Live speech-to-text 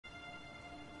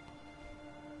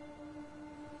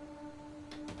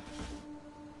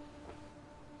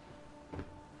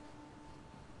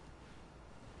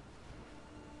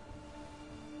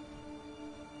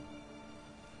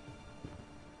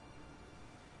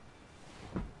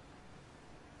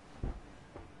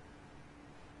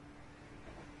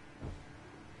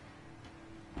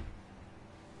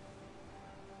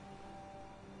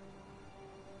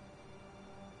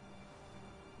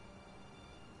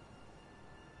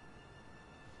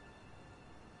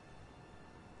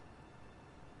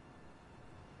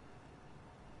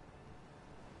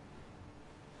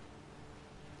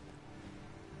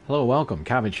Hello, welcome,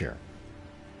 Cabbage here.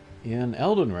 In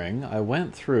Elden Ring, I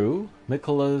went through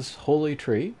Miquella's Holy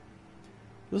Tree.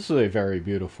 This is a very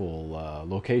beautiful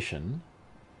location.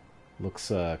 Looks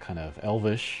kind of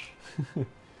elvish.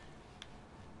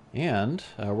 And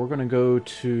we're going to go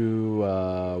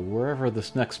to wherever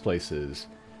this next place is.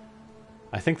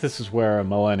 I think this is where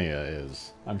Malenia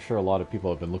is. I'm sure a lot of people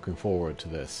have been looking forward to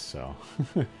this, so...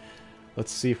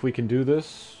 Let's see if we can do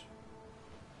this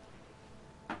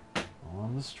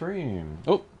on the stream.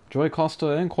 Oh, Joy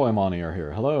Costa and Koimani are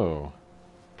here. Hello.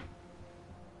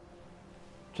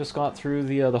 Just got through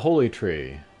the Holy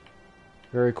Tree.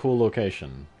 Very cool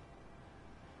location.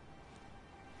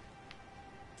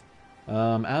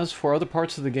 As for other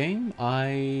parts of the game,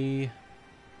 I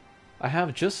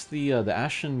have just the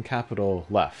Ashen Capital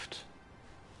left.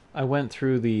 I went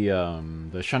through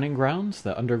the Shunning Grounds,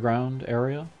 the underground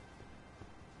area.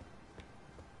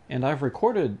 And I've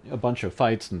recorded a bunch of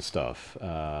fights and stuff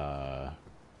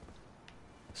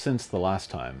since the last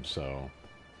time, so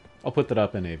I'll put that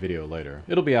up in a video later.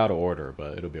 It'll be out of order,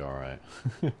 but it'll be alright.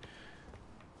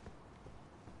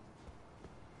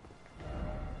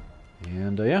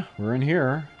 And yeah, we're in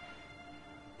here.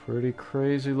 Pretty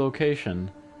crazy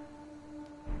location.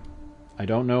 I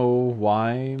don't know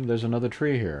why there's another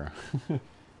tree here.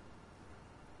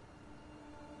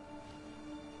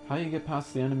 How do you get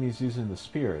past the enemies using the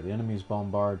spear? The enemies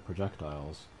bombard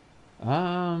projectiles.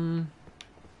 Well,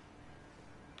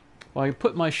 I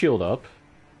put my shield up.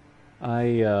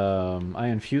 I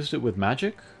infused it with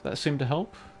magic. That seemed to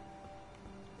help.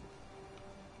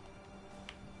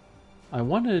 I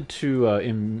wanted to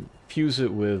infuse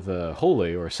it with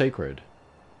holy or sacred,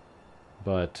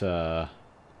 but I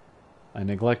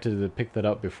neglected to pick that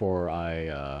up before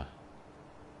I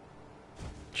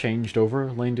changed over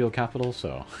Lanedale Capital,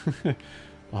 so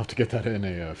I'll have to get that in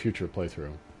a future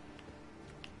playthrough.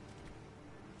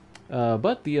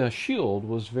 But the shield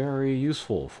was very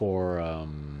useful for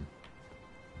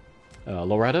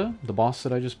Loretta, the boss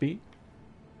that I just beat.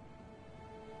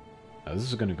 This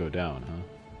is going to go down, huh?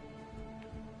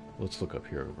 Let's look up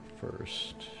here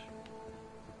first.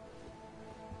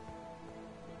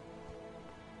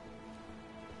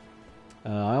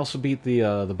 I also beat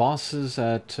the bosses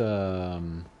at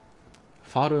Farum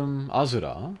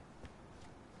Azura.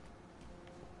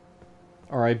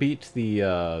 Or I beat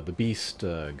the beast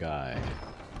guy.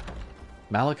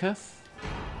 Malekith?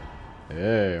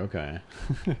 Hey, okay.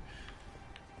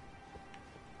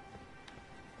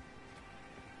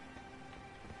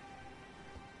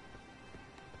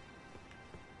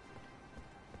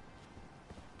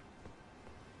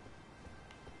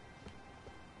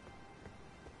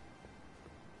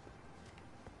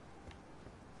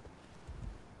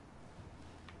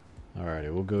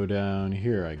 Alrighty, we'll go down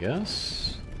here, I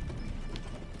guess.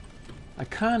 I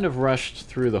kind of rushed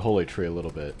through the Holy Tree a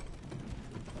little bit.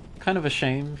 Kind of a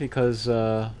shame, because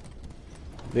the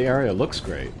area looks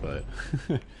great, but...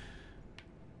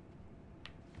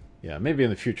 yeah, maybe in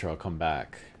the future I'll come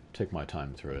back, take my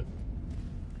time through it.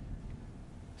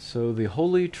 So, the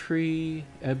Holy Tree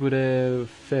Ebure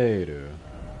Feiru.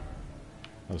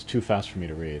 That was too fast for me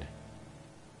to read.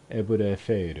 Ebure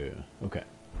Feiru. Okay.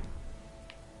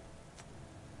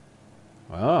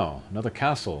 Wow, another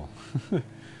castle.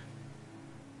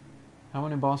 How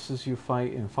many bosses you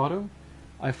fight in Fado?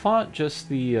 I fought just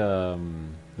the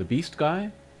beast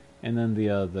guy, and then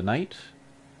the knight,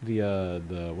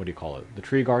 the what do you call it? The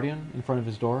tree guardian in front of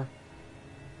his door.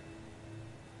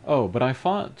 Oh, but I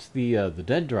fought the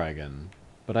dead dragon,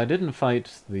 but I didn't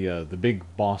fight the big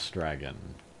boss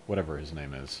dragon, whatever his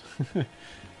name is.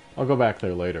 I'll go back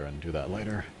there later and do that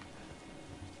later.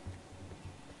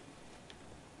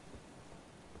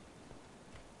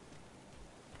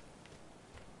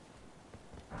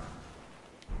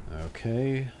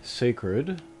 Okay,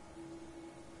 sacred.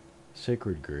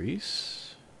 Sacred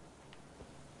grease.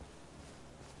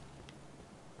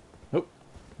 Oh,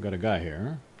 got a guy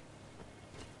here.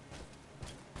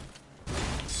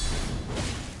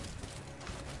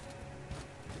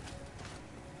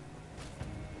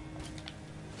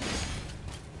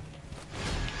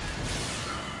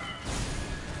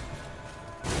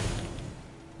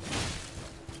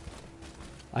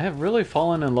 I have really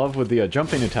fallen in love with the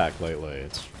jumping attack lately.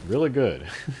 It's really good.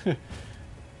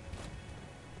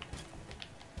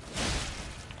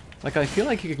 Like, I feel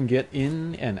like you can get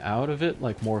in and out of it,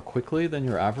 like, more quickly than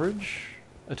your average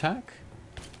attack.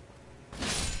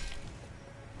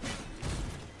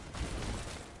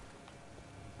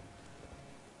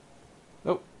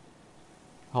 Oh.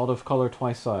 Halt of color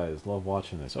twice size. Love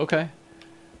watching this. Okay.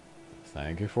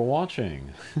 Thank you for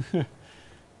watching.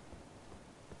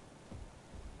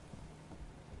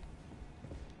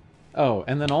 Oh,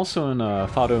 and then also in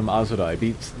Fadum Azura, I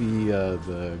beat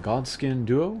the Godskin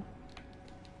duo.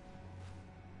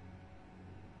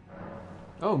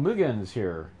 Oh, Mugen is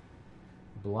here.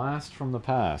 Blast from the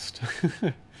past.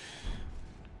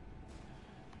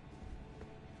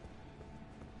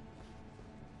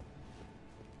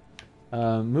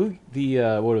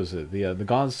 What is it? The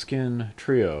Godskin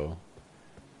trio.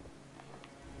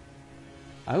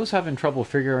 I was having trouble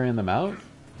figuring them out.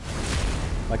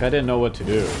 Like, I didn't know what to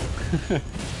do.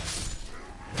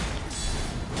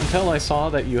 Until I saw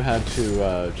that you had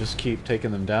to just keep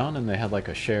taking them down, and they had like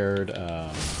a shared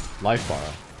life bar.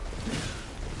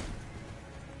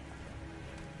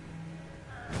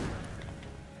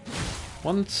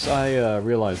 Once I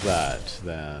realized that,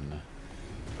 then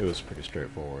it was pretty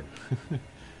straightforward.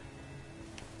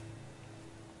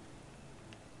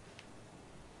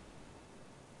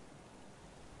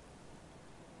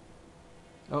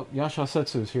 Oh, Yasha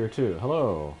Setsu's here too.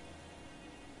 Hello.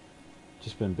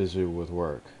 Just been busy with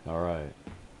work. Alright.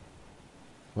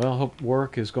 Well, hope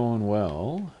work is going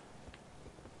well.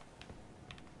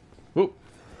 Whoop.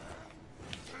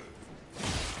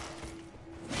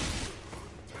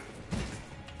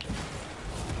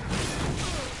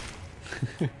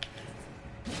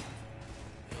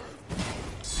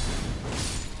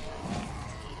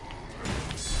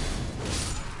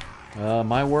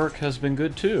 My work has been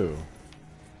good too.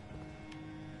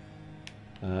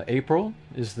 April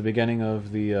is the beginning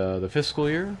of the fiscal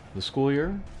year, the school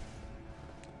year.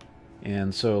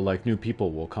 And so, like, new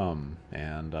people will come,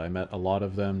 and I met a lot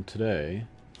of them today.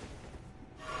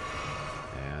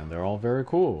 And they're all very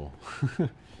cool. Oh,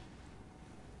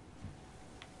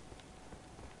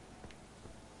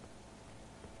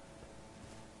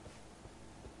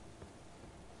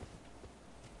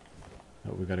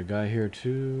 we got a guy here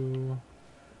too.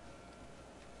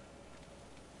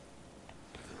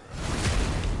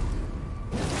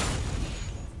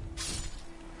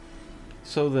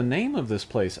 So the name of this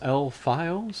place, El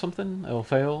File something? El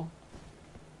Fale?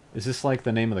 Is this like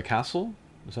the name of the castle?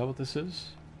 Is that what this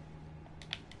is?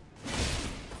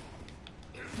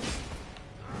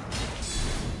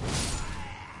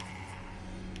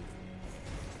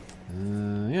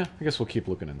 Yeah, I guess we'll keep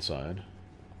looking inside.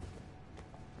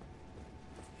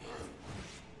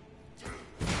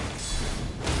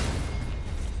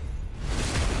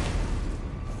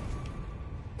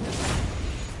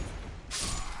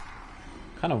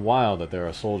 Kind of wild that there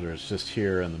are soldiers just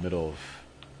here in the middle of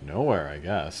nowhere, I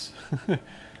guess.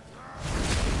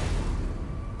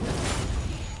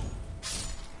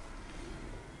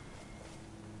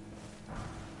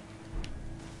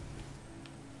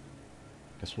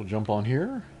 Guess we'll jump on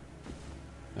here?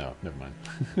 No, never mind.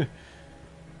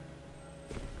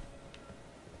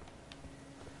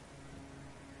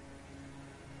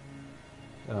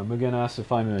 Mugen asks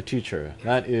if I'm a teacher.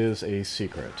 That is a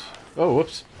secret. Oh,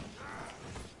 whoops.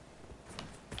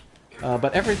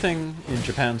 But everything in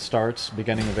Japan starts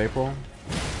beginning of April.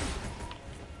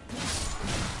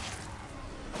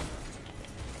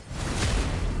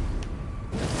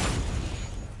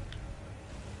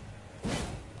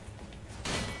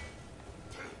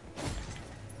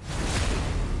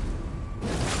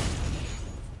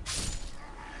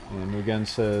 And Mugen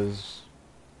says,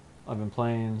 I've been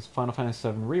playing Final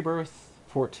Fantasy VII Rebirth,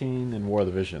 14, and War of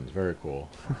the Visions. Very cool.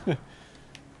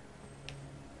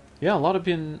 Yeah, a lot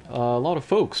of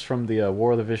folks from the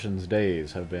War of the Visions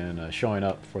days have been showing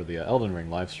up for the Elden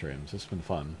Ring live streams. It's been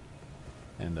fun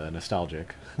and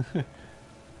nostalgic.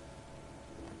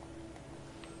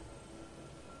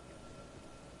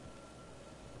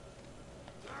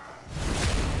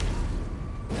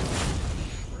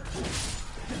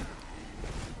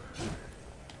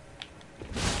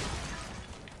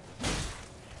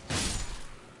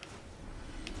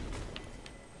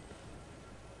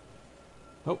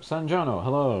 Oh, Sanjano,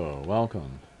 hello,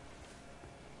 welcome.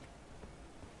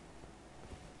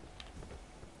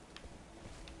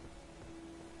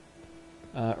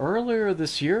 Earlier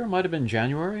this year, might have been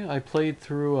January, I played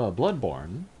through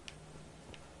Bloodborne.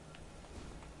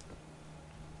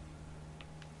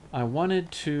 I wanted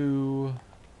to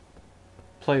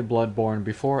play Bloodborne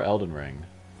before Elden Ring.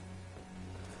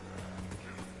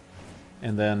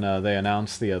 And then they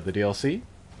announced the DLC.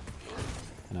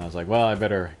 And I was like, well, I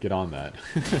better get on that.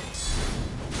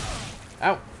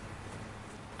 Ow!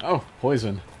 Oh,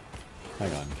 poison.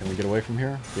 Hang on, can we get away from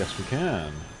here? Yes, we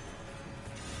can.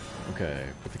 Okay,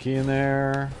 put the key in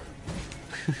there.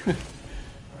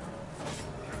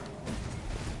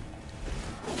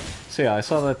 So yeah, I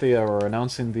saw that they were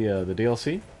announcing the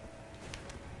DLC.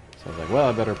 So I was like, well,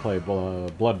 I better play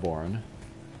Bloodborne.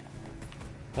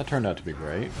 That turned out to be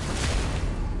great.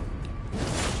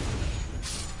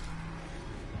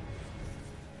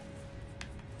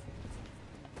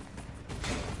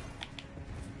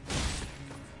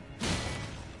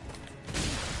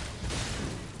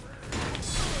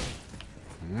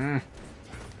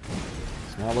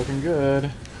 Not looking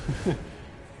good.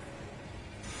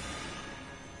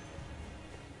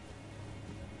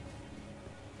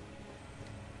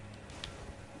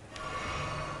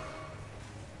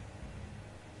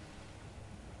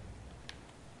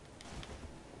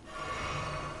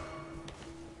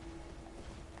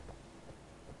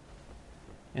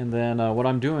 And then what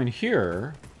I'm doing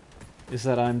here is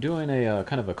that I'm doing a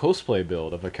kind of a cosplay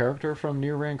build of a character from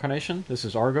Near Reincarnation. This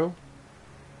is Argo.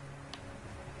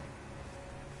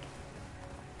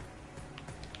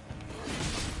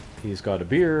 He's got a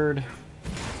beard.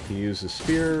 He uses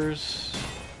spears.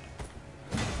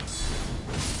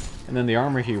 And then the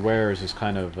armor he wears is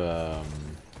kind of...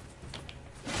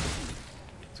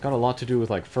 it's got a lot to do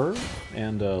with like fur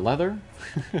and leather.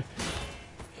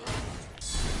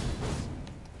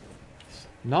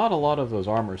 Not a lot of those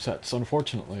armor sets,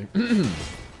 unfortunately.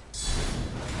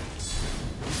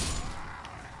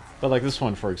 But like this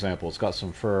one, for example, it's got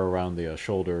some fur around the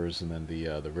shoulders and then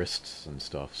the wrists and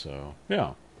stuff, so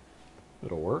yeah,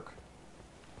 it'll work.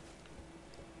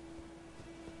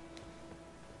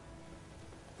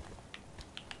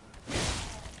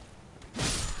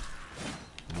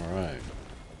 Alright.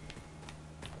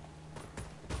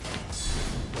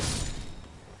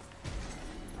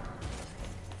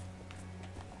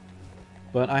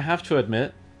 But I have to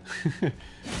admit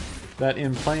that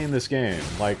in playing this game,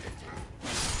 like,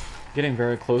 getting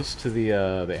very close to the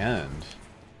end,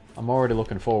 I'm already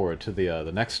looking forward to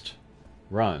the next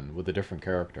run with a different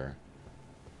character.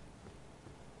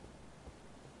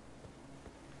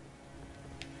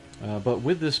 But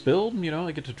with this build, you know,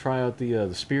 I get to try out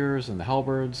the spears and the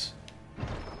halberds,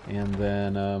 and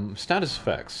then status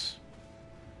effects.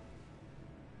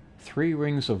 3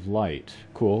 rings of light.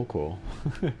 Cool, cool.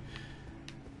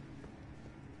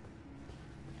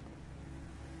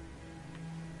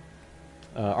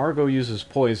 Argo uses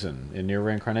poison in Near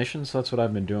Reincarnation, so that's what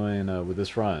I've been doing with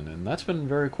this run, and that's been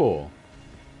very cool.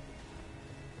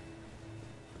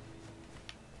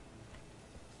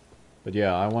 But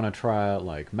yeah, I want to try out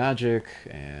like magic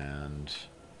and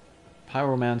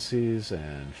pyromancies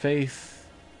and faith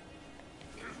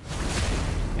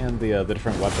and the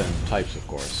different weapon types, of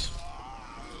course.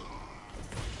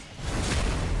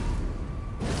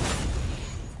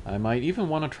 I might even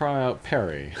want to try out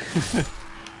parry.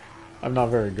 I'm not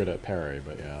very good at parry,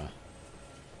 but yeah.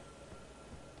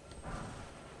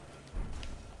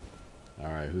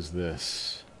 Alright, who's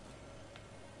this?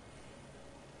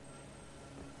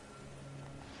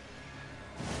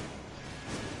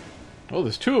 Oh,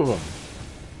 there's 2 of them!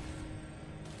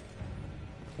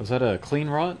 Was that a clean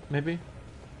rot, maybe?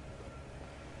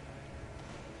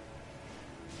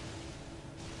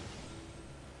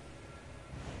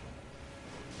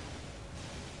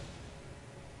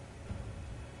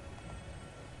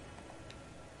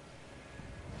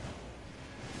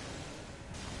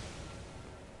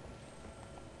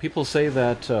 People say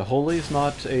that Holy is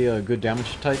not a good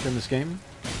damage type in this game.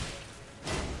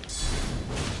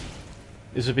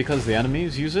 Is it because the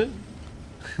enemies use it?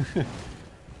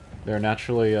 They're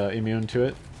naturally immune to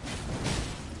it?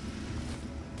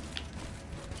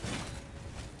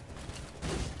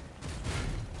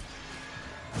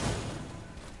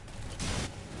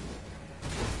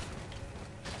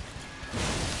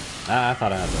 Ah, I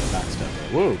thought I had the backstep there.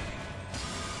 Whoa!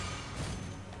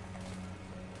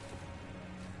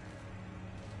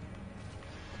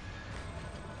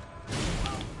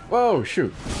 Whoa,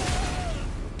 shoot.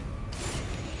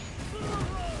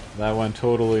 That went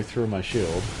totally through my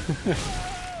shield.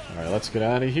 Alright, let's get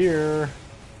out of here.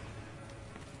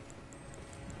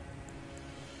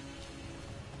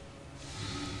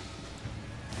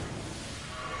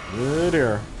 Good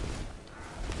dear.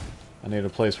 I need a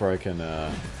place where I can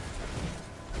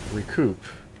recoup.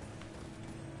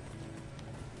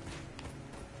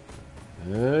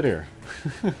 Good dear.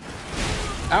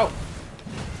 Ow!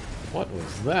 What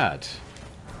was that?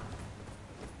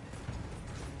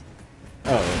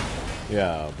 Oh,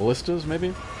 yeah, ballistas, maybe?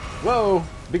 Whoa!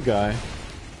 Big guy.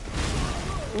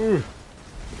 Ooh.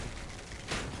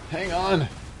 Hang on!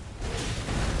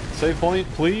 Save point,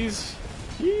 please!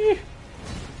 Yee.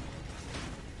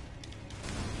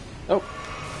 Oh!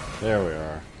 There we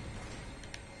are.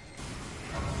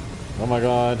 Oh my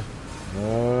god.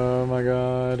 Oh my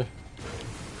god.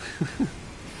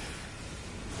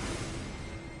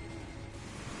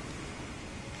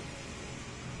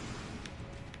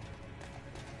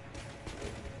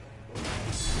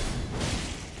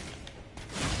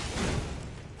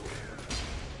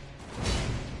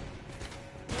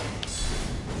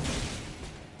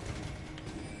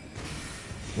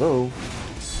 Whoa.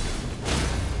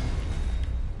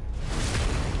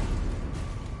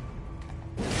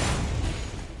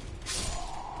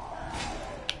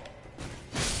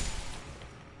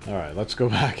 let's go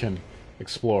back and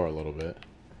explore a little bit.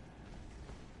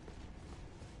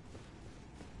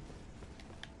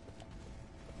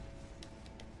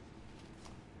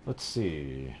 Let's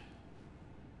see.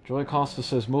 Joy Costa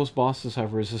says most bosses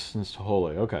have resistance to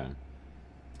holy. Okay.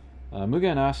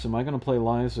 Mugen asks, am I going to play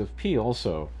Lies of P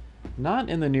also? Not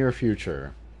in the near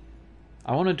future.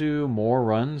 I want to do more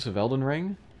runs of Elden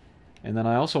Ring, and then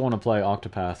I also want to play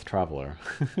Octopath Traveler.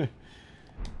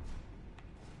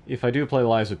 If I do play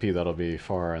Lies of P, that'll be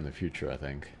far in the future, I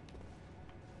think.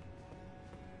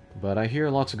 But I hear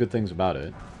lots of good things about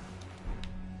it.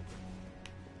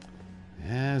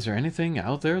 Is there anything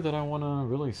out there that I want to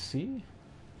really see?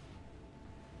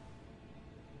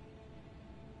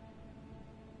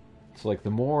 It's like the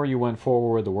more you went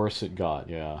forward, the worse it got,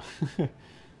 yeah.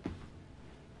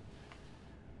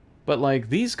 But like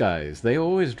these guys, they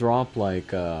always drop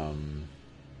like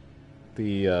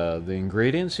the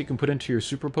ingredients you can put into your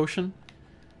super potion.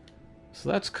 So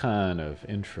that's kind of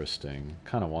interesting.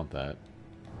 Kind of want that.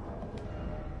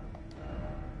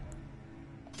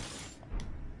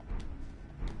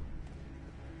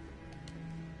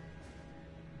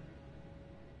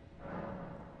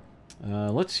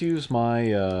 Let's use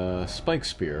my spike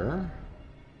spear.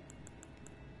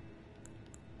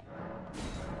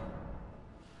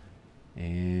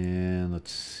 And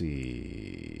let's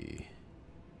see.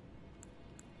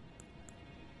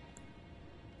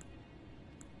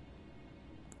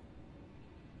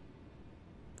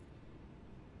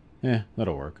 Yeah,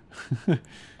 that'll work.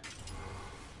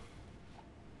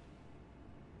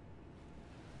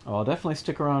 I'll definitely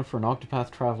stick around for an Octopath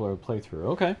Traveler playthrough.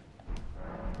 Okay.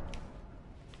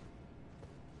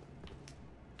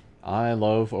 I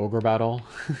love Ogre Battle.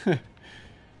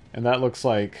 And that looks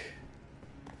like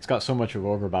it's got so much of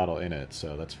Ogre Battle in it,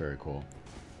 so that's very cool.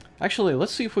 Actually,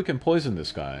 let's see if we can poison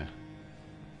this guy.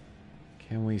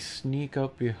 Can we sneak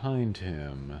up behind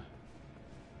him?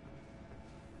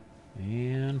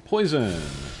 And poison!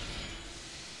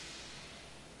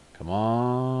 Come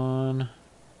on.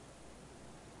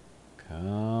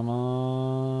 Come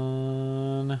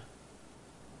on.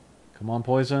 Come on,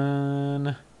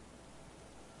 poison.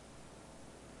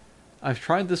 I've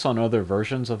tried this on other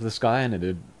versions of this guy and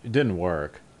it didn't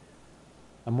work.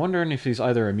 I'm wondering if he's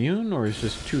either immune or he's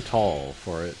just too tall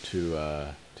for it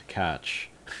to catch.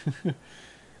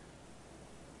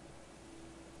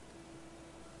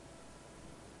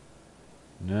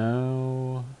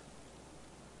 No.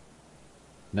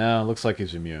 No, looks like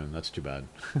he's immune. That's too bad.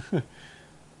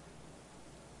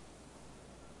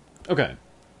 Okay.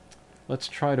 Let's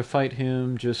try to fight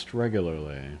him just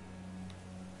regularly.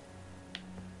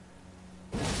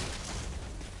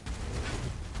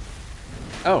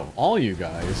 Oh, all you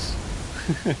guys.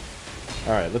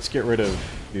 Alright, let's get rid of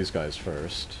these guys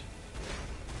first.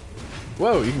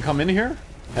 Whoa, you can come in here?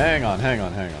 Hang on, hang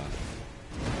on, hang on.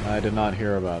 I did not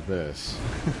hear about this.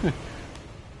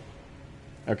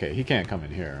 Okay, he can't come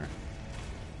in here.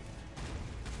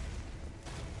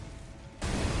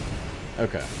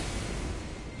 Okay.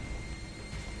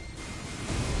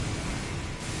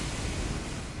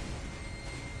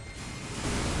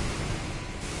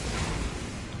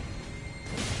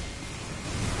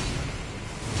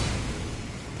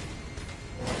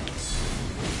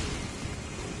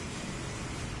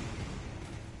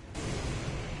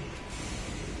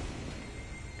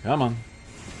 Come on.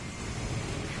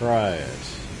 Try it.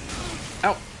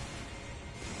 Ow!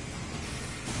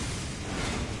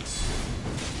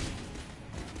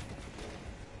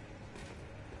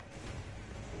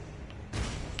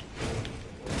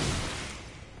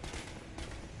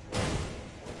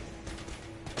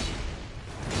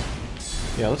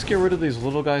 Yeah, let's get rid of these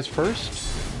little guys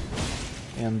first.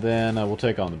 And then we'll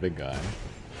take on the big guy.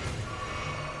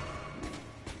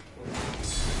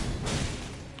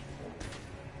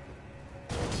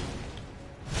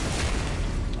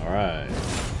 Alright.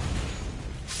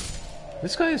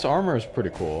 This guy's armor is pretty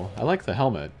cool. I like the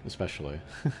helmet, especially.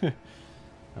 Alright,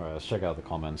 let's check out the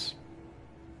comments.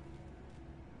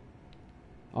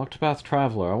 Octopath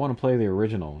Traveler, I want to play the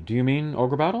original. Do you mean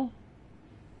Ogre Battle?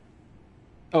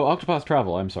 Oh, Octopath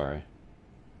Travel, I'm sorry.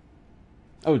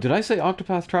 Oh, did I say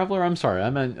Octopath Traveler? I'm sorry, I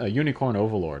meant Unicorn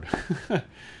Overlord.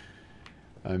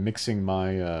 I'm mixing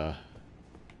my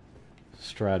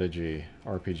strategy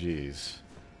RPGs.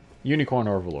 Unicorn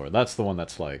Overlord, that's the one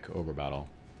that's like Ogre Battle.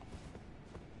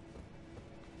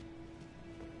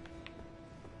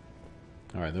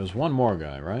 Alright, there's one more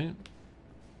guy, right?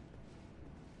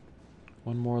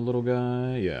 One more little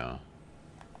guy, yeah.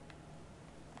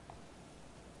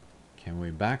 Can we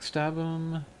backstab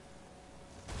him?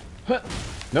 Huh!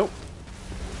 Nope.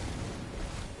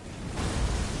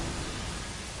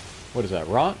 What is that,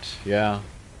 rot? Yeah.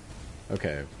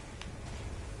 Okay.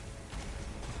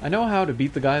 I know how to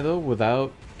beat the guy, though,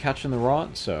 without catching the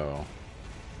rot, so...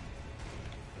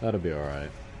 that'll be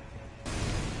alright.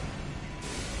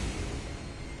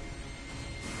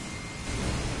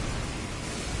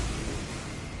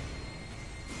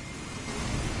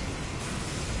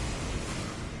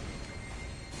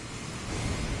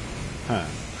 Huh.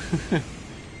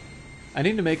 I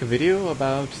need to make a video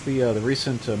about the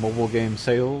recent mobile game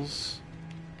sales,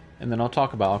 and then I'll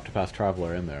talk about Octopath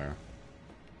Traveler in there.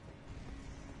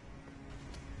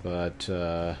 But,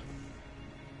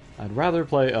 I'd rather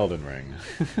play Elden Ring.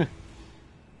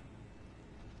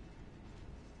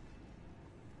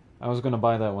 I was gonna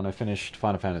buy that when I finished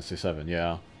Final Fantasy VII,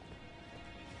 yeah.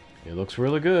 It looks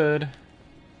really good.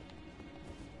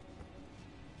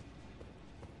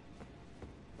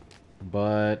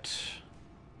 But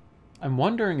I'm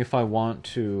wondering if I want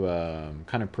to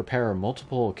kind of prepare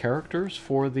multiple characters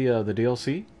for the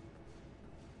DLC.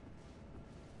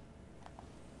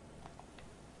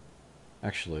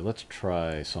 Actually, let's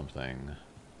try something.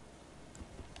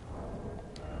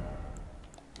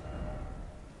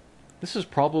 This is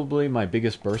probably my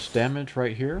biggest burst damage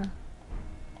right here.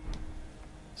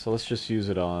 So let's just use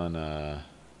it on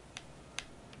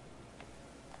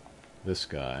this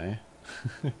guy.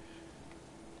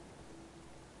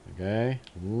 Okay.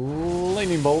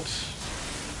 Lightning bolt.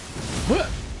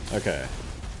 Okay.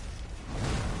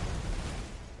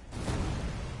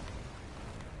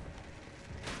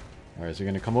 Alright, is he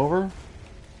gonna come over?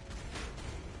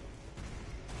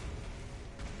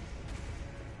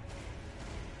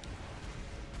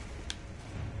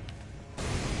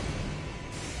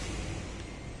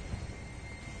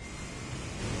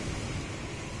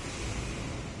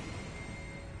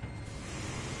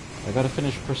 I gotta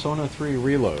finish Persona 3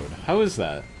 Reload. How is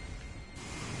that?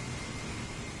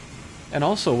 And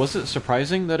also, was it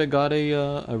surprising that it got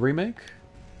a remake?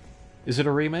 Is it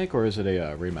a remake or is it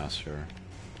a remaster?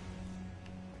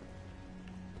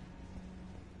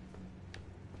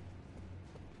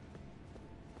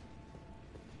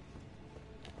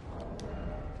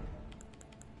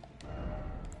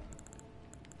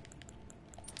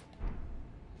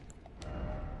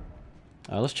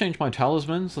 Let's change my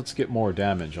talismans. Let's get more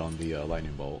damage on the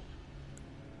lightning bolt.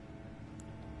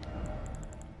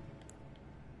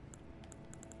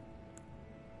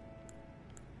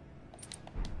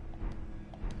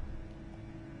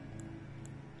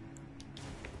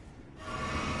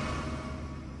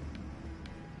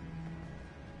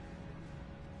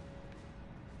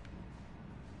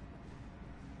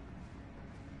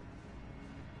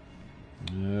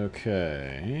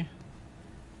 Okay.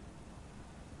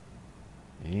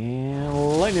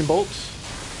 And lightning bolt.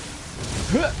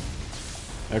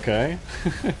 Okay.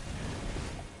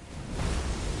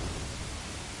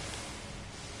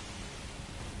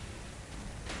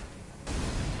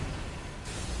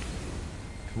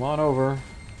 Come on over,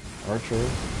 Archer.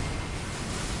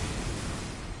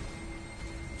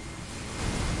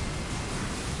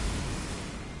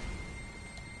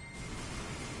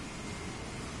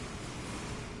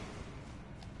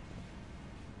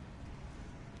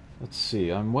 Let's see,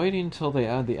 I'm waiting until they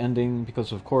add the ending,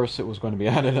 because of course it was going to be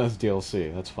added as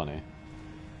DLC. That's funny.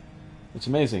 It's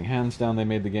amazing, hands down they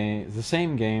made the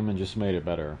same game and just made it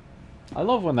better. I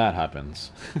love when that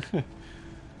happens.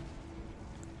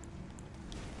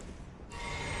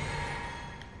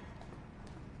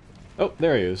 Oh,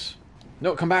 there he is.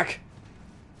 No, come back!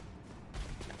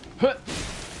 Huh.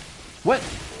 What?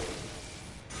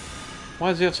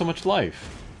 Why does he have so much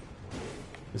life?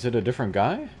 Is it a different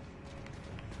guy?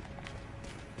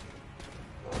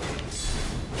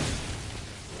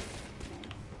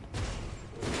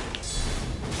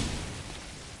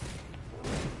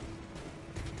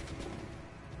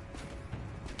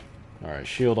 Alright,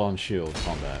 shield on shield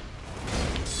combat.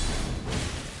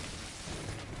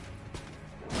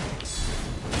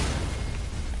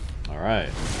 Alright.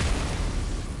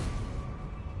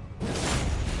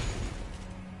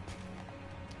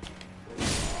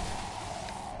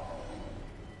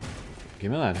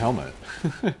 Give me that helmet.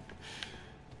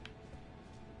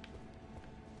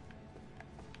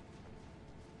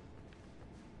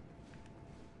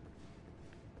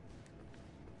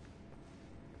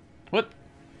 What?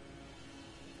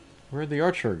 Where'd the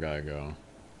archer guy go?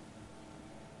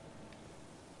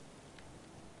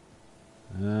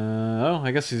 Oh,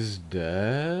 I guess he's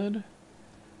dead?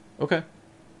 Okay.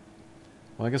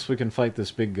 Well, I guess we can fight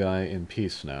this big guy in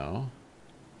peace now.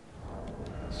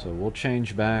 So we'll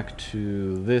change back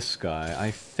to this guy.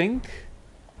 I think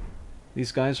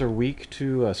these guys are weak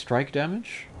to strike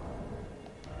damage.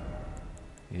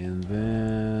 And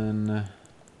then...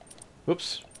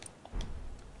 Whoops.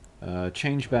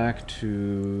 Change back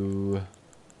to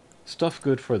stuff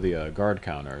good for the guard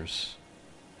counters.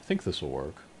 I think this will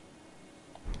work.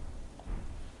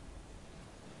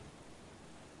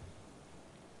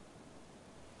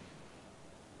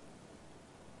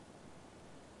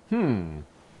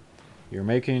 You're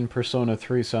making Persona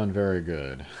 3 sound very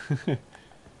good.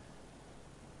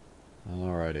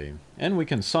 Alrighty. And we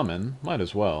can summon. Might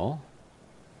as well.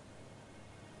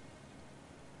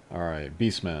 Alright,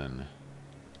 Beastmen.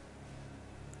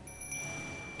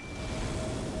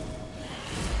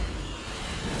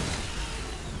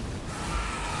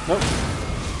 Nope.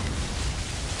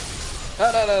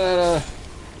 Ah, da, da, da, da.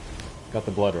 Got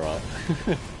the blood rot.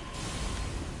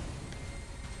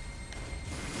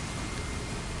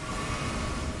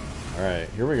 Alright,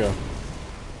 here we go.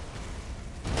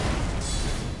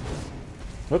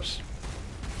 Whoops.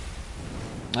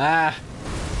 Ah!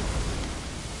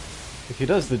 If he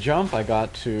does the jump, I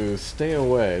got to stay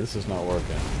away. This is not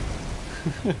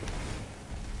working.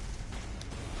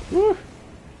 Woo!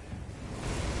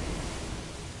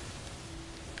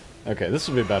 Okay, this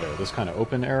will be better. This kind of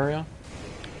open area.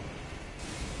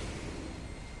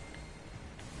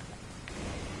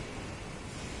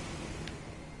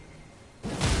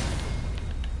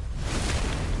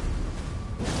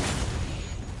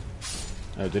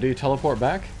 Oh, did he teleport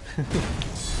back?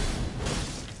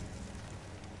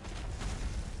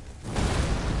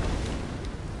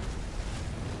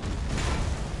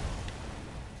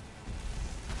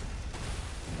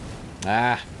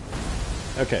 Ah!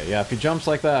 Okay, yeah, if he jumps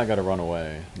like that, I gotta run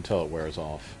away until it wears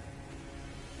off.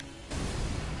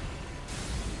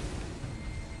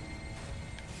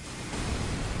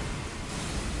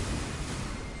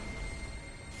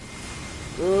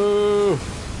 Ooh!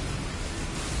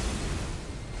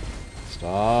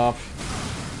 Stop.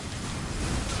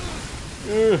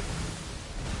 Ugh.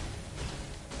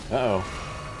 Uh-oh.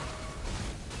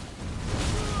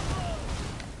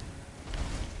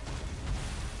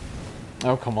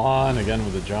 Oh, come on, again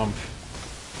with the jump.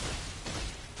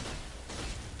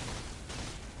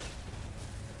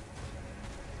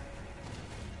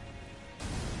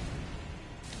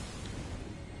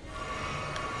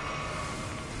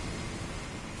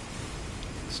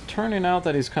 It's turning out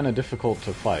that he's kind of difficult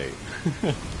to fight.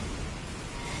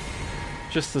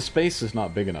 Just the space is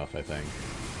not big enough, I think.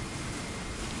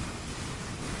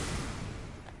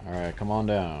 Alright, come on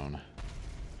down.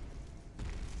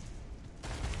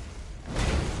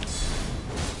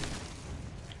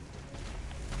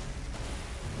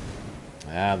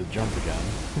 Ah, the jump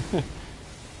again.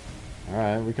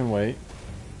 Alright, we can wait.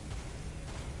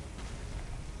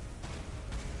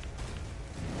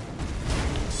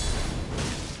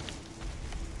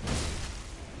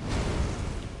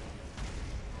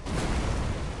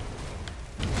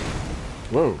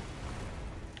 Whoa.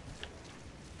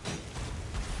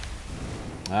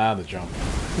 Ah, the jump.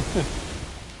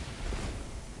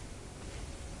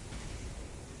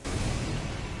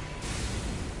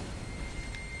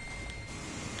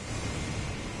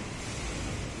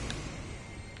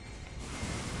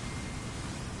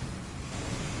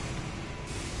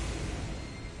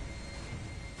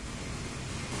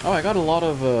 Oh, I got a lot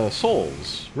of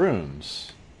souls,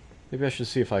 runes. Maybe I should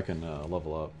see if I can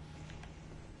level up.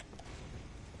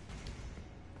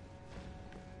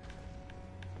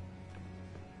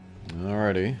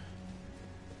 Alrighty.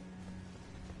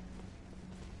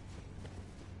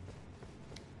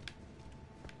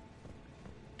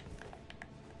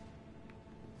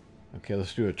 Okay,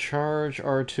 let's do a charge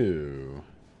R2.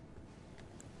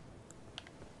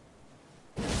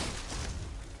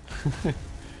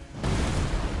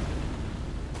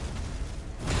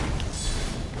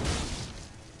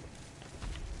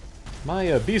 My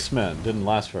beastmen didn't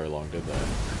last very long, did they?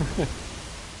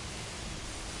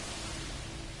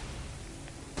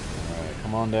 Alright,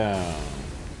 come on down.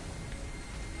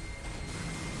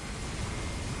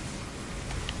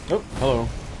 Oh, hello.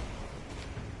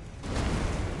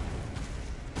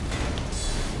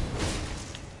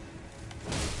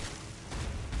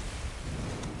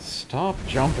 Stop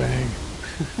jumping.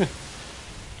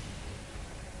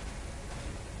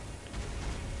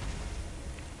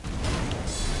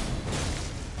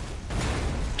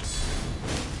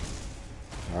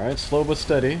 Alright, slow but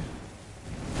steady.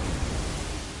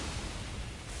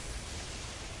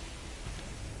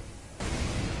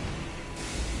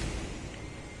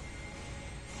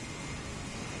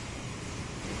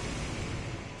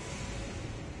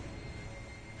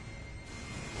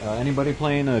 Anybody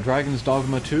playing Dragon's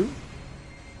Dogma 2?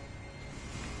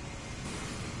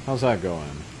 How's that going?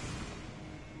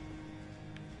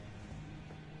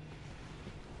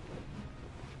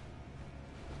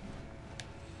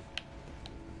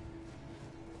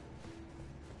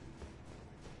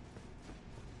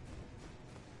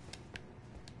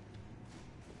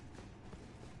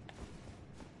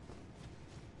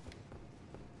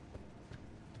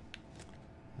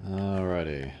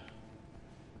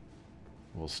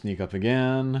 We'll sneak up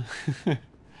again.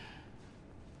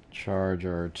 Charge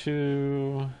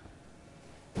R2.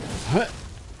 Huh.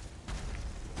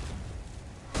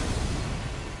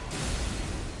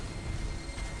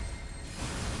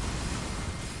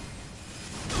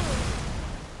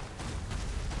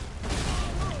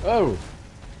 Oh!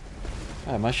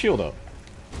 I have my shield up.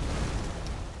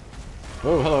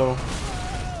 Oh, hello.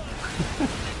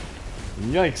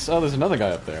 Yikes. Oh, there's another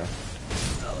guy up there.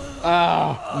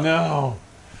 Ah, no.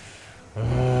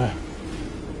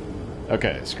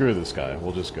 Okay, screw this guy.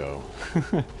 We'll just go.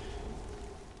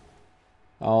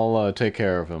 I'll take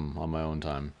care of him on my own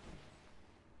time.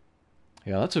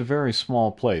 Yeah, that's a very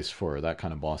small place for that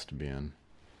kind of boss to be in.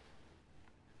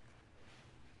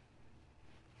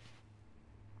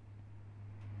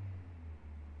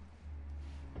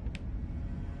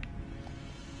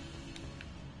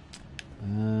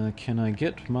 Can I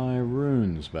get my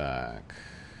runes back?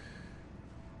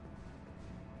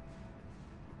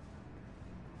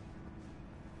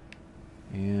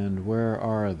 And where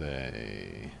are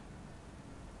they?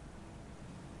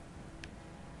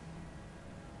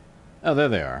 Oh, there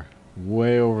they are.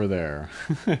 Way over there.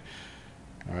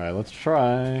 Alright, let's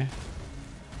try.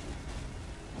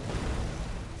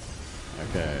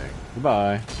 Okay,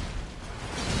 goodbye.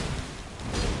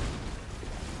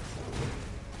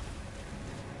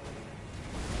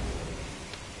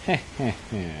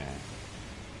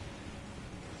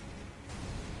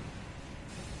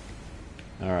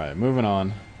 Alright, moving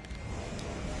on.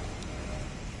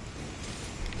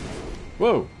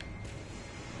 Whoa!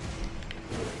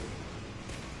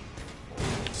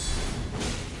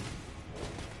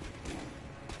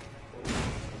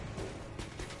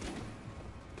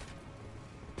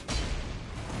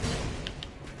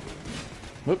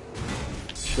 Whoop.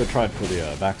 Should have tried for the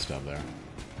backstab there.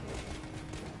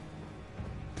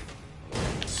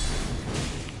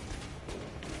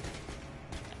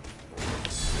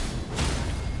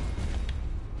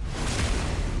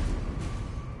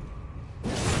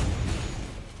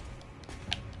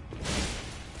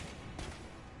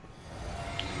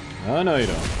 Oh, no you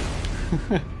don't.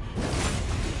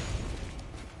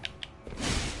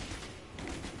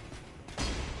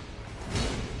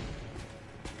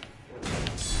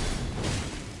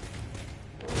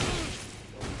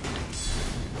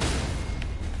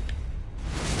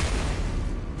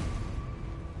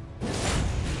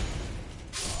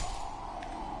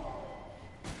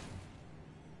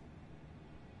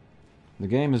 The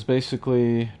game is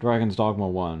basically Dragon's Dogma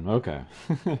 1. Okay.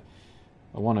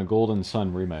 I want a Golden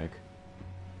Sun remake.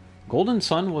 Golden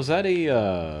Sun, was that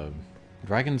a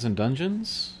Dragons and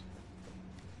Dungeons?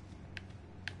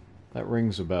 That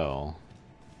rings a bell.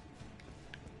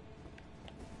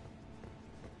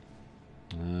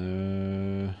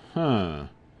 Huh.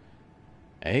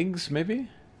 Eggs, maybe?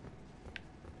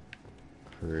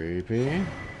 Creepy.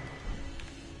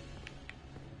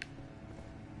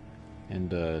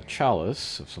 And a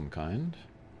chalice of some kind.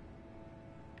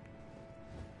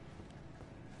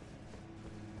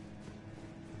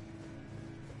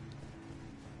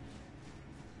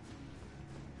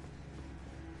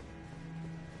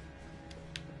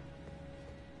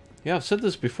 Yeah, I've said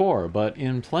this before, but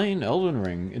in playing Elden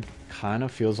Ring, it kind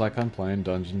of feels like I'm playing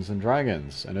Dungeons and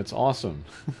Dragons, and it's awesome.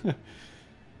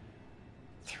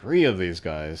 3 of these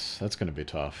guys. That's going to be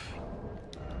tough.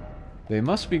 They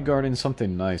must be guarding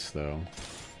something nice, though.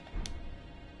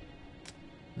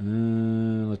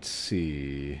 Let's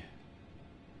see.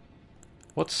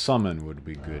 What summon would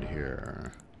be good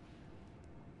here?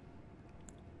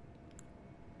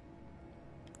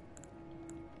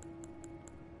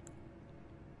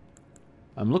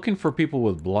 I'm looking for people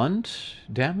with blunt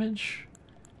damage.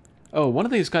 Oh, one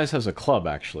of these guys has a club,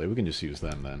 actually. We can just use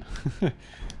them, then.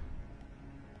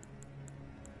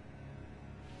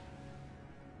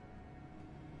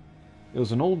 It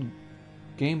was an old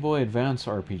Game Boy Advance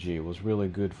RPG. It was really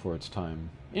good for its time.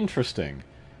 Interesting.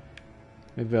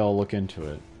 Maybe I'll look into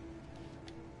it.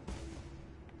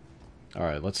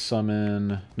 Alright, let's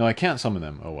summon... No, I can't summon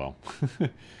them. Oh, well.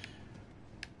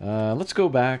 Let's go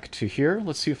back to here.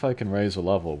 Let's see if I can raise a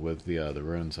level with the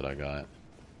runes that I got.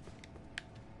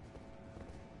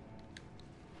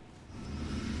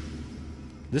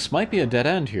 This might be a dead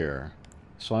end here.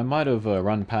 So I might have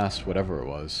run past whatever it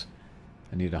was.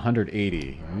 I need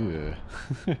 180.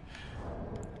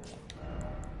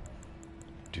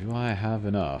 Do I have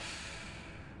enough?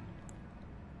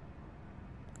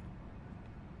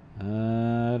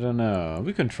 I don't know.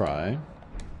 We can try.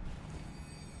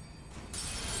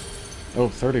 Oh,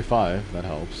 35. That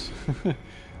helps.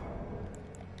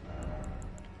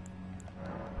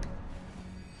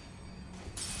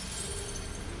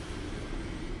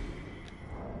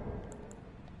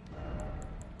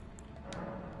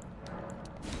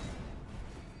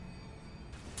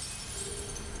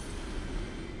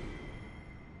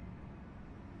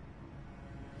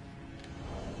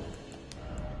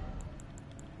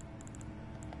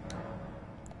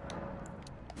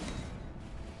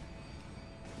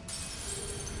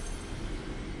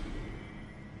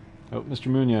 Oh, Mr.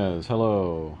 Munoz,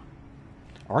 hello.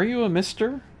 Are you a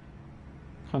mister?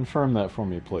 Confirm that for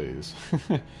me, please.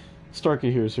 Starkey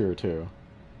here's here too.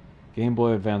 Game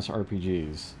Boy Advance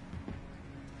RPGs.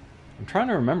 I'm trying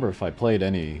to remember if I played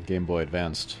any Game Boy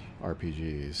Advanced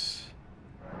RPGs.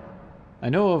 I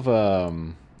know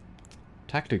of,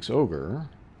 Tactics Ogre.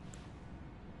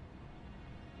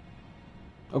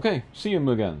 Okay, see you,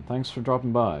 Mugen. Thanks for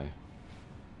dropping by.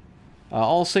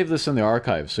 I'll save this in the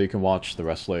archive so you can watch the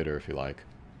rest later if you like.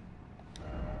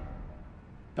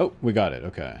 Oh, we got it,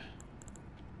 okay.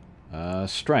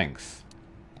 Strength.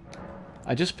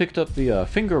 I just picked up the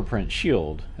fingerprint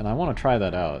shield, and I want to try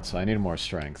that out, so I need more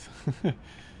strength.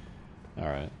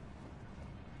 Alright.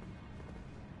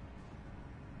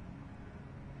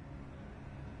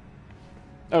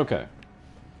 Okay.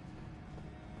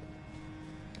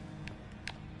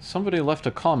 Somebody left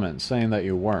a comment saying that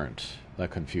you weren't. That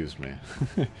confused me.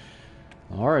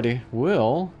 Alrighty,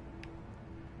 well...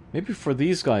 Maybe for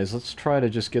these guys, let's try to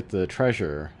just get the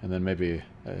treasure, and then maybe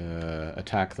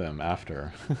attack them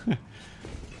after.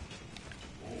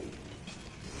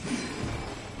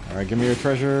 Alright, give me your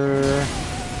treasure.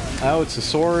 Oh, it's a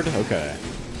sword? Okay.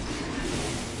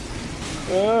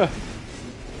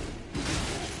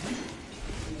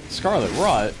 Scarlet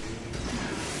Rot?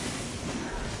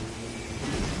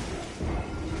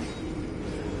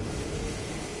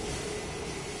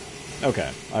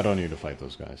 Okay, I don't need to fight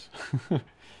those guys.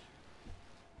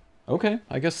 Okay,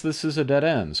 I guess this is a dead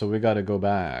end, so we gotta go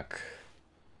back.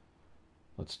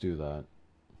 Let's do that.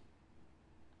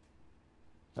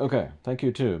 Okay, thank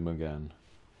you too, Mugen.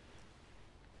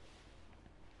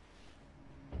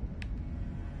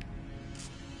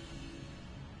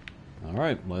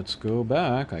 Alright, let's go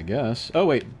back, I guess. Oh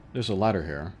wait, there's a ladder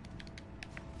here.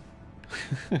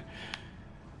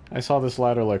 I saw this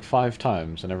ladder like 5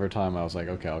 times, and every time I was like,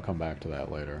 okay, I'll come back to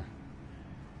that later.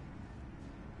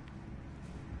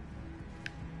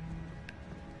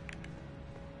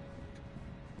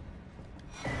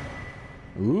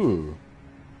 Ooh.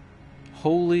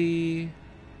 Holy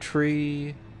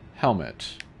Tree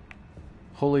Helmet.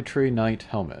 Holy Tree Knight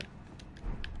Helmet.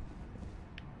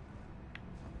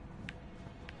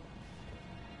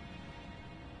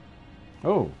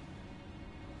 Oh.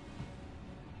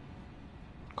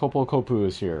 Kopol Kopu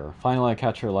is here. Finally I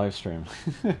catch her live stream.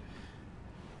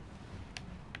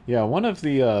 Yeah, one of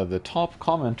the top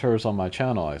commenters on my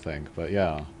channel, I think. But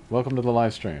yeah, welcome to the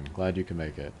live stream. Glad you can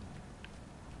make it.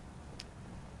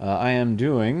 I am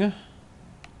doing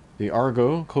the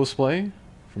Argo cosplay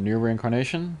from Near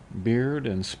Reincarnation, beard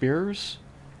and spears.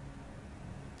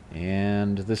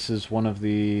 And this is one of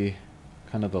the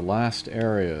kind of the last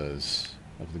areas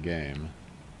of the game.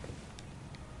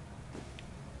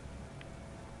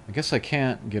 I guess I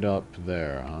can't get up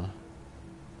there, huh?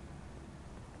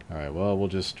 Alright, well, we'll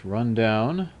just run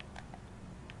down.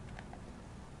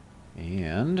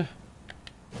 And...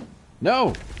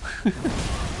 No!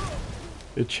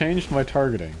 It changed my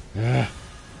targeting.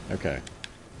 Okay.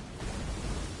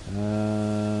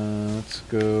 Let's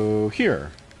go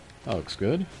here. That looks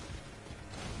good.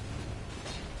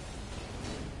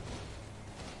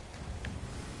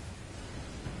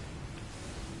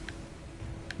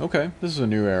 Okay, this is a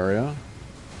new area.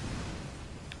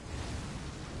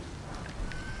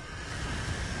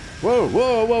 Whoa,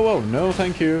 whoa, whoa, whoa! No,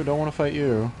 thank you. Don't want to fight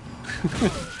you.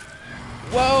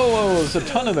 Whoa, whoa! There's a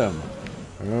ton of them!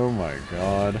 Oh my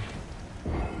god.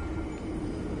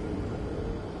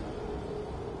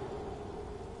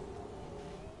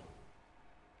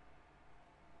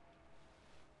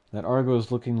 That Argo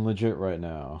is looking legit right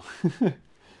now.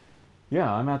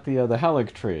 Yeah, I'm at the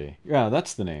Halig tree. Yeah,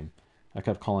 that's the name. I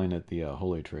kept calling it the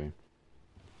Holy Tree.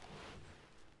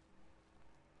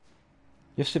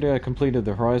 Yesterday I completed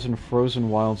the Horizon Frozen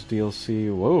Wilds DLC.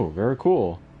 Whoa, very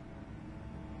cool.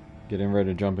 Getting ready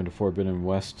to jump into Forbidden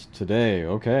West today.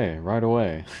 Okay, right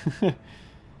away.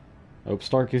 Oh,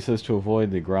 Starkey says to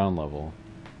avoid the ground level.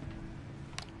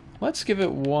 Let's give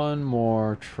it one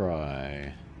more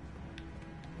try.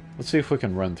 Let's see if we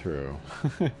can run through.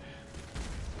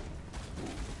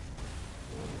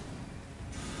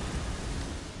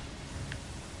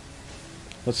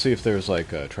 Let's see if there's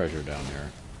like a treasure down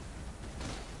here.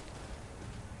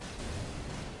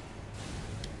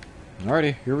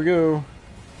 Alrighty, here we go.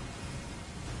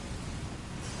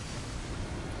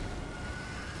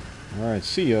 Alright,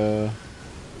 see ya.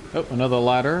 Oh, another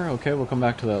ladder. Okay, we'll come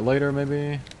back to that later,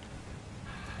 maybe.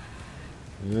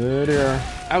 Oh dear.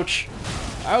 Ouch!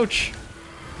 Ouch!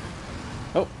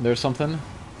 Oh, there's something.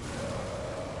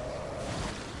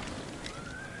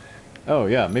 Oh,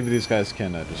 yeah, maybe these guys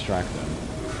can distract them.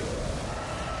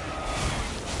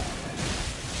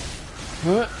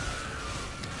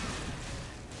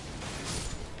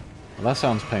 Well, that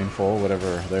sounds painful,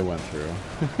 whatever they went through.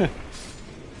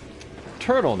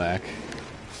 Turtleneck?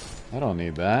 I don't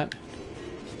need that.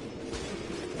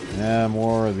 Yeah,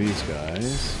 more of these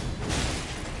guys.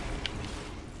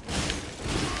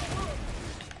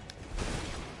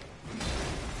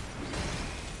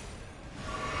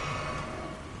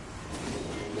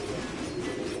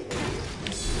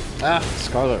 Ah,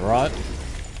 Scarlet Rot.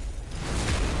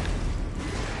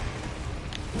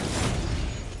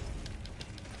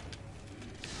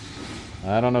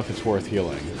 I don't know if it's worth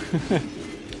healing.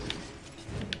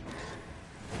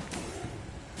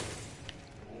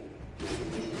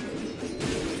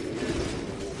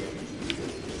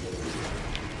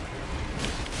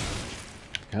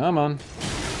 Come on.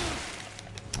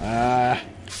 Ah.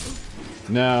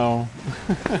 No.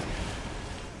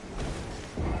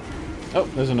 Oh,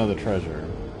 there's another treasure.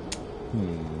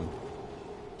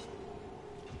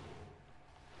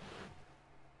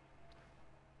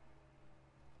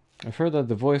 I've heard that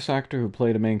the voice actor who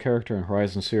played a main character in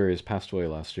Horizon series passed away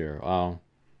last year. Oh.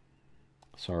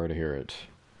 Sorry to hear it.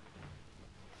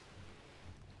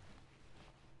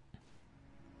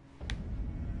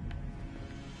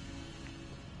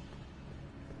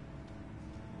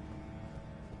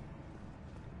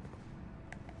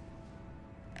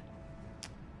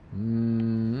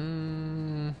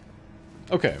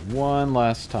 Okay, one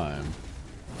last time.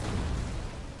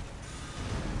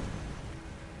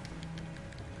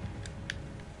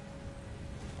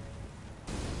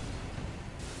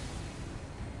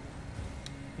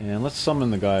 And let's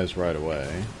summon the guys right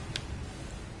away.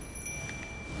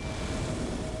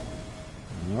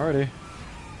 Alrighty.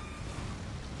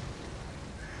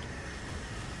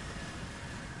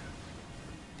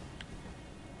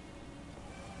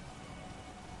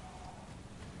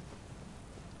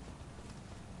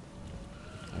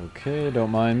 Okay, don't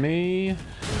mind me.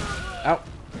 Ow!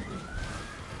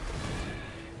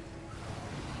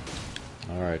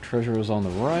 Alright, treasure is on the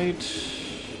right.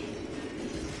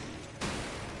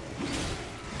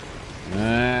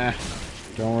 Nah,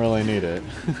 don't really need it.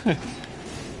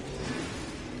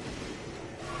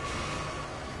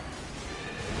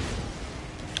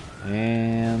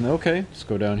 And, okay, let's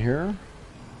go down here.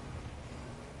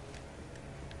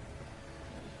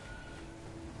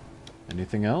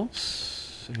 Anything else?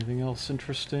 Anything else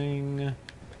interesting?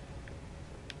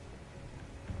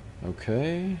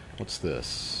 Okay, what's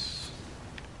this?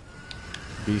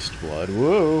 Beast blood.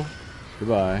 Whoa!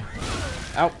 Goodbye.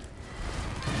 Ow!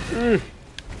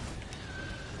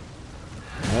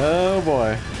 Oh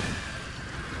boy.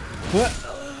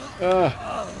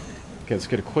 Okay, let's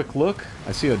get a quick look.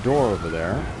 I see a door over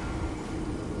there.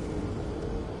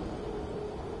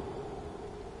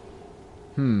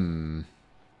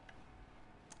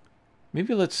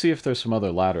 Maybe let's see if there's some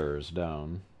other ladders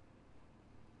down.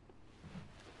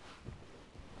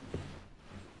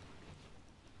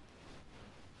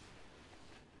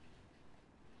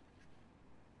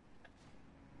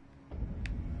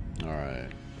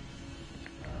 Alright.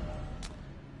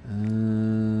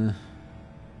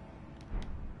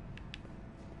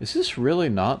 Is this really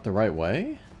not the right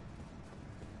way?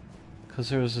 Because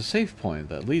there's a save point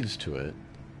that leads to it.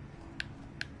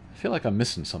 I feel like I'm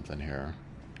missing something here.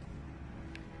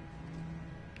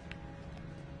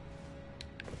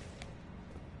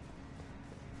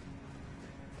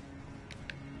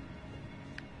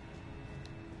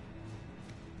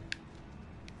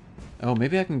 Oh,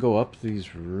 maybe I can go up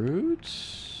these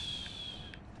routes?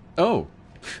 Oh!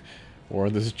 Or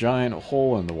this giant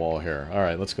hole in the wall here.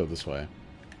 Alright, let's go this way.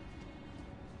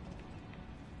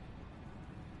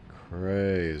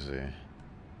 Crazy.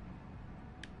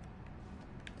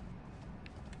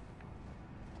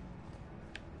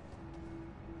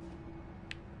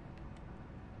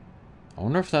 I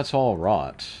wonder if that's all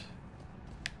rot.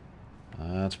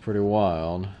 That's pretty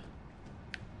wild.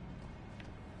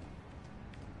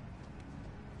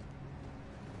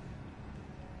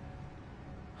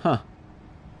 Huh.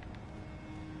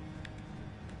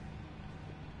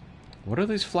 What are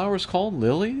these flowers called?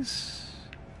 Lilies?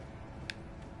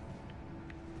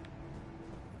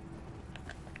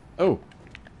 Oh.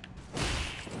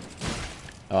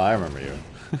 Oh, I remember you.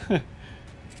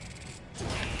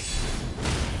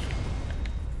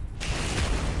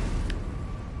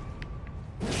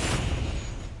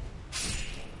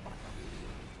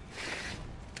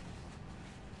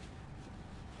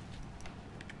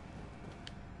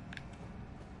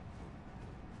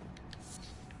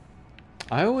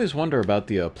 I always wonder about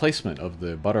the placement of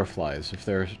the butterflies, if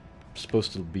they're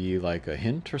supposed to be like a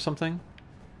hint or something,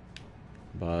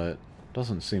 but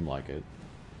doesn't seem like it.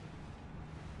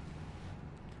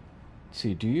 Let's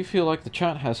see, do you feel like the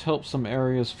chat has helped some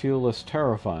areas feel less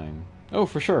terrifying? Oh,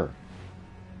 for sure.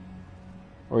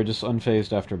 Or just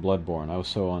unfazed after Bloodborne. I was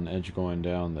so on edge going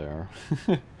down there.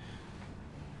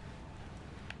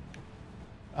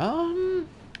 um...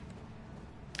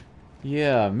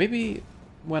 Yeah, maybe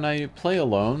when I play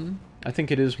alone, I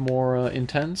think it is more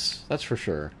intense, that's for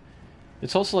sure.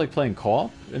 It's also like playing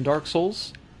co-op in Dark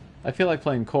Souls. I feel like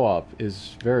playing co-op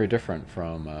is very different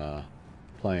from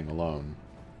playing alone.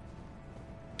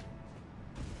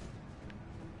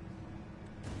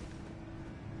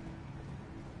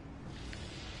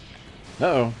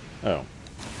 Uh-oh. Oh.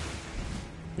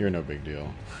 You're no big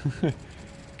deal.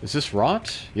 Is this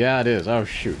rot? Yeah, it is. Oh,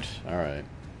 shoot. Alright.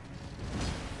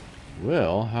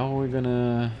 Well, how are we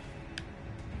gonna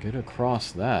get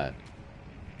across that?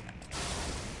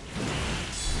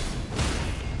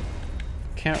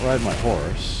 Can't ride my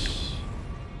horse.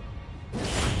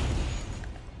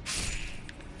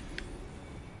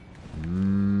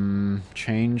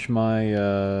 Change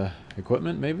my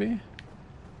equipment, maybe?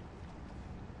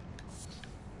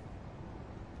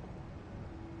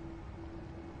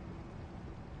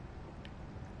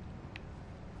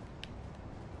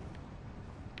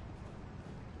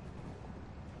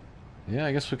 Yeah,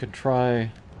 I guess we could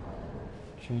try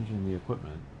changing the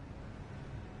equipment.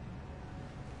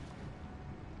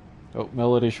 Oh,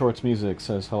 Melody Shorts Music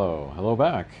says hello. Hello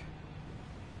back.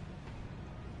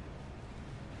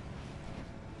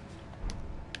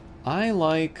 I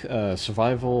like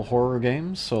survival horror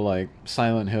games, so like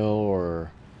Silent Hill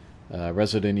or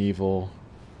Resident Evil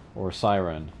or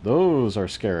Siren. Those are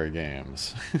scary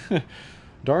games.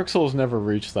 Dark Souls never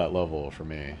reached that level for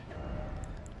me.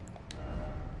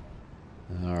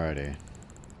 Alrighty.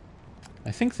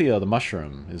 I think the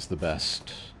mushroom is the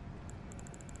best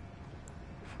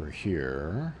for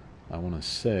here. I want to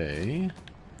say...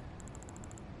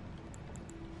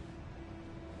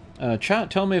 chat,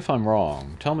 tell me if I'm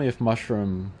wrong. Tell me if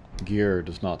mushroom gear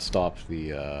does not stop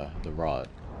the rot.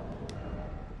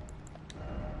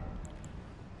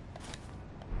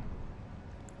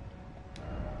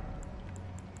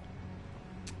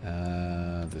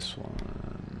 This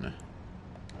one.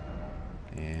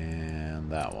 And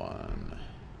that one.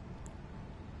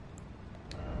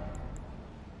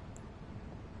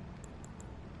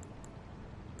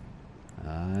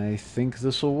 I think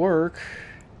this will work.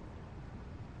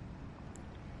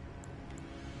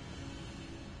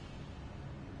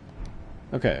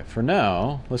 Okay, for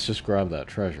now, let's just grab that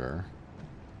treasure.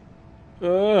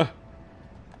 Oh,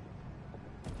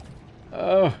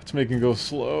 it's making it go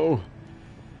slow.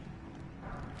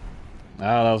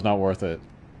 Ah, that was not worth it.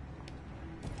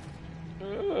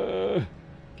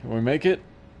 Can we make it?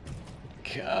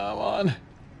 Come on.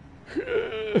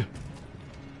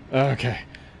 Okay.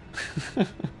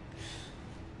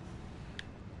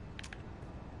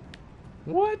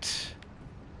 What?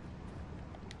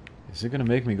 Is it gonna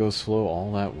make me go slow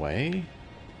all that way?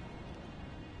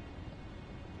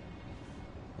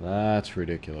 That's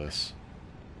ridiculous.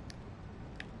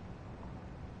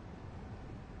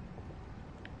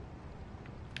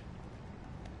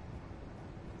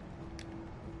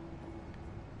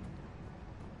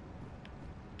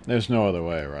 There's no other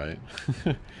way, right?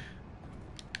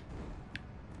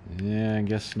 Yeah, I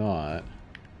guess not.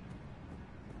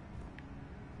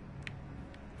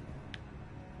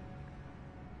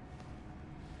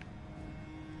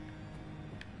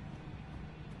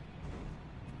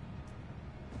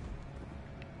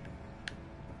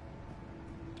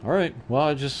 Alright, well,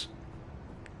 I guess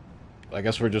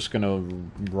we're just gonna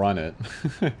run it.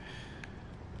 Well,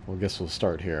 I guess we'll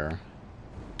start here.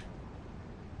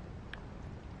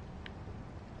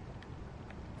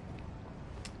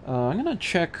 I'm gonna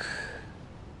check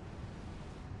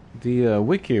the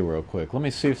wiki real quick. Let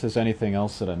me see if there's anything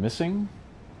else that I'm missing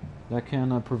that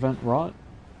can prevent rot.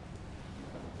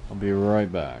 I'll be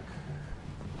right back.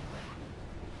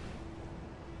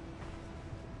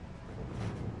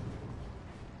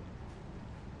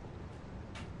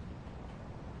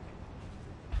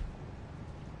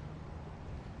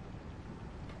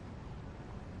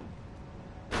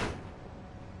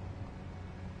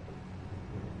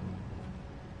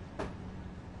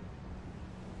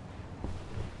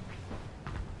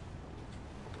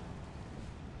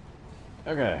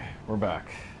 Okay, we're back.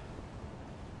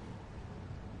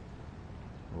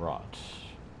 Rot.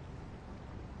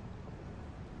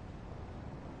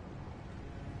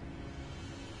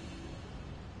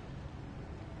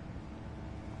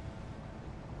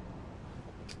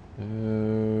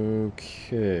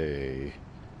 Okay.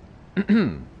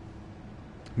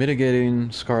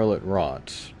 Mitigating Scarlet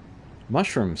Rot.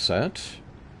 Mushroom set.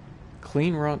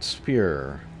 Clean Rot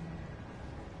Spear.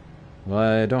 Well,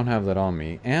 I don't have that on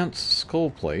me. Ant's skull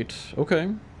plate.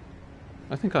 Okay.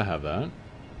 I think I have that.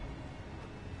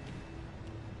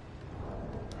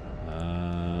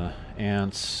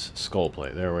 Ant's skull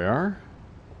plate. There we are.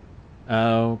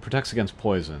 Oh, protects against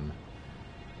poison.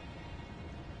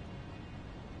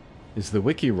 Is the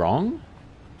wiki wrong?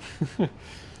 I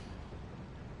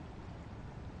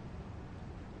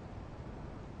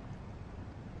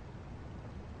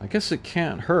guess it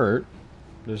can't hurt.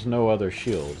 There's no other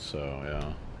shield,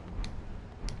 so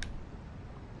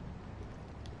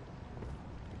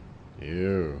yeah.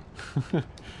 Ew.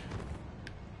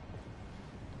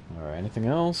 Alright, anything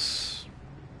else?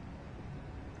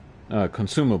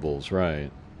 Consumables, right.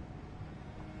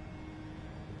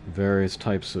 Various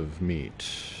types of meat.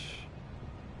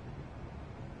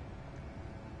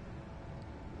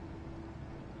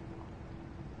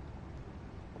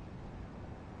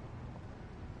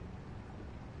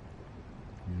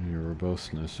 Your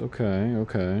robustness. Okay,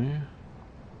 okay.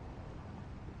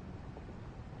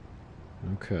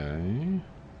 Okay.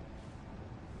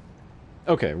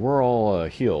 Okay, we're all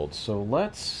healed, so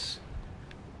let's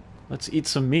eat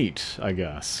some meat, I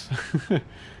guess.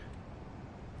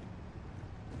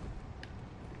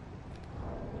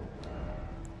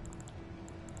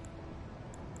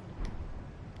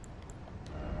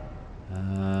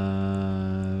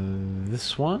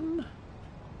 This one?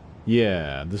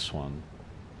 Yeah, this one.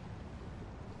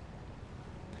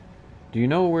 Do you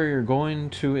know where you're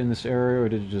going to in this area, or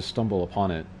did you just stumble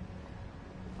upon it?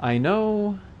 I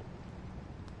know...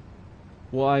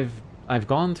 Well, I've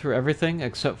gone through everything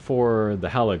except for the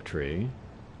Halleck tree.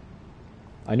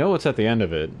 I know what's at the end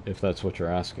of it, if that's what you're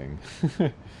asking.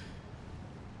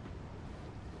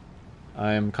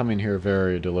 I am coming here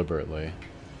very deliberately.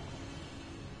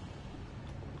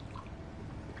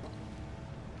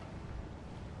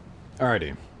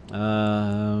 Alrighty.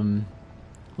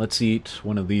 Let's eat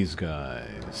one of these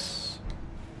guys.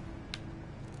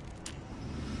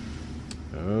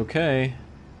 Okay.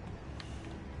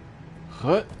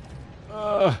 What?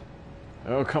 Oh,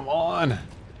 come on.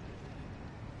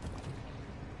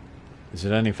 Is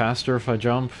it any faster if I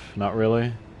jump? Not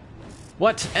really.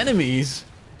 What? Enemies?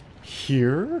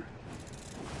 Here?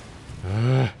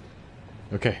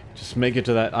 Okay, just make it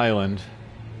to that island.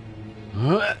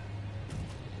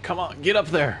 Come on, get up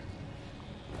there.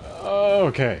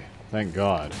 Okay, thank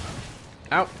God.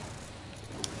 Ow.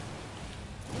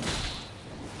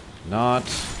 Not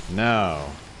now.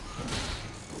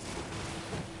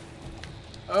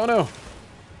 Oh no.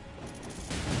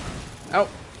 Ow.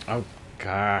 Oh,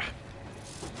 God.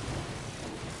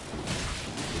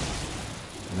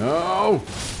 No.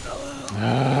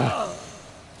 Ah.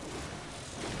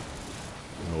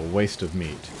 A waste of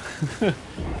meat.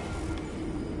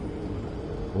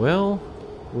 Well,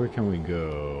 where can we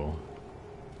go?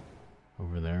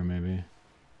 Over there, maybe?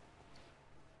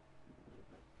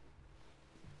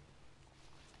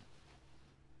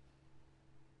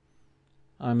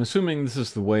 I'm assuming this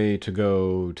is the way to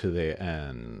go to the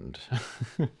end.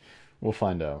 We'll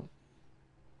find out.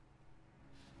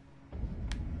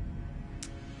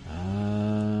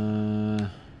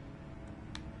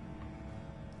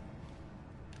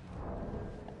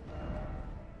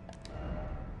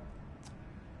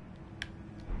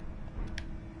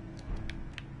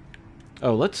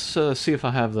 Oh, let's see if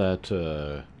I have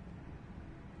that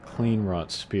clean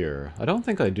rot spear. I don't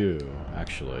think I do,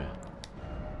 actually.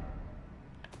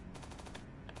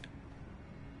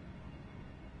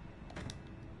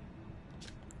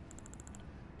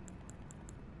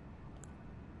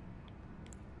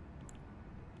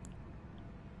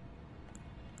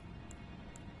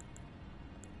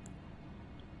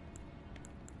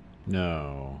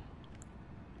 No.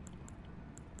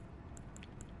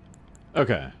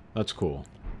 Okay, that's cool.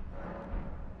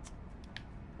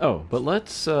 Oh, but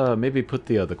let's maybe put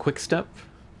the quick step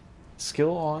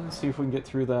skill on, see if we can get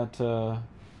through that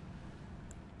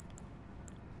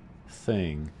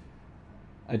thing.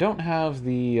 I don't have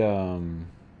the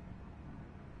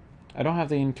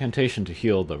incantation to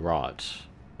heal the rot.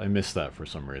 I missed that for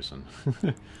some reason.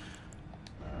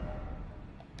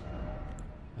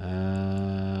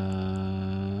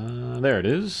 There it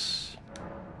is.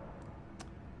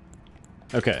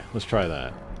 Okay, let's try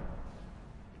that.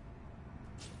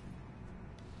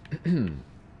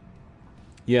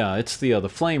 Yeah, it's the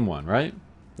flame one, right?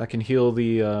 That can heal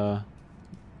the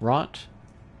rot.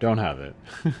 Don't have it.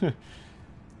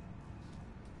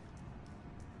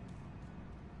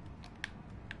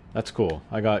 That's cool.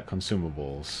 I got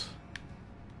consumables.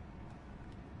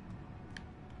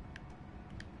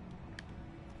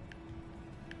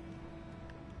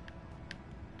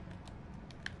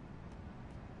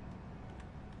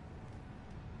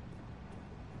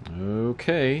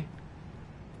 Okay.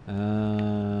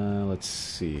 Let's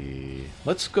see.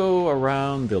 Let's go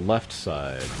around the left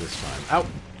side this time. Ow!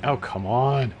 Oh, come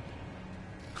on!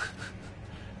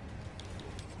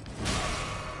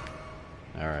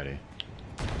 Alrighty.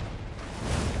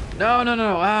 No, no,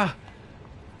 no! Ah!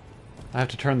 I have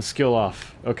to turn the skill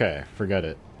off. Okay, forget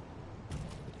it.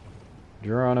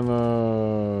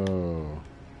 Geronimo!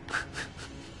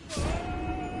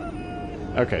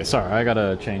 Okay, sorry, I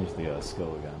gotta change the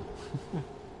skill again.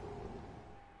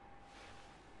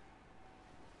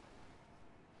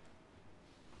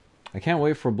 I can't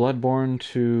wait for Bloodborne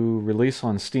to release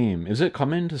on Steam. Is it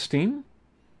coming to Steam?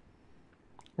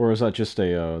 Or is that just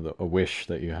a wish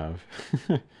that you have?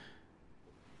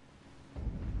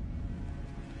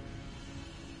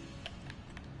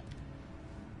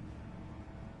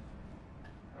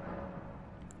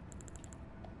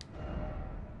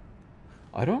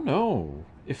 I don't know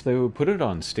if they would put it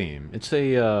on Steam. It's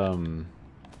it's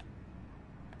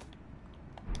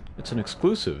an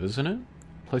exclusive, isn't it?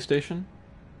 PlayStation?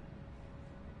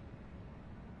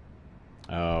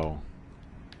 Oh.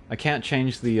 I can't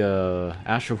change the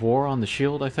Ash of War on the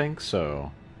shield, I think,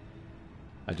 so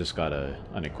I just gotta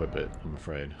unequip it, I'm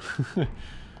afraid.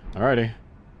 Alrighty.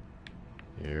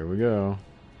 Here we go.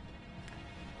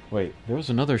 Wait, there was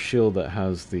another shield that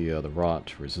has the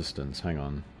rot resistance. Hang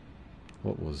on.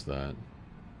 What was that?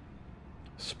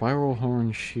 Spiral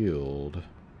Horn Shield.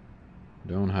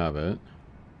 Don't have it.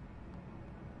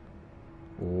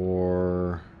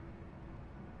 Or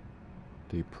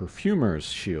the Perfumer's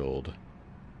Shield.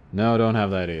 No, don't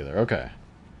have that either. Okay.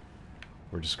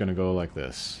 We're just gonna go like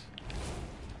this.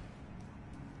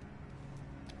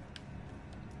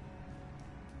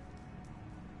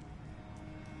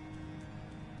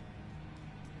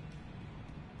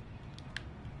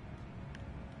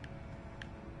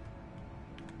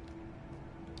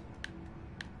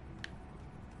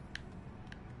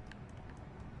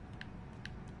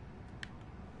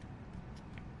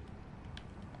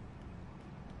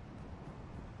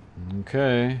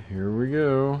 Okay, here we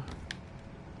go.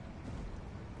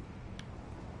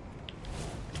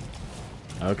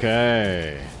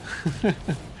 Okay. As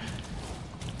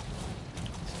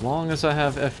long as I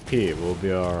have FP, we'll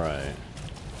be alright.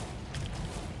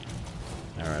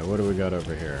 Alright, what do we got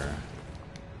over here?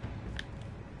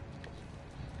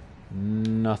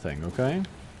 Nothing, okay.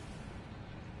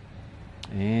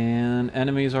 And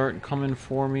enemies aren't coming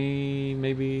for me,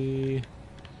 maybe...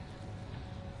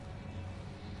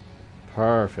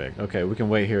 Perfect. Okay, we can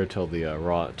wait here till the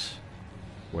rot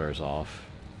wears off.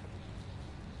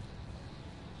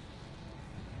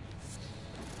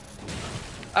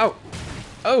 Oh!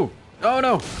 Oh! Oh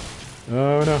no!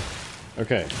 Oh no!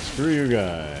 Okay, screw you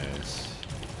guys.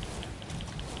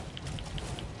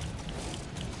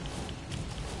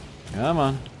 Come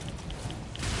on.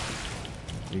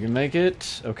 You can make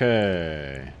it?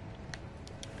 Okay.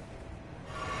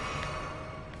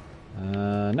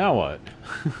 Now what?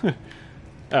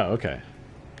 Oh, okay.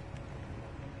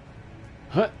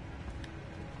 Huh.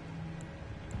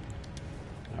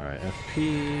 Alright,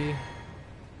 FP.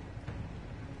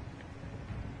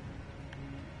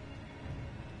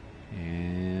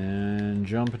 And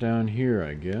jump down here,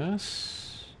 I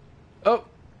guess. Oh!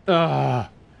 Ah!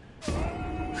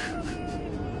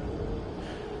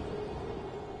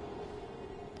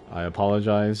 I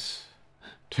apologize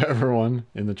to everyone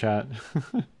in the chat.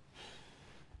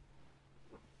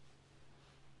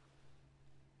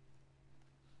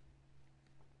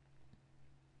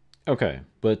 Okay,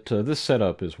 but this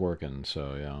setup is working,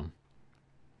 so yeah.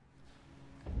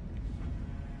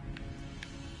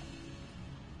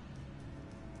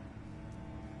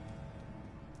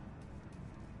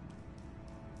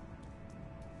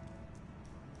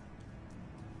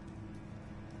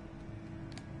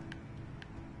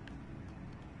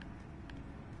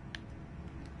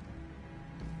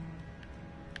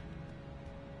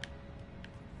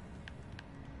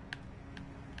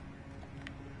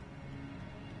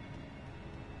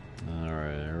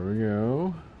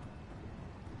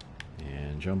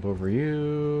 Jump over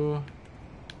you.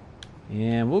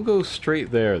 And we'll go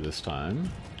straight there this time.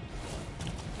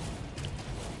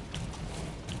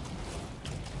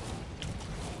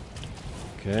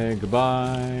 Okay,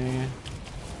 goodbye.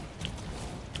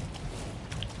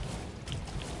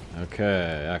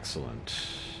 Okay, excellent.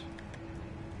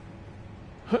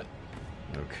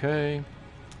 Okay.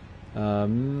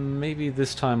 Maybe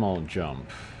this time I'll jump.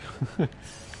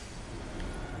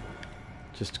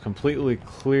 Just completely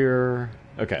clear...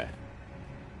 Okay.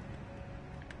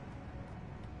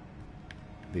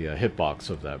 The hitbox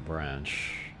of that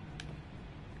branch.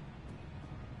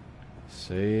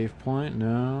 Save point?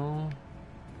 No.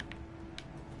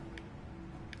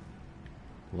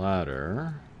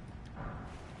 Ladder.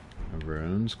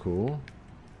 Runes, cool.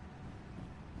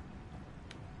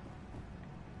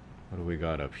 What do we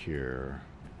got up here?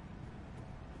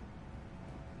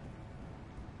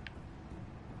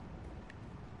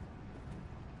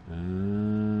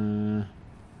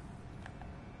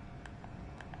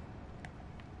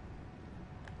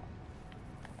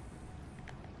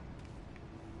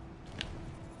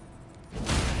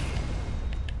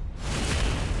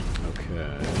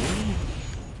 Okay.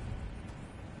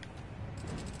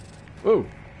 Whoa!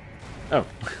 Oh.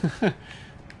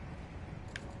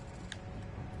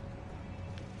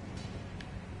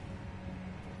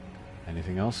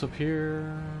 Anything else up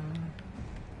here?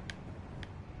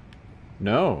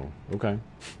 No. Okay.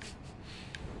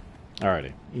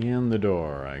 Alrighty. In the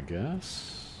door, I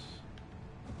guess.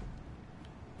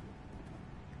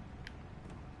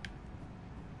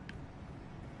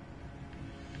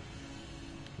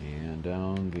 And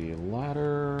down the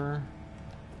ladder.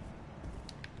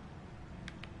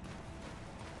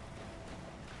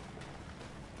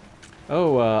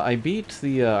 Oh, I beat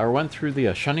the, or went through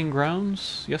the Shunning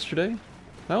Grounds yesterday.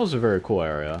 That was a very cool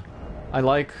area. I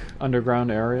like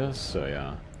underground areas, so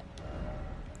yeah.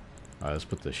 Alright, let's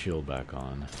put the shield back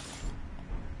on.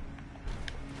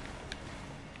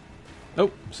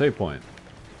 Oh, save point.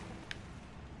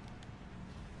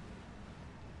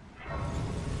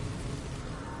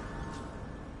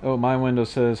 Oh, my window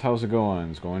says, how's it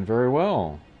going? It's going very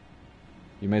well.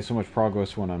 You made so much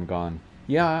progress when I'm gone.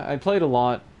 Yeah, I played a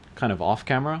lot kind of off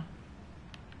camera.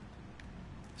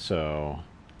 So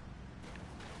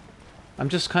I'm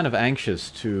just kind of anxious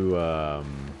to,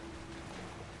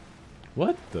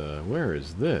 what the? Where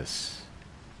is this?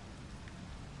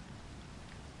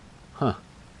 Huh.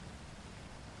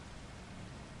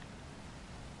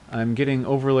 I'm getting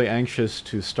overly anxious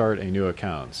to start a new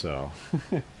account, so...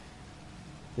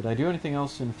 Did I do anything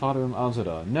else in Farum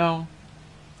Azura? No.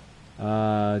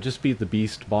 Just beat the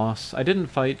beast boss. I didn't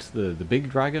fight the big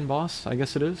dragon boss, I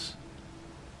guess it is.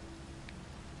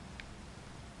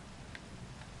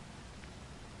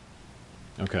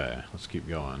 Okay, let's keep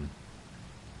going.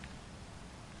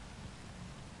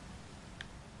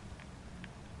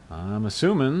 I'm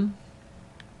assuming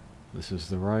this is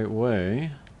the right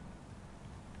way.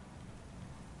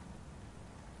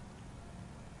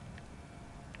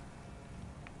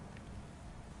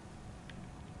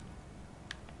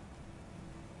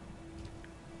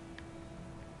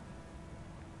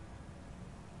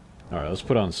 Alright, let's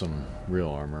put on some real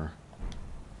armor.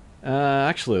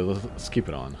 Actually, let's keep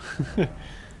it on.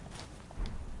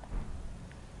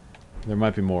 There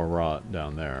might be more rot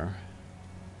down there.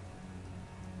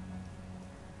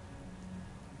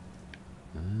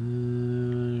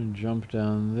 Jump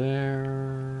down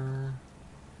there.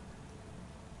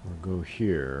 Or go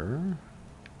here.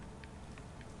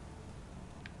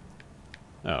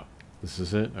 Oh, this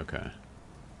is it? Okay.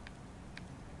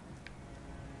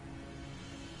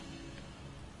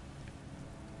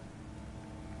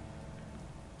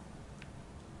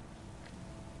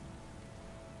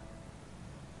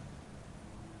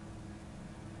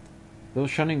 Those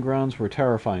shunning grounds were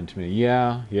terrifying to me.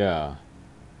 Yeah, yeah.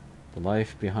 The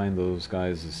life behind those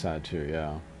guys is sad too,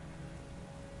 yeah.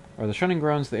 Are the shunning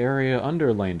grounds the area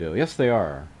under Lanedale? Yes, they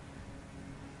are.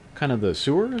 Kind of the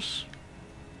sewers?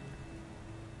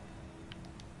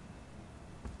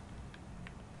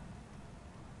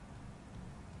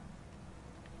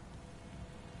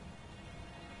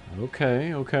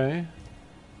 Okay, okay.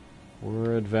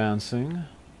 We're advancing.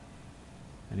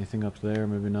 Anything up there?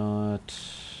 Maybe not.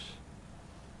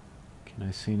 Can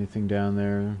I see anything down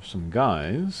there? Some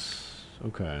guys.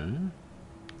 Okay.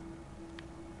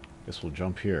 Guess we'll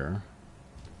jump here.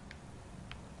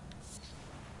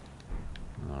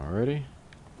 Alrighty.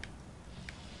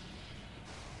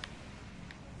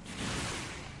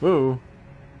 Whoa!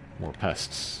 More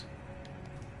pests.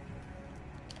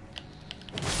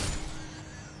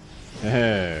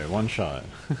 Hey, one shot.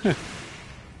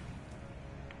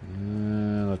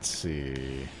 Let's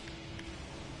see.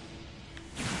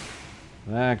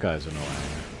 That guy's annoying.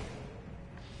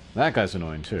 That guy's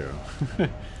annoying too.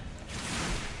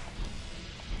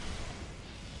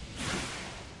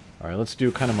 Alright, let's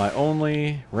do kind of my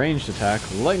only ranged attack,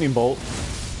 Lightning Bolt.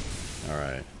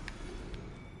 Alright.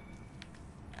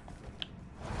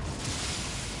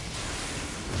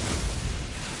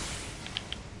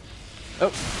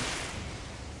 Oh!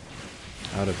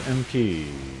 Out of MP.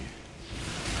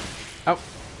 Ow!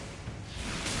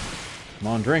 Come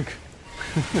on, drink!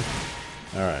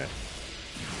 Alright.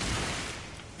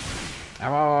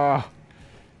 Ow!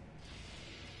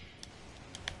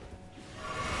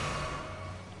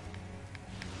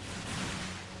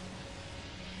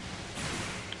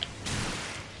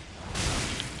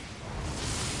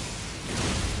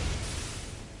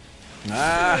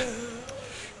 Ah!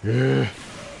 Ugh.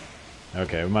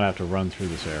 Okay, we might have to run through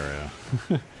this area.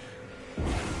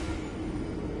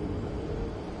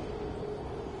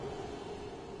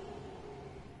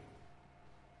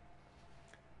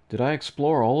 Did I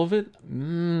explore all of it?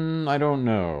 I don't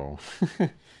know.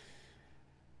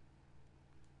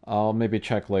 I'll maybe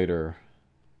check later.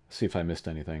 See if I missed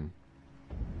anything.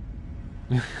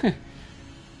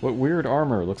 What weird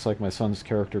armor? Looks like my son's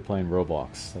character playing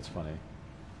Roblox. That's funny.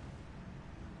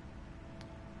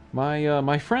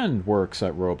 My friend works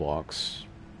at Roblox.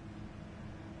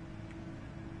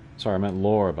 Sorry, I meant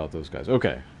lore about those guys.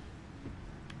 Okay.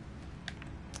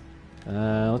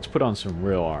 Let's put on some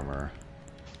real armor.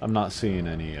 I'm not seeing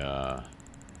any,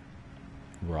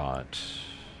 rot.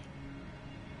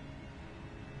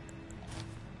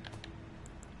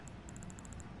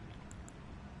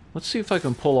 Let's see if I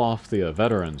can pull off the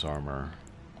veteran's armor.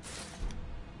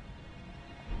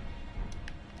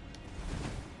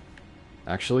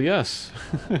 Actually, yes.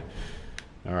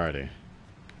 Alrighty.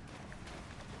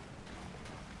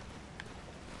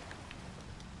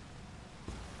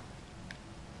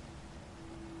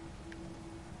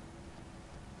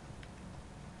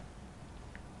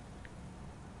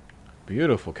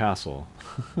 Beautiful castle.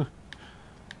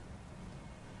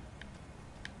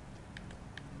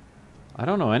 I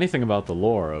don't know anything about the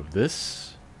lore of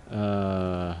this,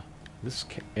 this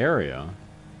area.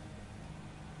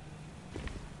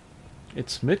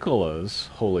 It's Mikola's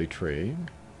holy tree.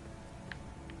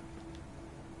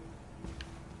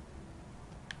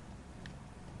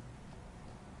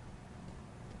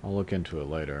 I'll look into it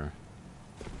later.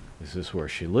 Is this where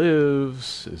she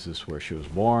lives? Is this where she was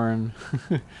born?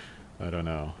 I don't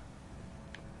know.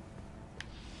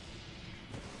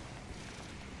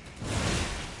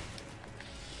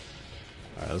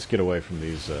 Alright, let's get away from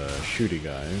these shooty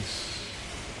guys.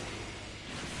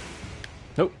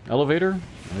 Nope, elevator?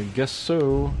 I guess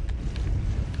so.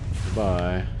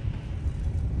 Goodbye.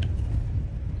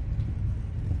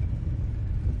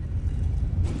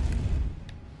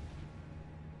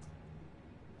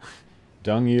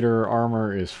 Dung Eater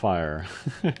armor is fire.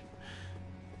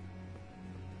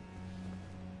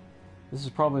 This is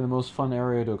probably the most fun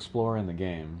area to explore in the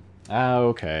game. Ah,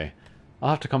 okay.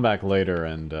 I'll have to come back later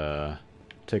and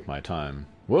take my time.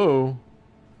 Whoa!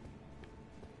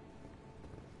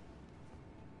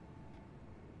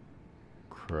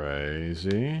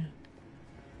 Crazy.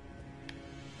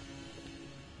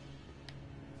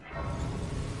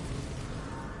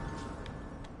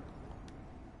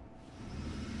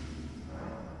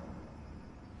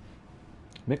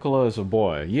 Mikola is a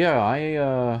boy. Yeah,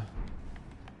 I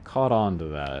caught on to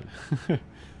that.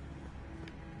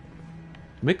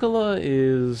 Mikola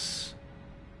is...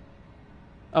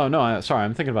 Oh, no, sorry,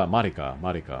 I'm thinking about Marika.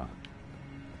 Marika.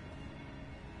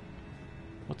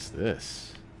 What's this?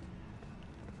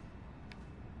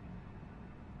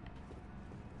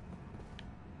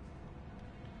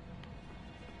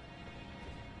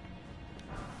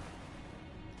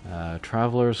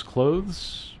 Traveler's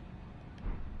clothes?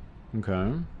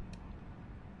 Okay.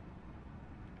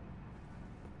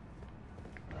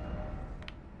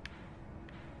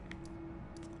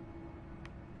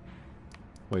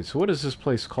 Wait, so what is this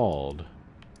place called?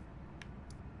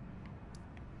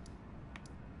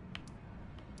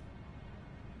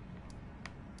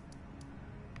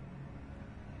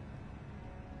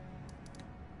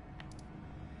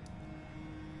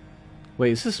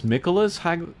 Wait, is this Mikola's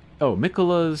Oh,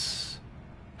 Mikola's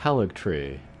Halig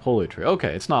tree. Holy tree.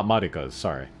 Okay, it's not Marika's,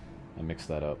 sorry. I mixed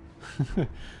that up.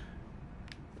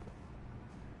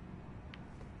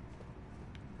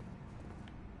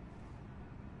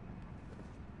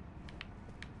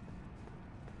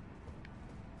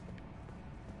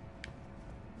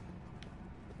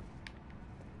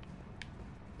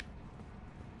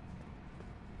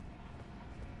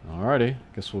 Alrighty,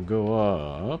 guess we'll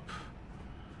go up.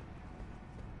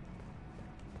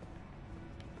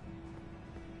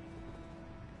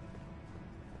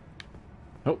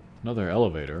 Oh, another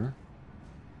elevator.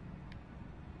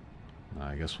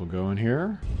 I guess we'll go in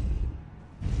here.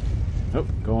 Oh,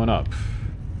 going up.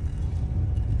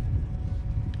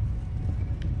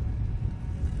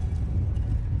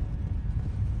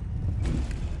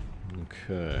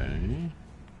 Okay.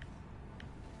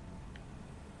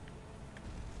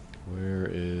 Where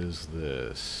is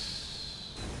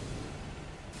this?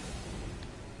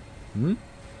 Hmm?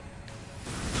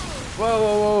 Whoa,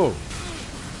 whoa, whoa!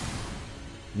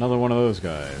 Another one of those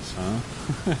guys,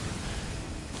 huh?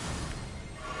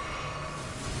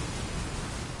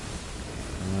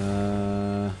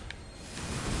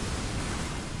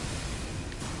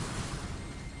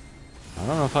 I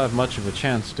don't know if I have much of a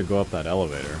chance to go up that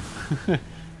elevator.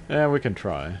 Yeah, we can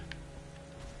try.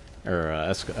 Or,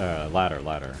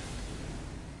 ladder.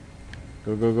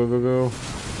 Go, go, go, go, go.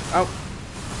 Ow!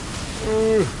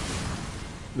 Ooh.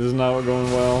 This is not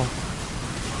going well.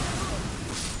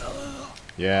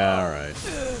 Yeah, alright.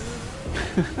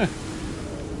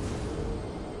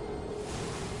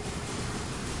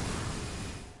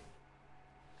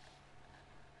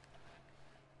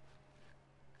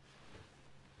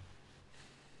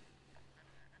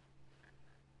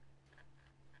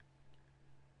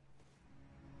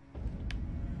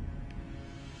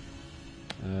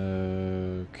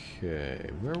 Okay,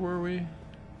 where were we?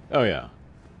 Oh yeah.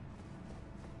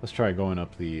 Let's try going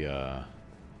up the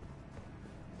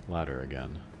ladder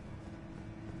again.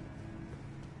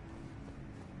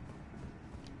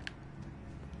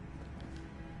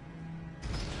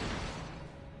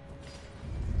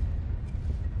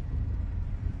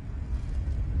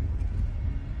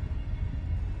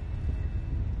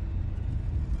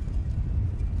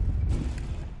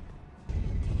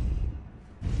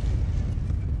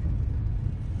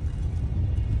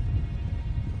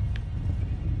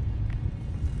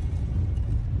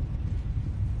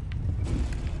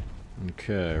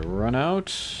 Okay, run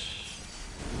out.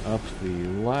 Up the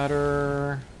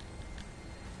ladder.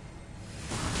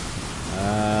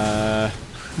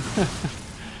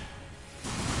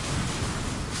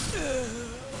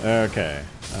 Okay,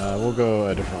 we'll go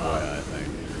a different way, I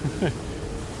think.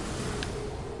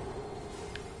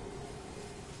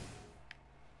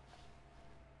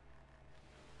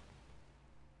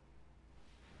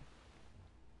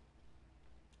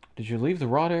 Did you leave the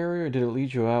rot area, or did it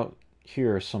lead you out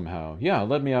here somehow? Yeah, it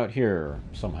led me out here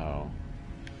somehow.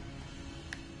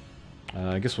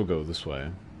 I guess we'll go this way.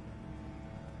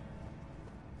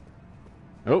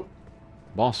 Oh,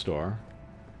 boss door.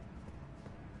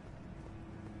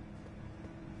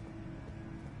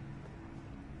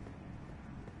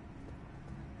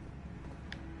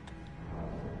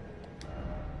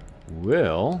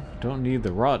 Well, don't need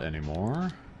the rot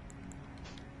anymore.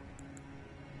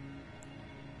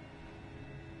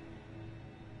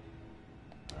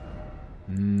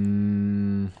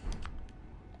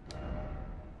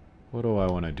 What do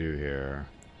I want to do here?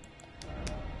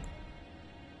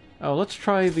 Oh, let's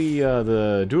try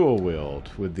the dual wield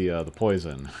with the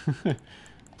poison.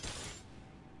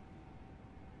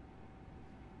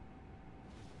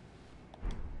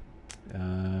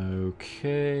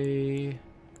 Okay.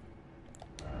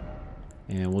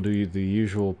 And we'll do the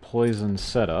usual poison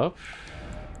setup.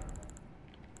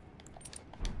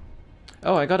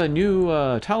 Oh, I got a new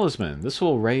talisman. This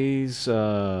will raise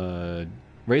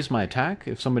my attack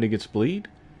if somebody gets bleed.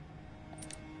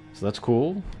 So that's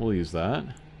cool. We'll use that.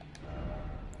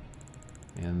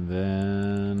 And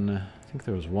then I think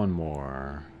there was one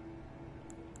more.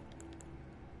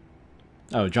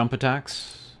 Oh, jump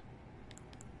attacks.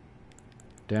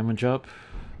 Damage up.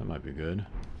 That might be good.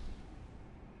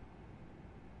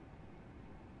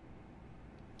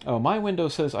 Oh, my window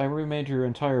says I remade your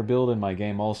entire build in my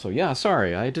game also. Yeah,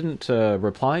 sorry, I didn't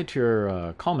reply to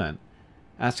your comment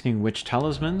asking which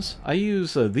talismans. I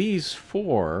use these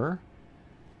four.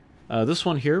 This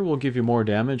one here will give you more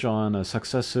damage on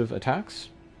successive attacks.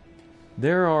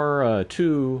 There are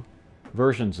two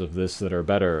versions of this that are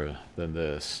better than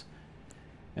this.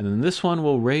 And then this one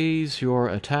will raise your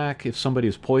attack if somebody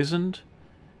is poisoned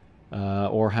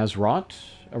or has rot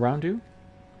around you.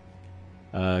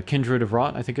 Kindred of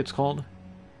Rot, I think it's called.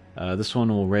 This one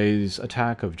will raise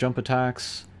attack of jump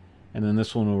attacks, and then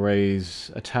this one will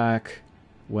raise attack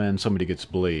when somebody gets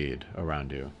bleed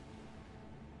around you.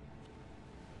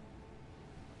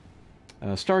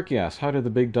 Starkey asks, how do the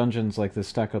big dungeons like this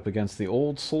stack up against the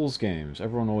old Souls games?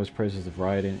 Everyone always praises the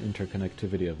variety and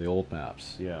interconnectivity of the old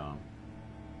maps. Yeah.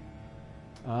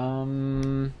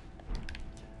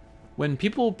 When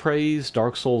people praise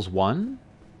Dark Souls 1,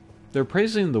 they're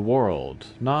praising the world,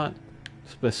 not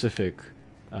specific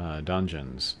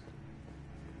dungeons.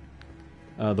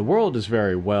 The world is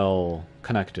very well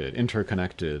connected,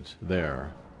 interconnected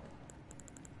there.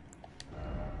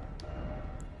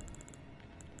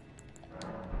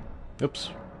 Oops.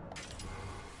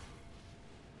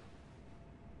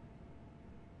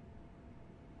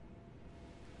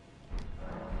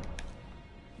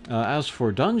 As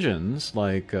for dungeons,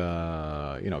 like,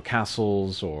 you know,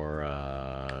 castles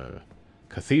or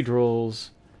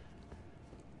cathedrals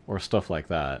or stuff like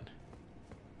that,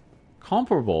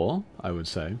 comparable, I would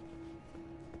say.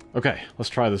 Okay, let's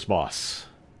try this boss.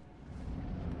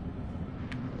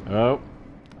 Oh,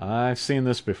 I've seen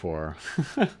this before.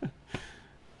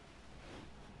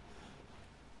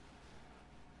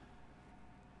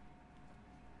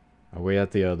 Are we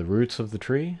at the roots of the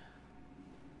tree?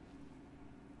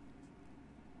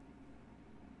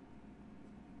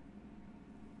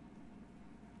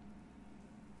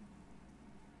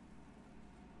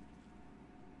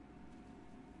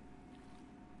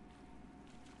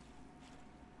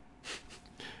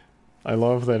 I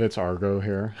love that it's Argo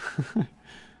here.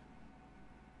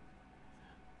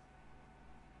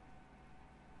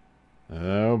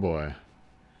 Oh boy.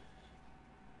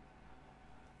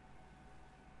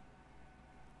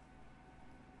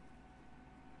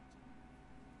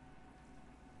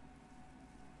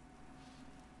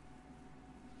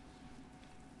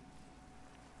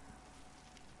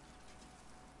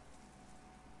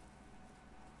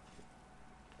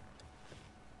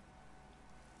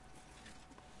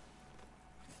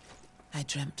 I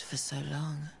dreamt for so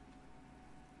long.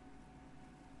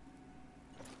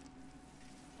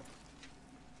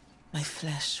 My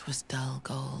flesh was dull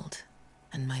gold,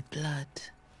 and my blood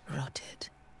rotted.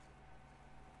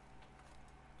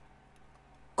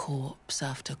 Corpse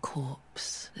after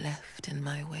corpse left in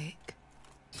my wake.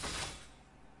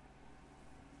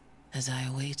 As I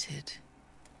awaited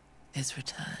his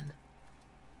return.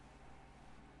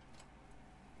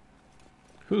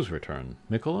 Whose return?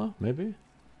 Mikola, maybe?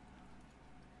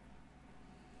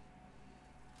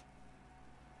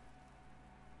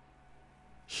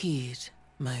 Heed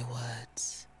my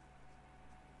words.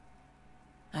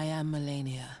 I am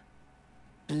Malenia,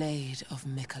 Blade of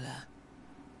Mikola.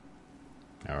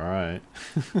 Alright.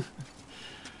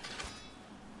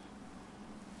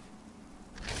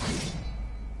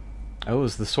 Oh,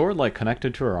 is the sword, like,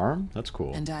 connected to her arm? That's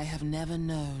cool. And I have never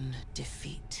known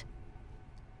defeat.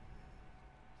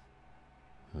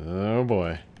 Oh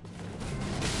boy.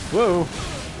 Whoa!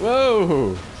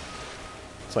 Whoa!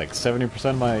 It's like 70%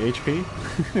 of my HP.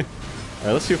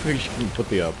 Alright, let's see if we can put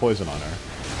the poison on her.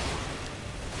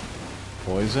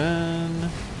 Poison.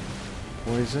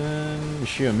 Poison. Is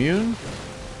she immune?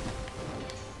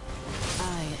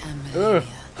 I am Malenia,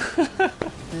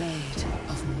 Blade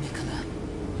of Mikola.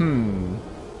 Hmm.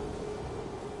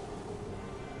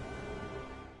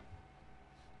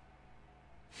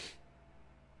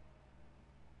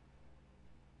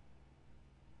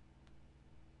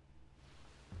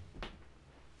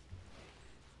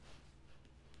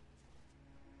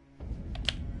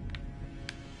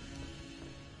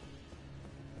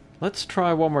 Let's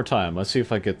try one more time. Let's see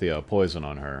if I get the poison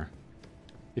on her.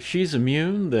 If she's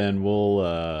immune, then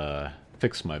we'll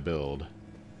fix my build.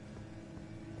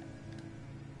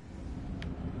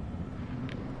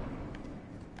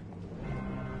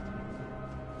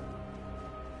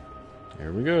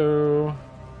 Here we go.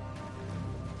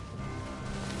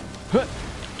 Huh!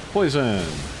 Poison!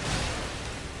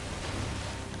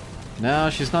 No,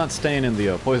 she's not staying in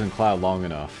the poison cloud long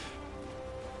enough.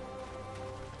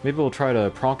 Maybe we'll try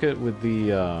to proc it with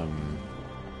the,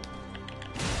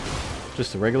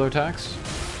 just the regular attacks?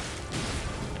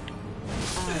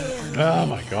 Oh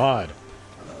my god.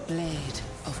 Blade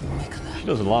of Mikola. She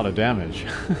does a lot of damage.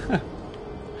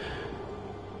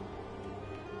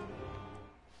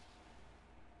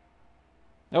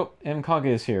 Oh, Mkage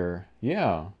is here.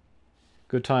 Yeah.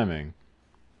 Good timing.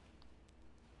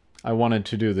 I wanted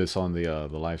to do this on the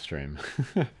live stream.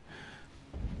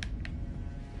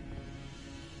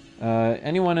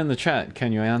 Anyone in the chat,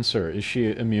 can you answer? Is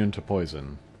she immune to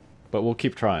poison? But we'll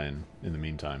keep trying in the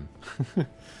meantime.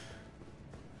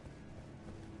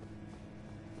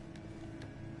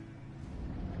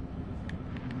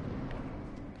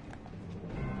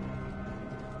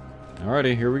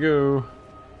 Alrighty, here we go.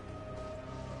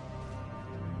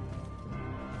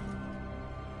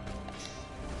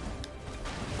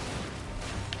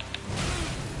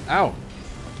 Ow!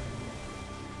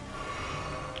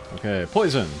 Okay,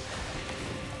 poison!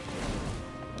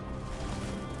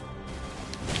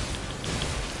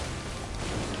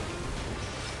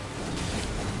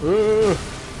 I am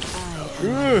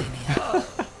Malenia,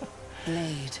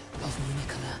 Blade of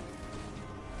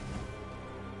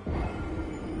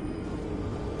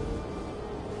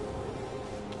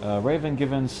Mikola. Raven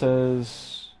Given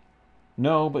says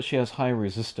no, but she has high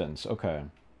resistance. Okay.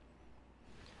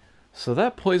 So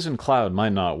that poison cloud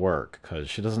might not work, because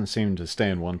she doesn't seem to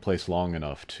stay in one place long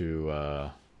enough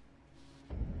to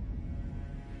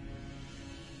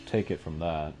take it from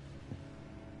that.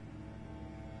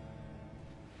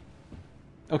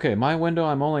 Okay, my window,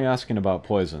 I'm only asking about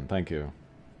poison. Thank you.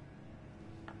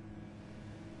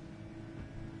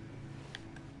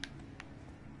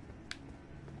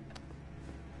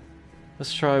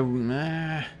 Let's try... Do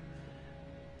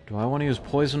I want to use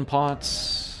poison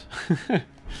pots?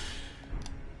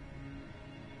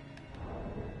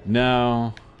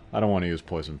 No, I don't want to use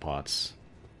poison pots.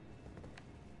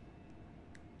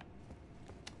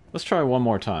 Let's try one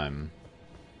more time.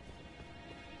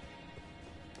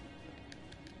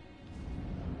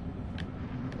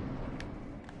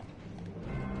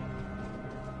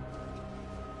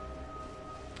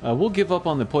 We'll give up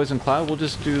on the Poison Cloud. We'll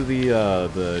just do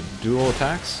the dual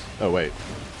attacks. Oh, wait.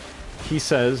 He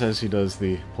says as he does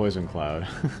the Poison Cloud.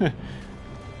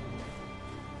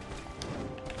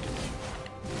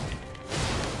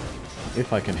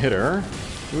 If I can hit her.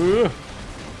 Ugh.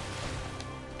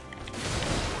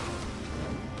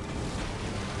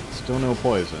 Still no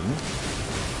poison.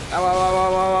 Ow, ow, ow,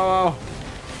 ow, ow, ow, ow.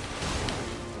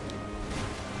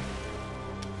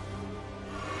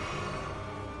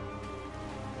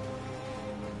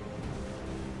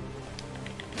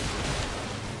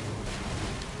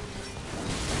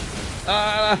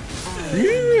 Ah!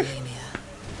 Malenia,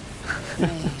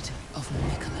 Blade of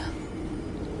Nicola.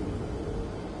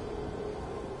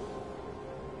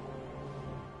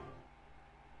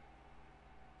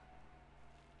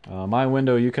 My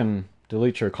window, you can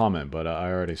delete your comment, but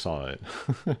I already saw it.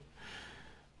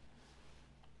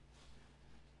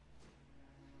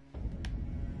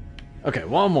 Okay,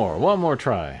 one more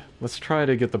try. Let's try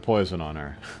to get the poison on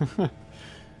her.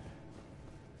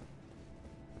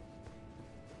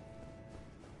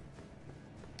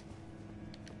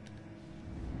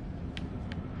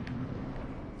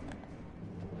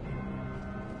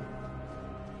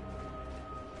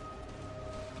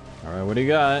 Alright, what do you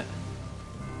got?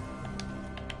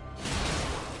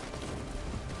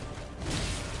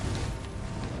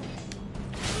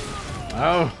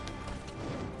 Oh!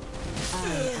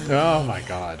 Oh my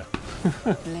god.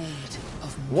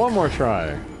 One more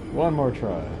try. One more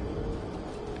try.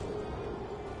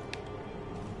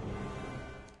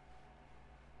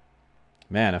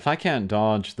 Man, if I can't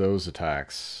dodge those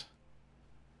attacks...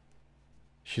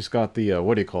 She's got the,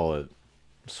 what do you call it?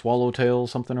 Swallowtail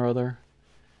something or other?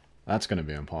 That's gonna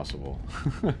be impossible.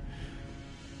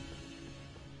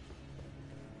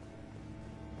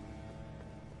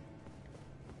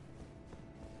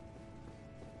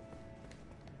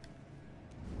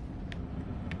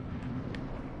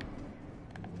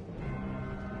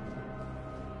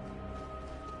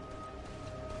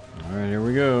 Alright, here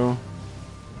we go.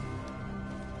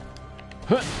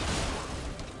 Huh.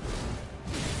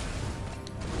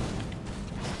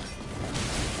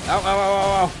 Ow, ow, ow,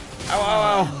 ow, ow! Ow, ow,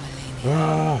 ow!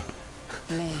 Ah.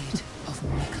 Blade of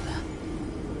Nicola.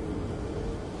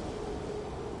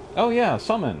 Oh yeah,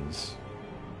 summons.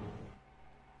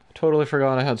 Totally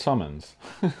forgot I had summons.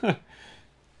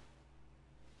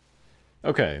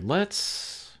 Okay,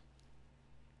 let's...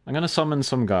 I'm gonna summon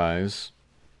some guys,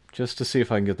 just to see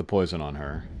if I can get the poison on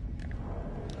her.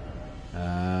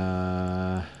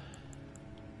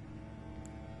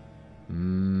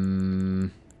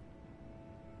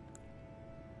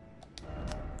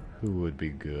 Who would be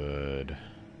good?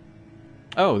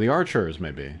 Oh, the archers,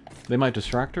 maybe. They might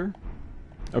distract her?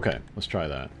 Okay, let's try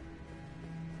that.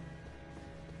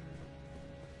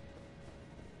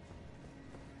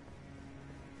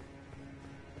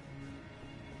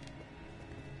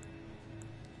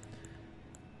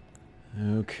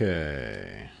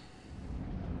 Okay.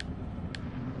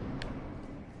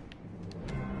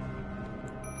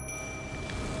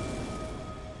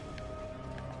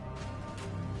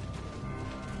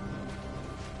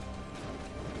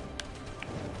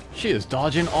 She is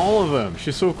dodging all of them.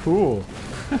 She's so cool.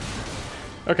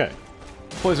 Okay.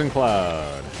 Poison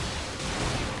Cloud.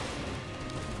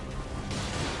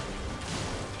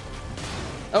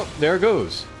 Oh, there it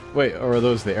goes. Wait, or are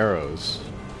those the arrows?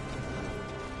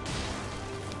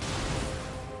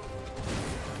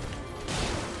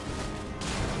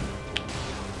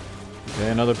 Okay,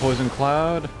 another Poison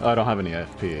Cloud. Oh, I don't have any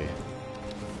FP.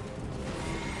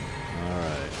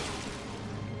 Alright.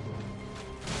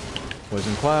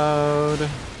 Poison Cloud.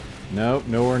 Nope,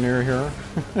 nowhere near here.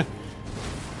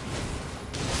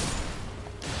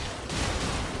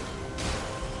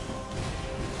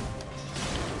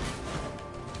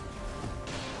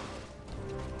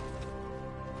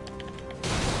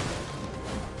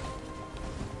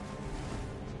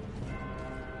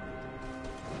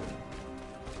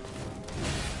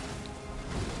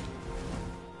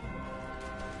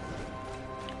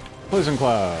 Poison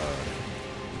Cloud.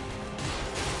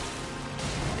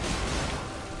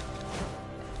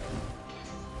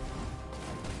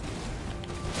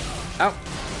 Ow.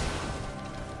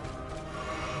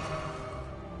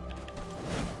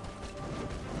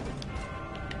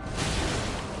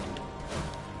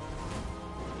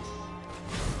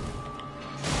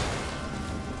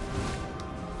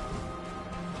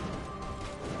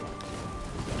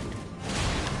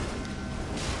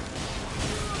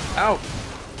 Ow.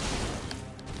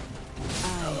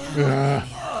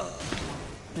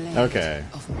 Okay.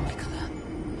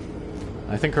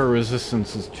 I think her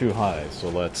resistance is too high, so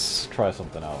let's try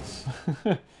something else.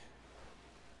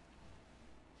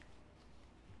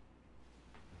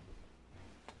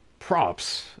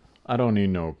 Props. I don't need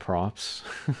no props.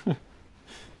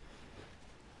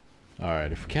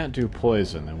 Alright, if we can't do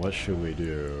poison, then what should we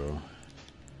do?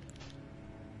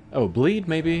 Oh, bleed,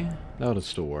 maybe? That would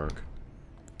still work.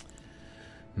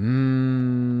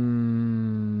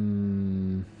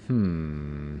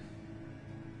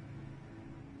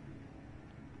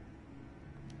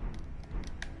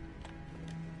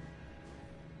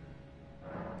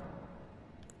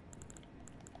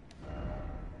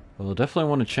 Well, definitely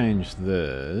want to change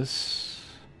this.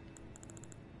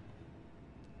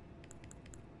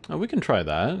 Oh, we can try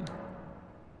that.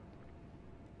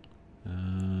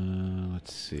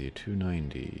 Let's see,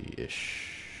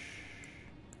 290-ish.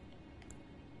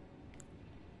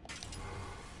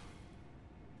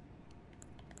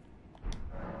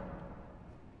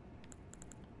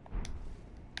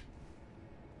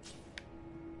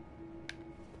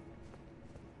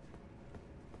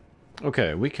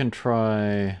 Okay, we can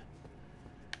try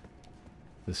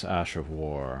this Ash of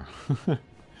War.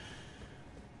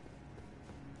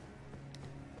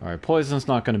 Alright, poison's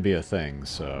not going to be a thing,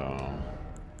 so...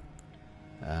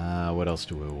 what else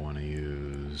do we want to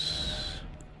use?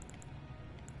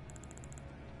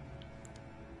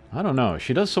 I don't know.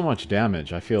 She does so much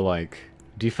damage. I feel like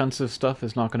defensive stuff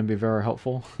is not going to be very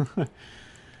helpful.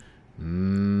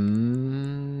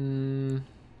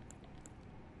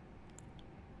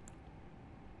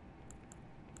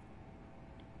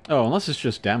 Oh, unless it's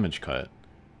just damage cut.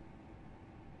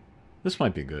 This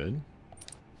might be good.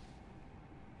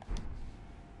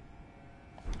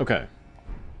 Okay.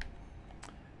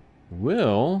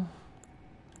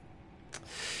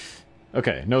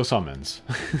 Okay, no summons.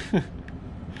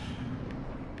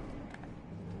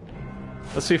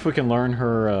 Let's see if we can learn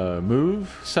her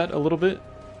move set a little bit.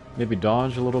 Maybe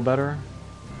dodge a little better.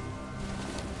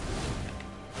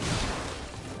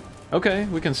 Okay,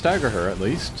 we can stagger her at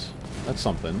least. That's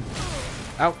something.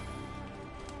 Ow!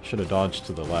 Should have dodged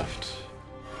to the left.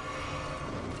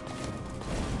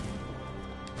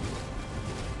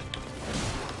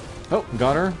 Oh,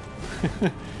 got her.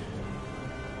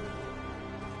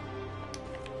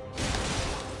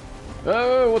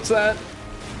 Oh, what's that?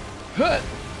 Huh!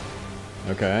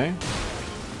 Okay.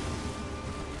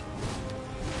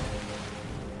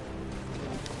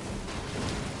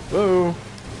 Whoa.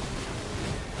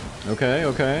 Okay,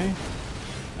 okay.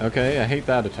 Okay, I hate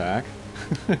that attack.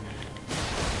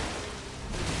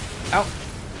 Ow!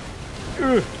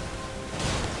 Ugh.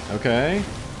 Okay.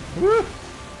 Woo!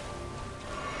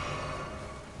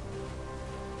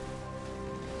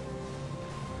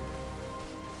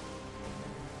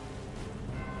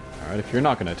 Alright, if you're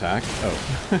not gonna attack... Oh.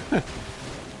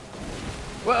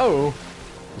 Whoa!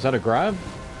 Is that a grab?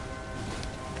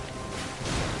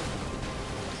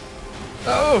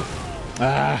 Oh!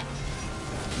 Ah!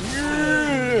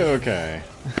 Okay.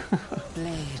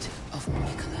 Blade of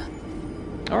Nicola.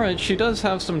 Alright, she does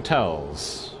have some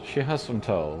tells. She has some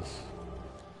tells.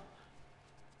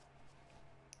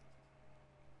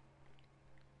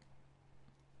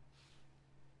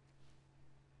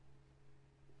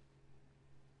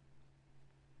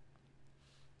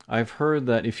 I've heard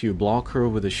that if you block her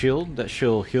with a shield, that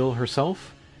she'll heal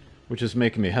herself, which is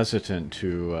making me hesitant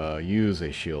to use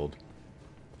a shield.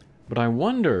 But I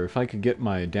wonder if I could get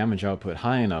my damage output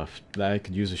high enough that I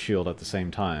could use a shield at the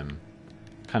same time.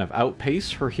 Kind of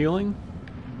outpace her healing?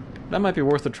 That might be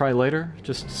worth a try later,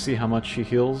 just to see how much she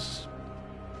heals.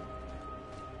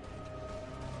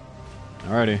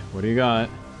 Alrighty, what do you got?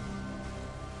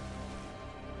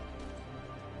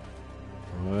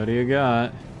 What do you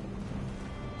got?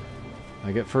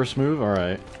 I get first move?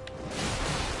 Alright.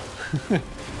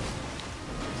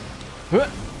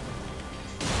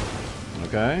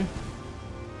 Okay.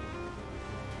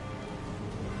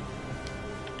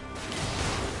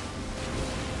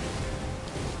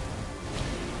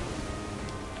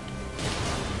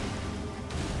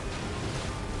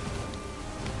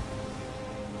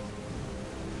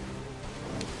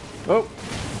 Oh!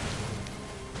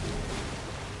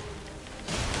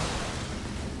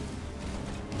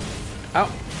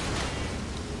 Ow!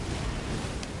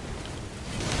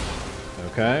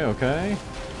 Okay, okay.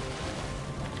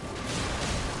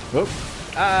 Whoop!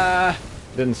 Ah!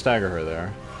 Didn't stagger her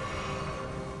there.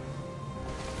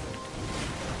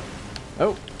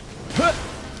 Oh! Huh!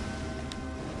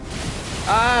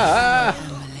 Ah!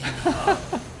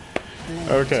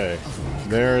 Okay,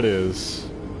 there it is.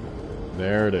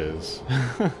 There it is.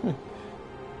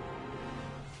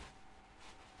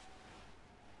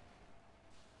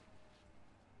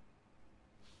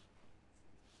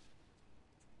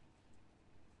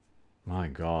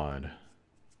 god.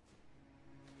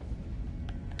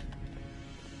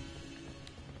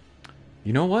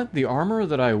 You know what? The armor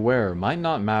that I wear might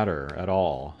not matter at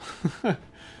all.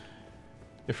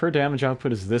 If her damage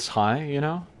output is this high, you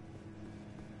know?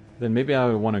 Then maybe I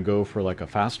would want to go for like a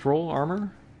fast roll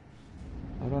armor?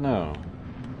 I don't know.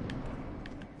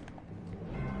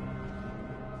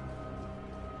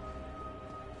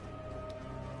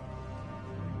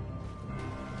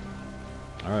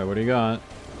 Alright, what do you got?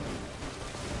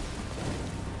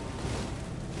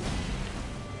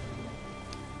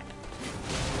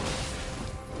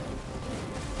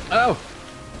 Oh!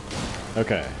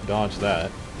 Okay, dodge that.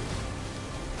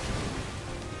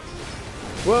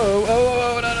 Whoa! Oh!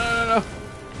 Oh! No! No! No! No!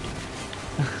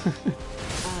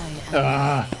 I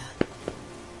am Malenia,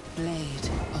 Blade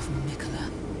of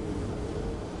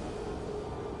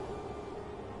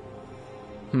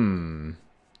Mikola.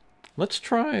 Let's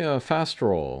try a fast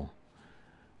roll.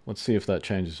 Let's see if that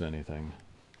changes anything.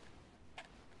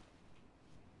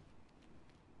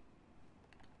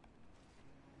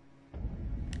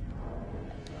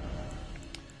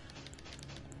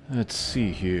 Let's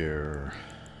see here.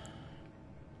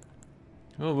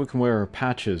 Oh, we can wear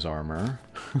Patch's armor.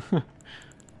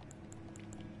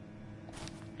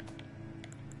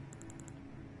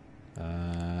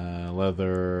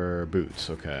 Leather boots,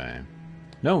 okay.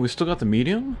 No, we still got the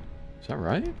medium? Is that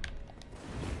right?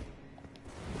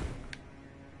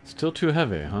 Still too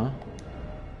heavy, huh?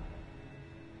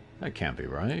 That can't be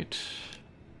right.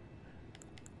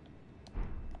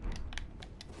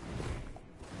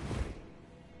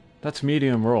 That's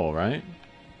medium roll, right?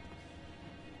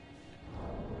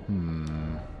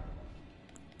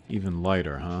 Even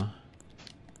lighter, huh?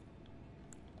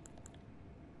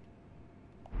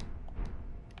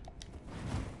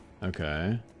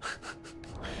 Okay.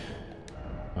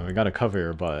 Well, we gotta cover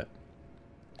your butt.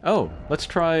 Oh, let's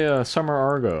try Summer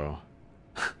Argo.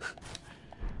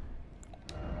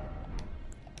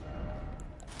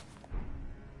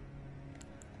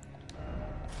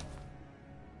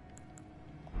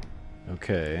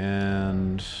 Okay,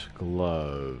 and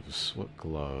gloves. What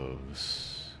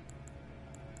gloves?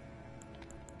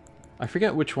 I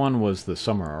forget which one was the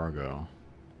Summer Argo.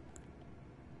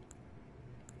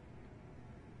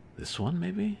 This one,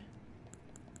 maybe?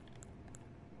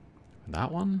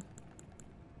 That one?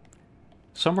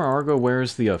 Summer Argo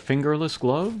wears the fingerless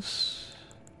gloves?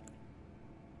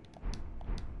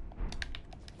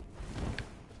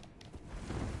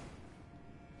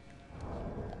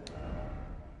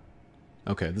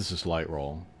 Okay, this is light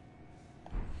roll.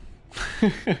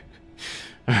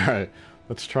 Alright,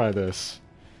 let's try this.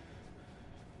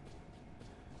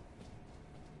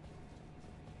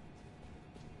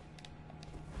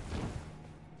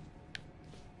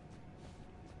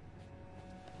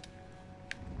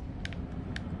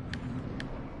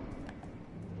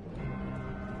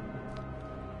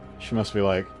 She must be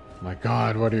like, my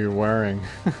god, what are you wearing?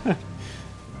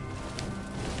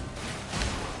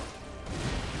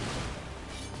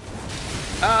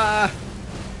 Ah!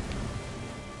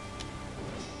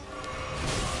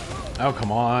 Oh,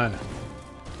 come on.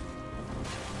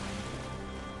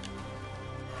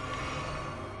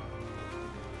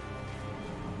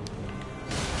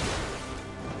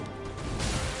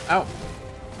 Ow.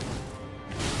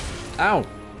 Ow.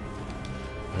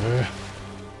 Ugh.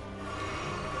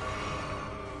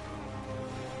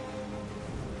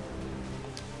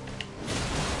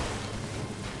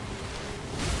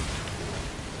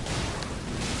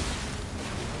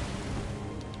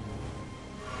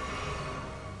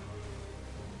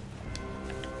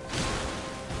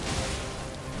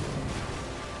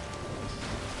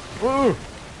 Whoa!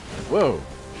 Whoa!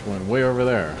 She went way over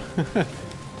there.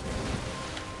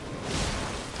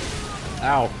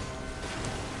 Ow.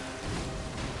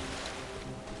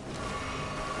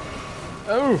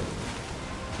 Oh!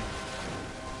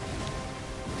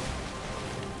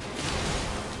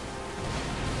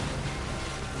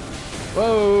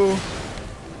 Whoa!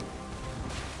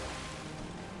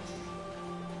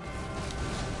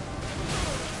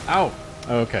 Ow!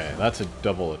 Okay, that's a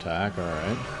double attack,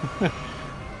 alright.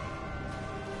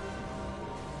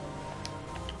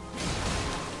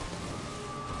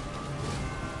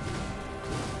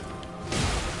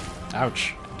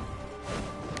 Ouch.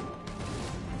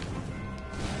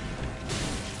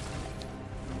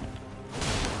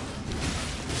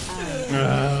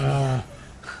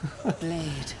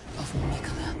 Blade of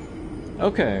Mikola.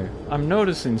 Okay, I'm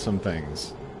noticing some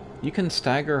things. You can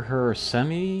stagger her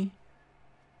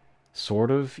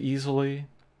sort of easily.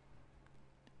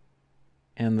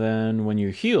 And then when you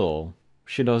heal,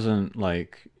 she doesn't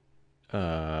like,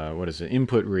 what is it,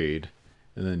 input read,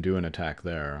 and then do an attack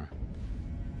there.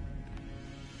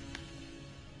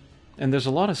 And there's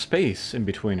a lot of space in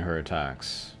between her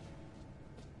attacks.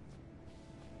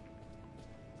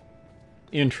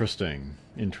 Interesting.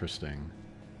 Interesting.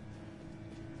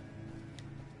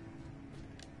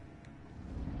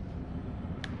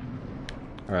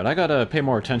 Alright, I gotta pay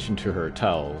more attention to her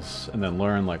tells, and then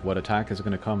learn, like, what attack is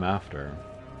gonna come after.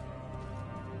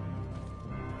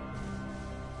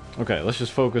 Okay, let's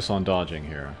just focus on dodging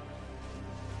here.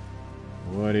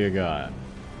 What do you got?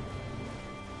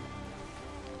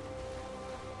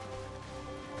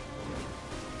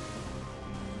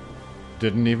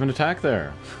 Didn't even attack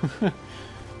there.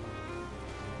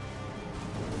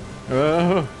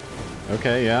 Oh,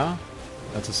 okay, yeah.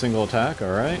 That's a single attack,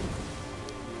 alright.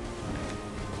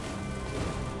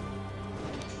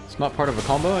 It's not part of a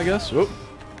combo, I guess? Whoop.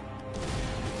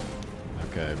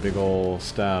 Okay, big ol'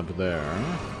 stab there.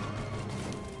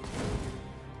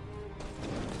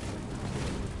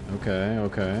 Okay,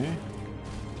 okay.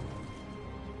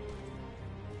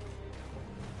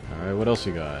 Alright, what else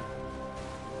you got?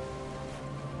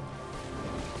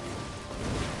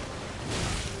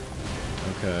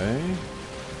 Okay.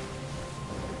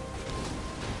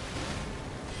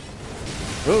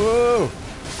 Whoa!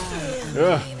 Whoa!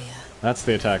 Ugh. That's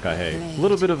the attack I hate. A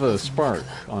little bit of a spark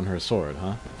on her sword,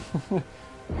 huh?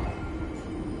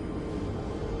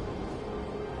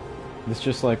 It's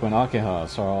just like when Akeha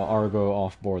saw Argo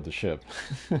off board the ship.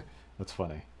 That's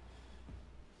funny.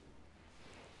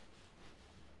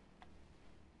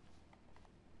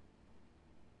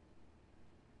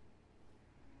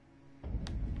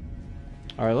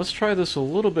 Alright, let's try this a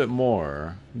little bit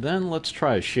more. Then let's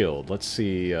try a shield. Let's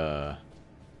see how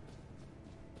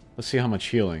much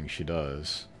healing she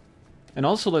does. And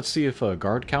also let's see if a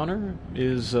guard counter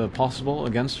is possible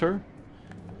against her.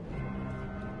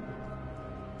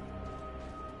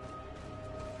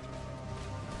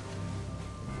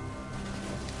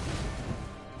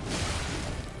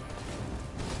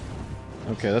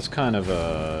 Okay, that's kind of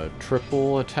a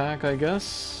triple attack, I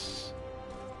guess.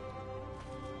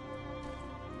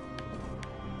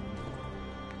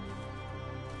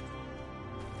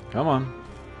 Come on.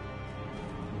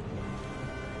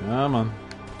 Come on.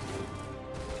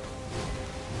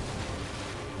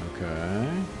 Okay.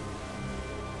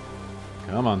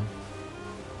 Come on.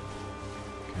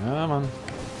 Come on.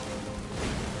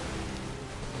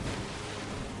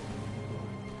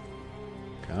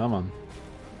 Come on.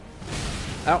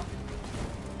 Ow.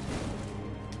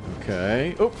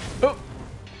 Okay. Oh, oh.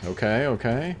 Okay,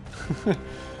 okay.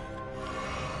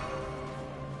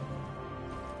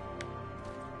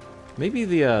 Maybe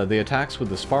the attacks with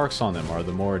the sparks on them are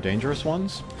the more dangerous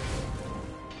ones?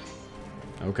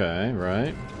 Okay,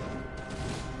 right.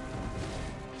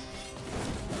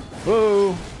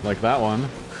 Whoa! Like that one.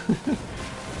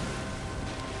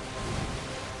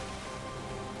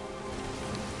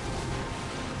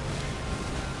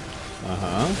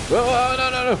 Uh-huh. Whoa, whoa, no,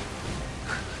 no, no!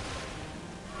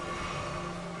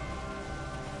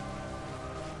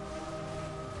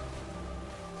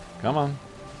 Come on.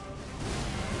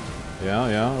 Yeah,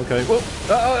 yeah, okay. Whoa!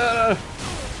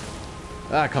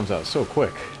 That comes out so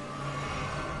quick.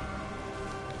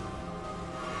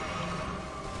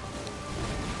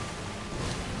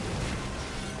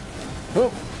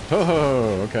 Oh!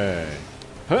 Oh, okay.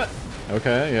 Huh.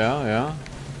 Okay, yeah, yeah.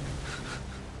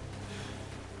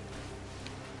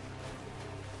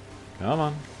 Come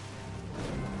on.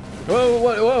 Whoa,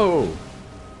 what, whoa!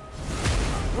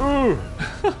 Ooh!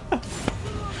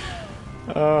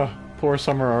 Poor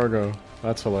Summer Argo.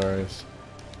 That's hilarious.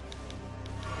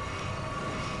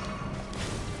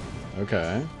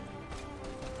 Okay.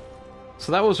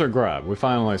 So that was her grab. We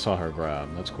finally saw her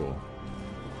grab. That's cool.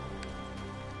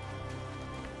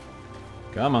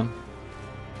 Come on.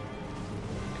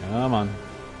 Come on.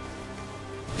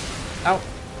 Ow!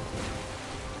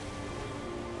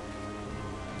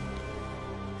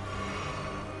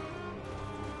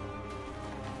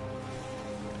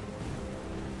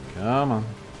 Come on.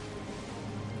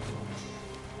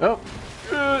 Oh!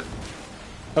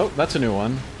 Oh, that's a new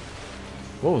one.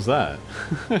 What was that?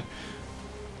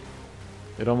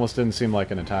 It almost didn't seem like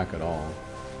an attack at all.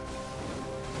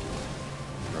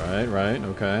 Right, right,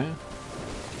 okay.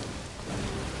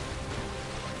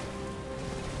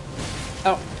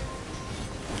 Ow!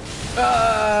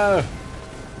 Ah!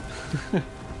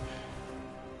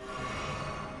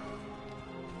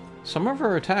 Some of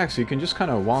her attacks you can just kind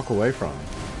of walk away from.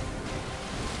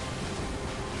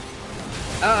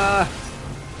 Ah!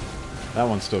 That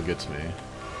one still gets me.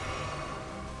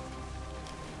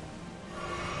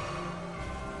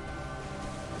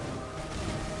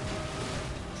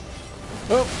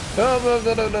 Oh! Oh,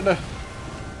 no, no, no, no, no.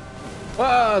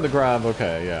 Ah, the grab.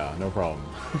 Okay, yeah, no problem.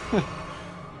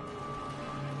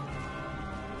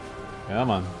 Come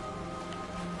on.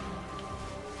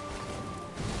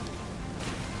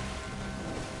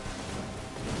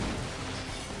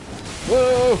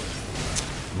 Whoa!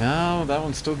 No, that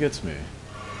one still gets me.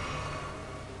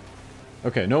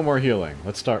 Okay, no more healing.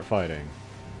 Let's start fighting.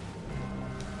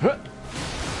 Huh.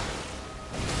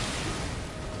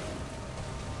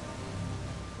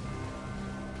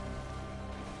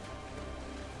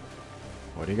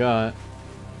 What do you got?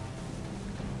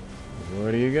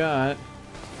 What do you got?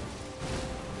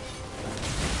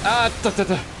 Ah! Da, da,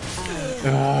 da.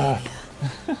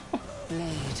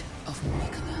 Blade of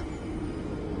Nicola.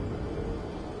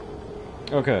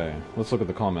 Okay, let's look at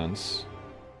the comments.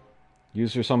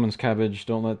 Use your summons, Cabbage.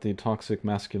 Don't let the toxic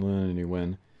masculinity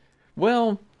win.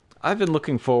 Well, I've been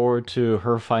looking forward to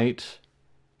her fight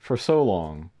for so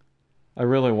long. I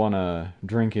really want to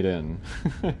drink it in.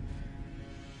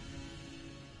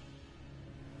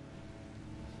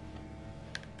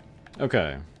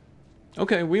 Okay.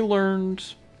 Okay, we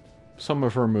learned some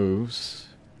of her moves.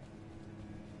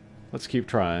 Let's keep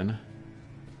trying.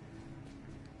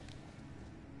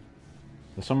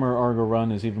 The Summer Argo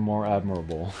run is even more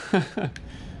admirable.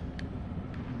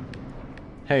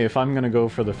 Hey, if I'm gonna go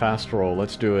for the fast roll,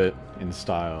 let's do it in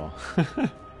style.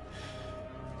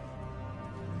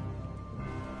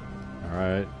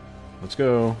 Alright, let's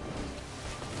go.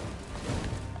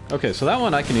 Okay, so that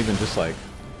one I can even just, like,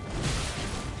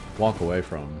 walk away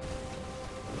from.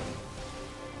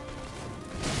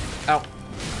 Ow!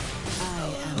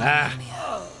 I am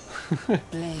Malenia,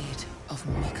 Blade of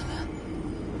Nicola.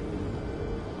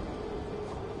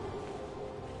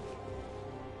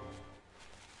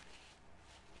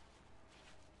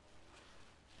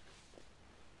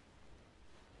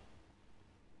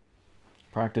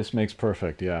 Practice makes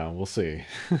perfect, yeah, we'll see.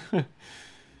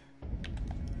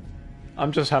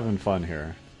 I'm just having fun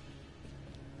here.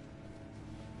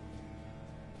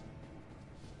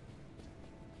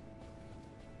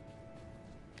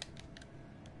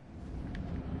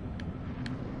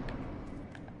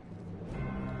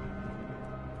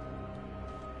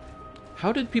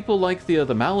 How did people like the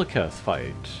Malekith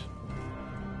fight?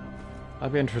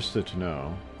 I'd be interested to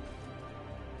know.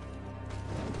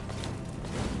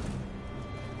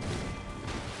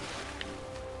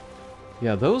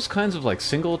 Yeah, those kinds of, like,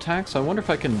 single attacks, I wonder if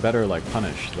I can better, like,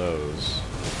 punish those.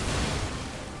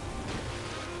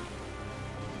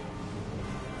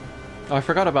 Oh, I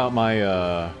forgot about my,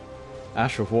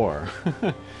 Ash of War.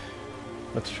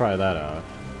 Let's try that out.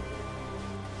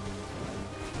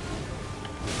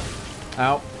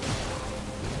 Ow.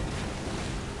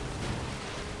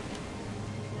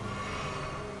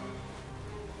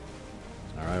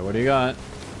 Alright, what do you got?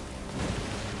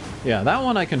 Yeah, that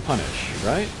one I can punish,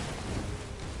 right?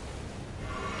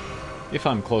 If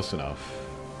I'm close enough.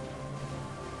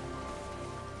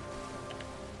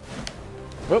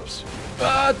 Whoops.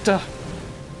 Ah, duh.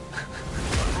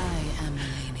 I am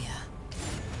Malenia,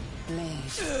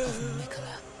 Blade of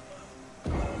Nicola.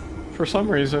 For some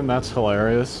reason, that's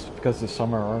hilarious, because it's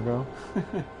Summer Argo.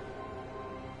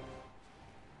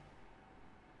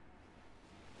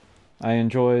 I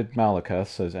enjoyed Malekith,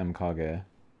 says MKage.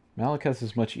 Malekith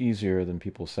is much easier than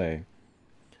people say.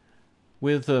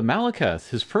 With Malekith,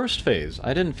 his first phase,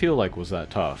 I didn't feel like was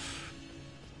that tough.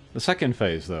 The second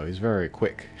phase, though, he's very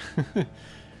quick.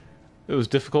 It was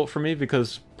difficult for me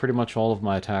because pretty much all of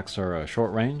my attacks are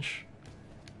short range.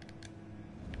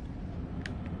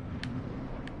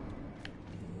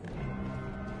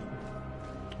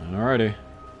 Alrighty.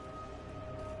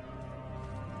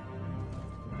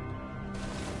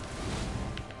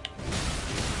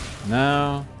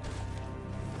 Now...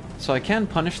 So I can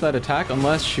punish that attack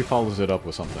unless she follows it up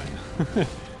with something.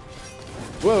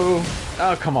 Whoa!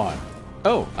 Oh, come on.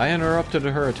 Oh, I interrupted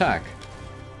her attack.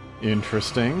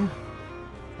 Interesting.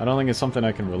 I don't think it's something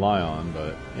I can rely on,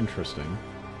 but interesting.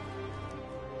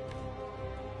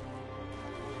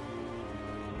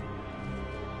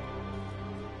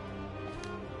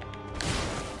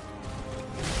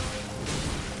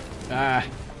 Ah!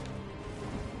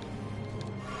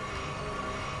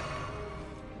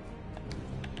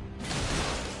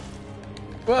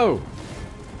 Whoa!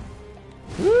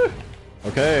 Woo!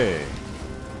 Okay.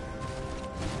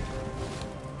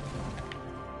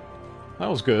 That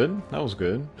was good. That was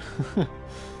good.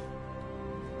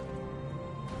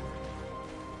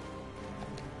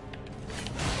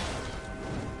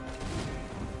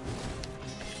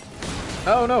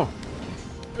 Oh no!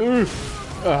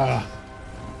 Oof! Ah.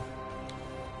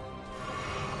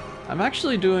 I'm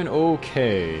actually doing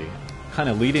okay. Kind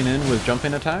of leading in with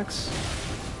jumping attacks.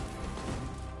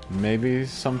 Maybe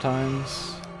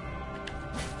sometimes.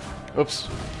 Oops.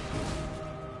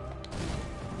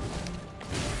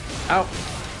 Ow!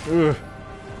 Ugh.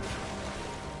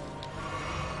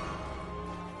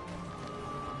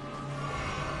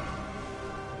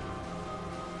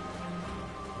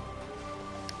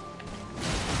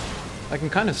 I can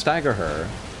kind of stagger her.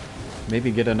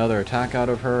 Maybe get another attack out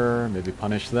of her. Maybe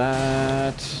punish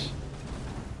that.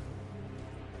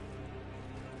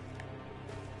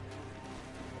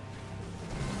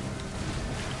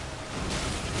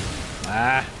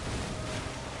 Ah!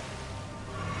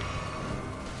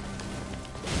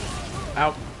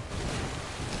 Ow!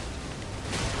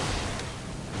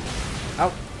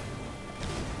 Ow!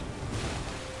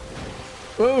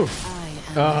 Ooh! I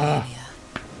am Malenia,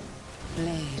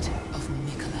 Blade of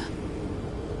Mikola.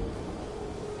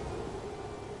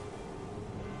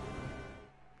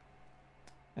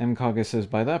 Mkage says,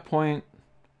 by that point,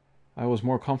 I was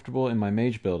more comfortable in my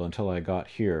mage build until I got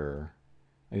here.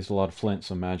 I used a lot of flint,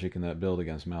 some magic in that build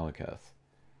against Malekith.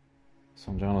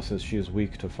 Sanjana says she is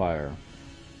weak to fire.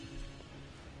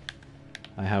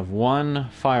 I have one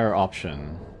fire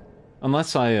option.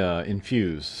 Unless I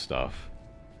infuse stuff.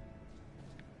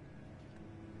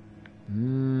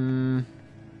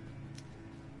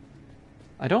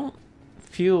 I don't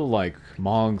feel like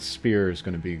Mog's spear is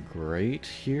going to be great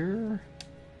here.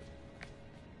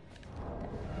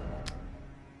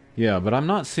 Yeah, but I'm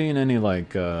not seeing any,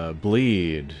 like,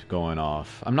 bleed going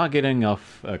off. I'm not getting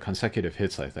enough consecutive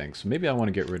hits, I think. So maybe I want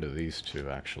to get rid of these two,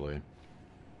 actually.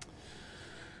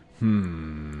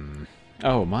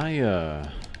 Oh, my,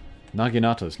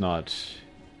 Naginata's not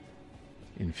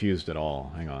infused at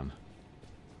all. Hang on.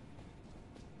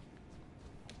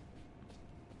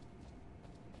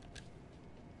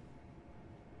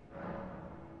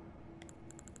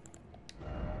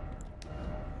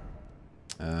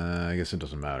 I guess it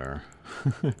doesn't matter.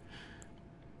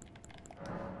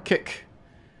 Kick.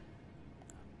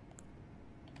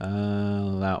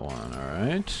 That one,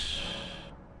 alright.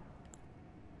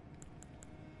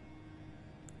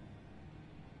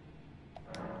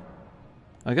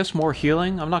 I guess more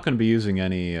healing? I'm not going to be using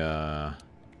any,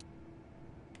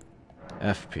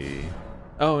 FP.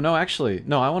 Oh, no, actually,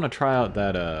 no, I want to try out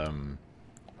that,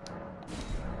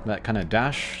 that kind of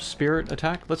dash spirit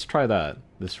attack. Let's try that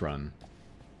this run.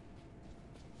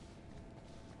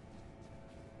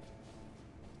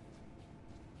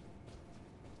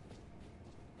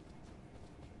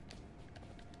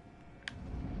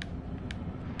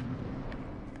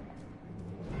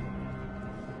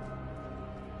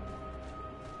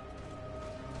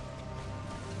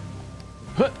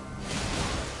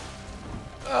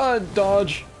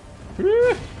 Dodge.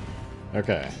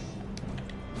 Okay.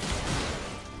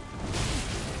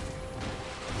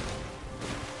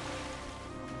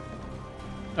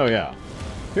 Oh yeah.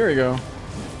 Here we go.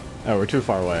 Oh, we're too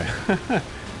far away.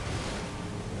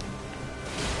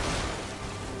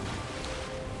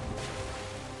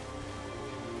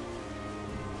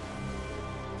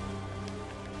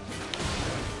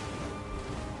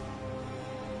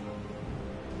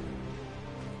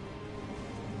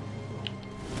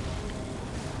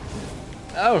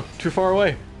 Oh, too far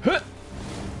away.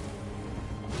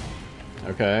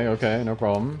 Okay, okay, no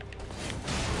problem.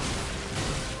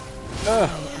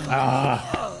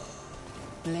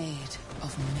 Blade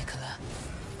of Mikola.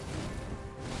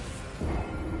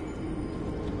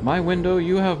 My window,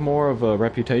 you have more of a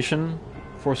reputation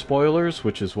for spoilers,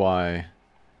 which is why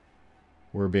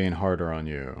we're being harder on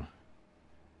you.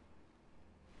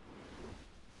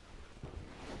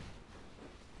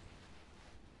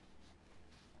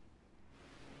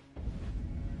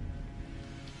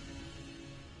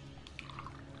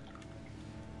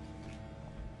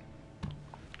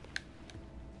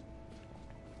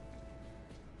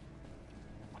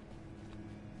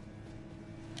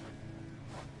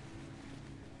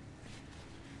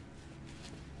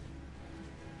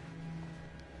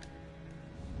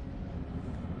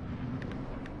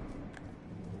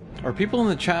 Are people in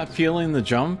the chat feeling the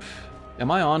jump? Am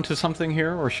I on to something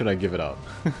here, or should I give it up?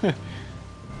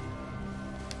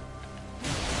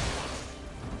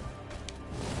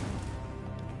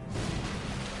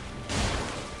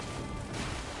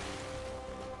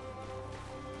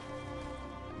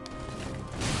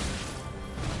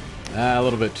 A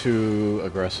little bit too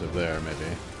aggressive there,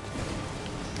 maybe.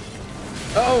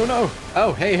 Oh, no!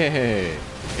 Oh, hey, hey, hey!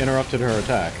 Interrupted her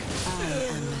attack. I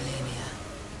am Malenia,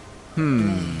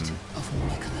 Blade of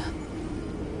Mikola.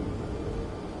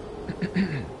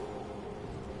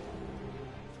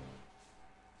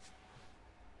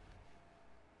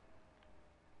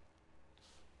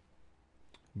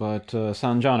 But,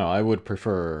 Sanjano, I would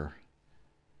prefer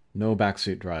no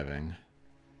backseat driving.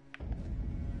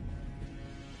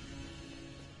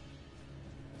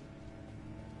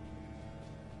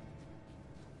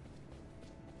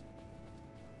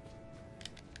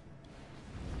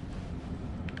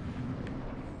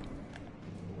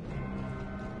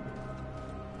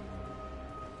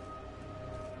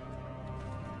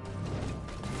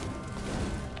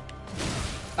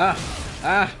 Ah!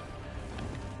 Ah!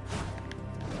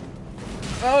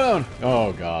 Oh no!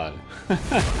 Oh god. I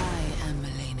am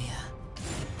Malenia,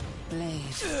 blade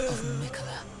of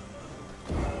Mikola.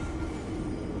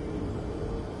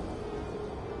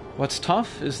 What's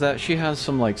tough is that she has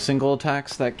some like single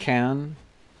attacks that can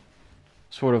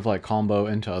sort of like combo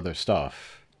into other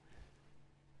stuff.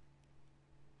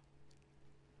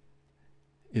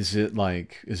 Is it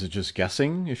just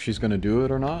guessing if she's gonna do it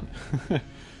or not?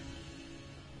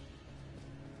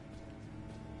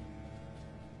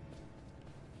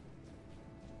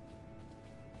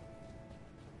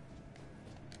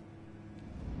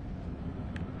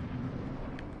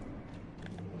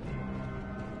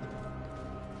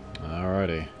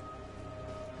 Alrighty.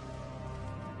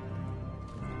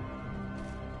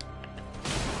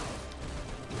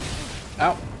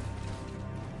 Ow!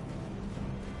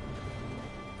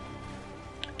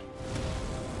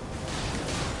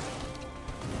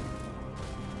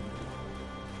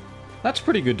 That's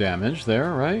pretty good damage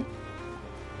there, right?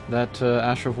 That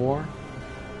Ash of War.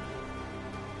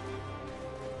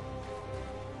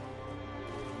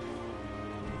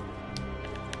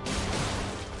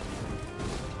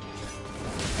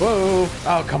 Whoa!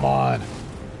 Oh, come on!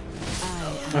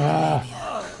 I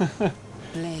am Malenia,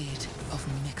 blade of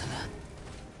Mikola.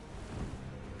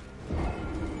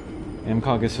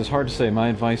 Mcog, it's hard to say. My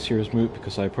advice here is moot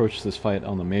because I approached this fight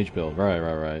on the mage build.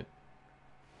 Right.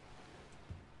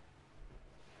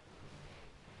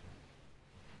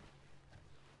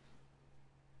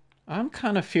 I'm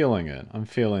kind of feeling it. I'm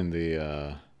feeling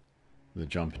the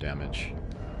jump damage.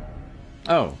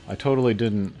 Oh, I totally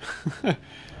didn't.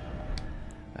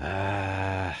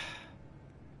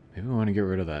 Maybe we want to get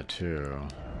rid of that too.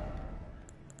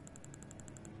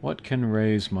 What can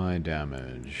raise my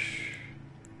damage?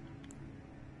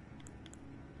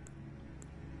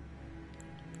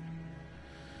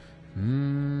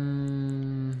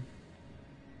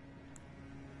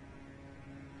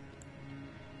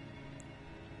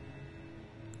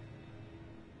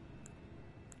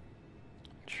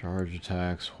 Charge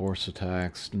attacks, horse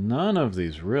attacks. None of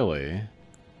these really.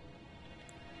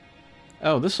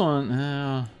 Oh, this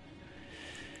one.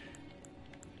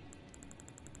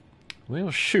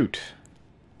 We'll shoot.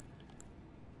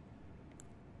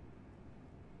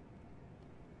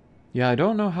 Yeah, I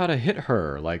don't know how to hit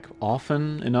her, like,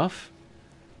 often enough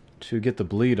to get the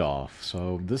bleed off.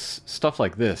 So this stuff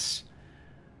like this,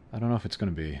 I don't know if it's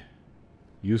going to be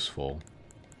useful.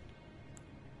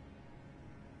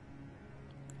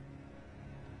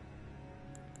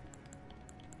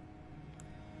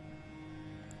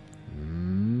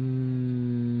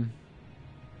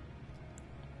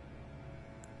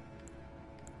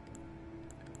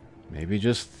 Maybe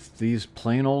just these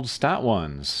plain old stat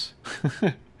ones.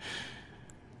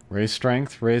 Raise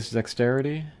strength, raise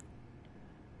dexterity,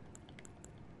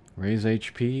 raise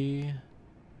HP.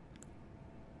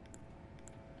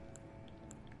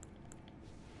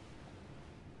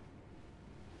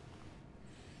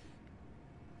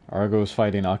 Argo's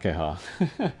fighting Akeha.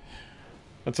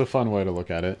 That's a fun way to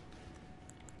look at it.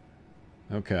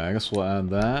 Okay, I guess we'll add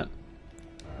that.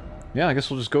 Yeah, I guess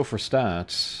we'll just go for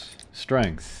stats.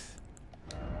 Strength.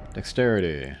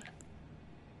 Dexterity.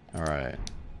 Alright.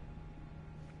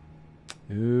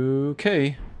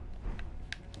 Okay.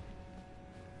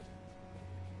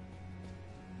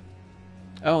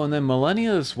 Oh, and then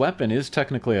Malenia's weapon is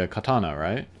technically a katana,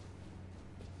 right?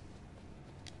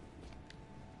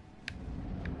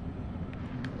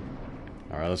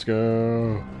 Alright, let's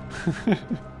go.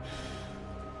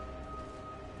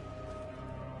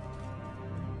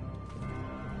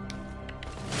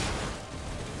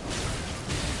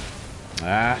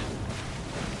 Ah.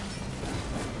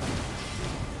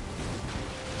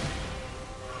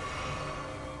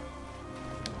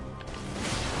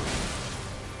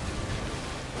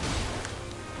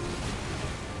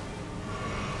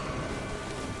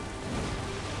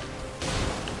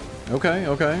 Okay,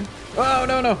 okay. Oh,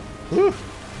 no, no. Woo.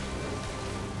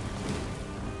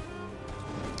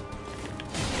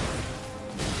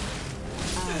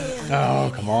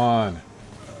 Oh, come on.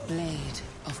 Blade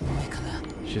of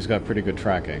Mikola. She's got pretty good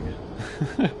tracking.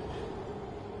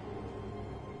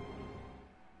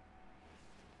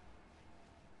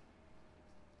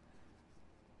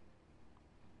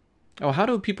 Oh, how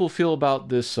do people feel about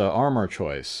this armor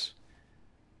choice?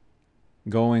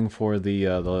 Going for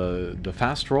the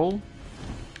fast roll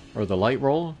or the light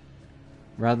roll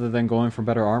rather than going for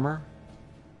better armor?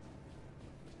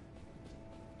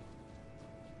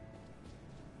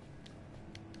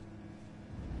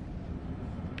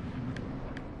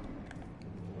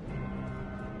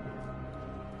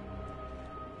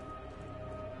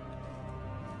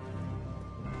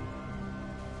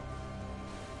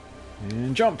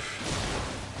 And jump!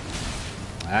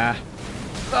 Ah!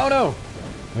 Oh no!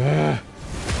 I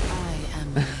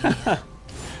am Malenia,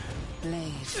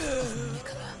 blade of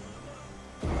Nicola.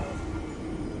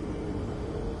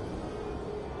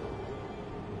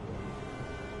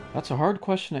 That's a hard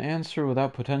question to answer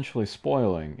without potentially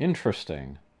spoiling.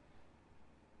 Interesting.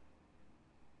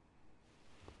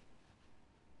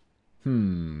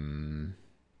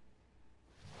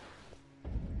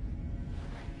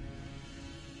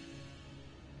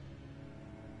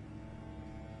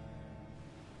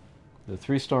 The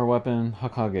 3-star weapon,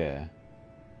 Hakage.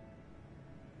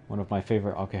 One of my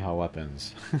favorite Akeha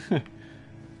weapons.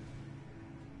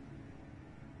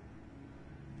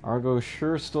 Argo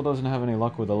sure still doesn't have any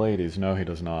luck with the ladies. No, he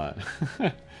does not.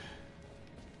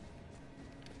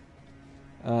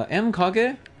 M.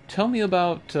 Kage, tell me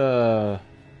about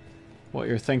what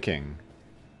you're thinking.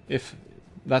 If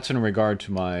that's in regard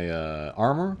to my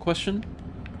armor question?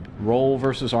 Roll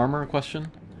versus armor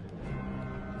question?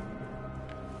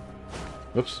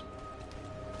 Whoops.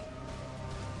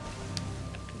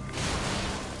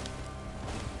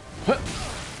 Huh.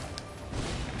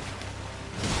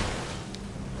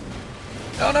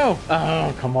 Oh no!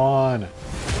 Oh, come on! I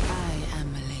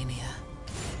am Malenia,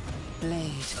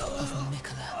 blade of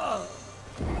Nicola.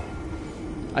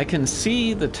 I can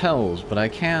see the tells, but I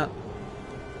can't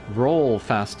roll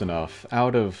fast enough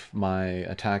out of my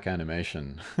attack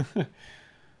animation.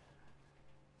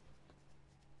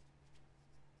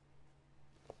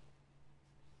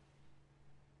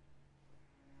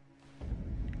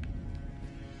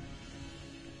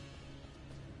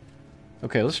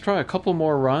 Okay, let's try a couple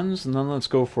more runs, and then let's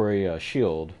go for a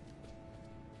shield.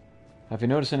 Have you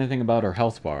noticed anything about her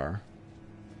health bar?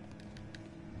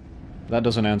 That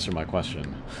doesn't answer my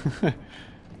question.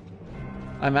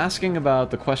 I'm asking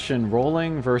about the question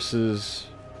rolling versus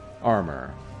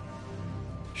armor.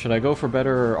 Should I go for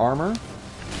better armor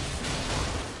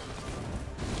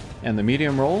and the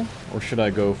medium roll, or should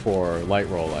I go for light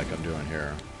roll like I'm doing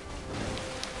here?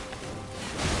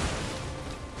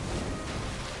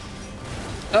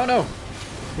 Oh no!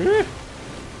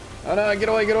 Oh no, get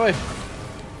away, get away!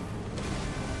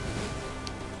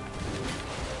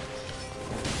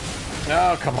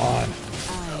 Oh, come on!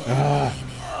 I am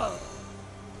Malenia,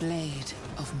 blade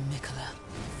of Nicola.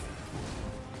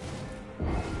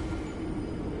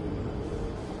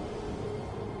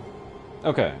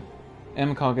 Okay.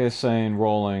 MKage is saying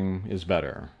rolling is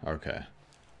better. Okay.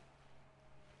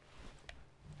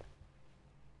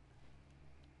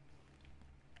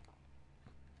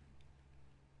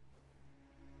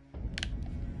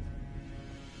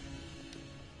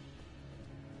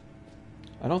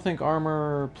 I don't think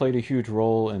armor played a huge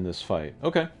role in this fight.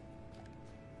 Okay.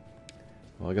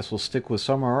 Well, I guess we'll stick with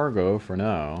Summer Argo for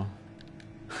now.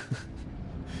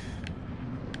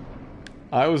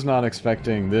 I was not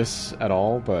expecting this at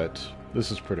all, but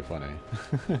this is pretty funny.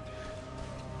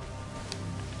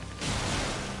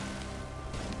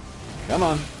 Come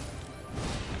on.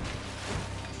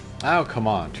 Oh, come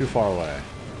on. Too far away.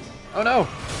 Oh, no!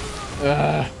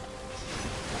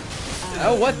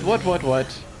 Oh, what?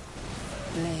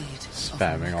 Blade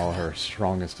Spamming all her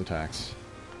strongest attacks.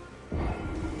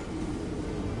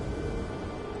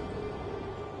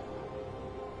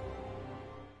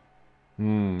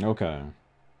 Okay.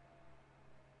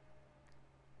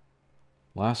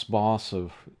 Last boss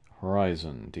of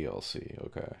Horizon DLC,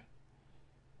 okay.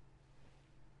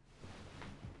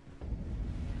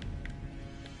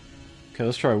 Okay,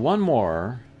 let's try one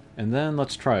more, and then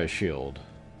let's try a shield.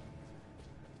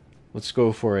 Let's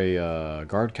go for a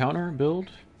guard counter build.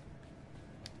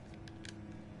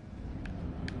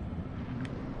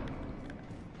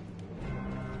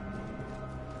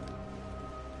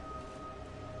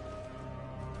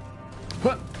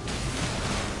 Huh.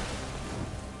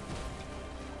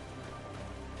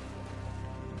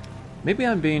 Maybe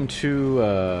I'm being too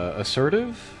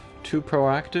assertive, too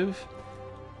proactive.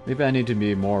 Maybe I need to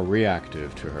be more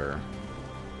reactive to her.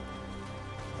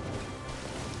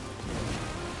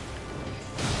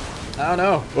 Oh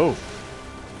no! Whoa!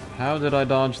 How did I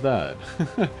dodge that?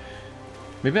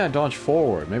 Maybe I dodged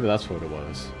forward. Maybe that's what it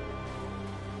was.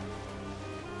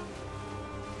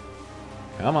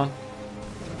 Come on.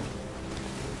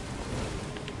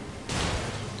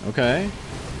 Okay.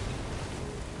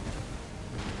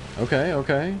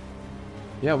 Okay.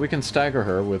 Yeah, we can stagger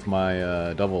her with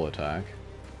my double attack.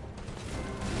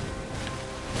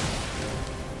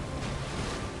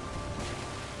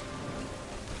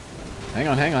 Hang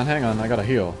on. I gotta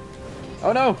heal.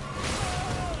 Oh no!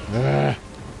 Ugh.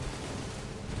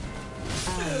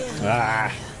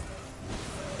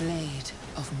 Blade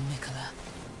of Nicola.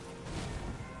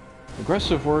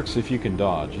 Aggressive works if you can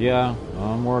dodge. Yeah,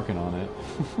 I'm working on it.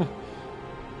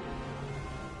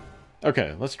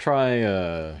 Okay, let's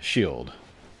try shield.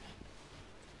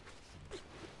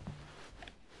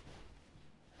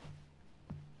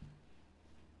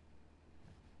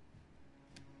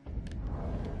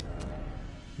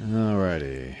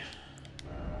 Alrighty.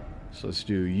 So let's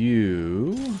do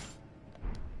you.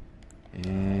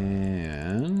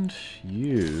 And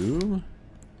you.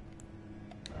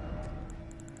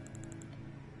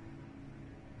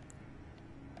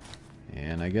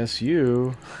 And I guess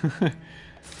you.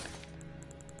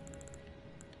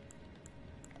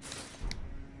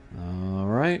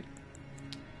 Alright.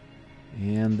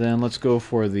 And then let's go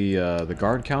for the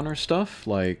guard counter stuff,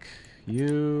 like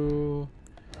you.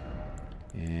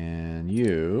 And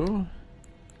you.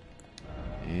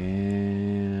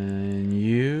 And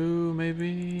you,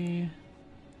 maybe?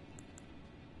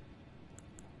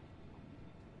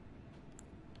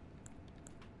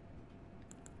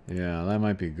 Yeah, that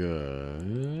might be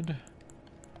good.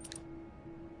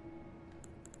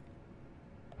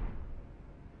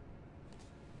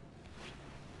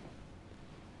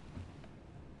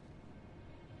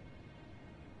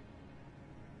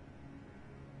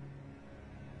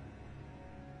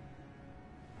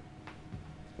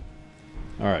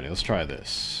 Alrighty, let's try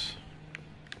this.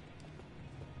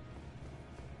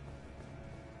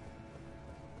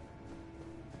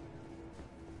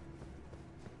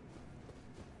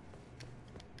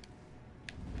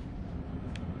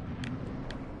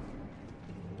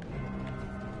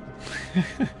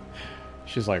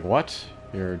 She's like, what?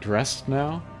 You're dressed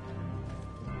now?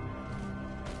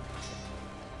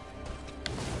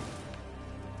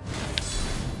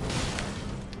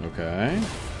 Okay.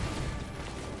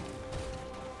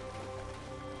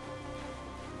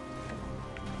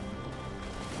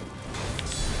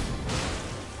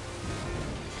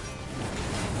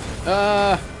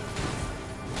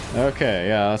 Okay,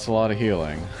 yeah, that's a lot of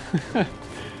healing.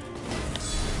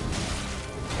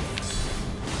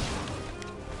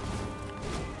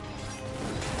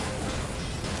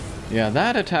 Yeah,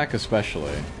 that attack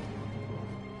especially.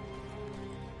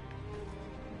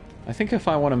 I think if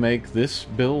I want to make this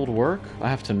build work, I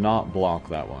have to not block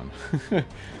that one.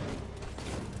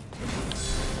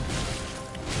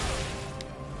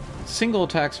 Single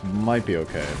attacks might be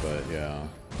okay, but yeah.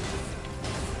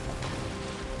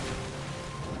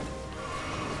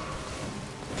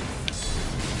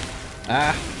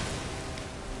 Ah!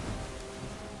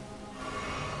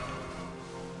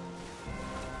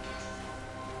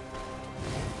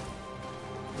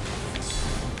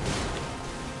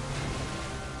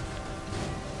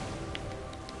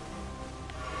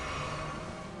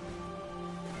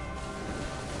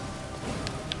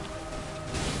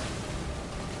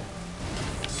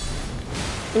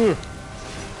 Ooh.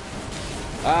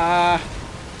 Ah!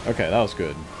 Okay, that was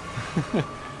good.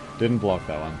 Didn't block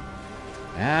that one.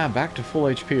 Ah, back to full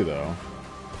HP, though.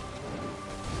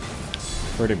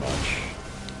 Pretty much.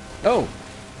 Oh!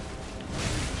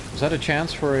 Was that a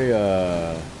chance for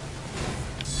a,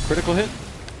 critical hit?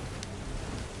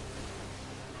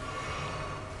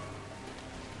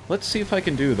 Let's see if I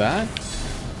can do that.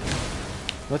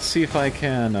 Let's see if I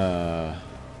can,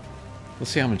 let's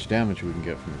see how much damage we can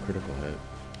get from a critical hit.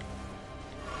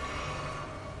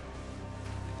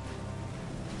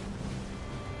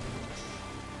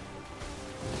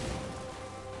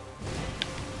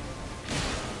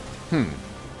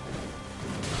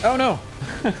 Oh no!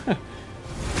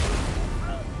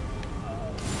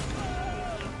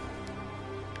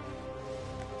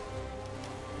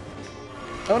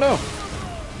 Oh no!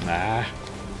 Nah.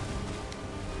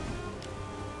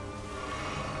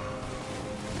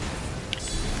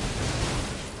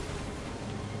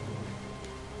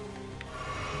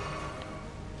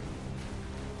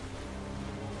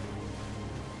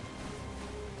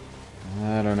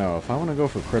 I don't know. If I want to go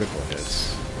for critical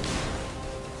hits...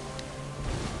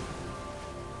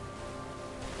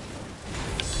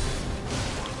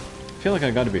 I feel like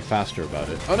I got to be faster about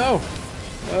it. Oh no!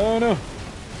 Oh no!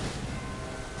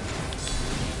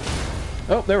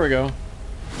 Oh, there we go.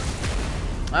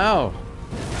 Ow!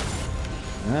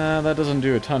 That doesn't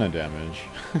do a ton of damage.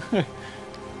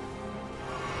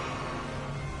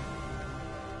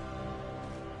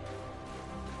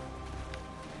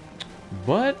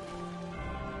 But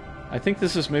I think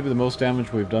this is maybe the most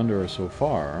damage we've done to her so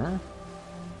far.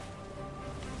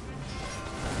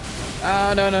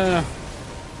 Ah, no, no, no.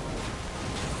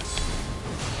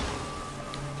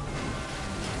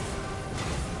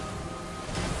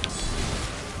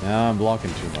 Now I'm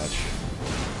blocking too much.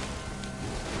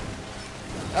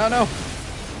 Oh no!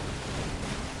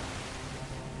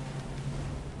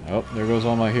 Oh, there goes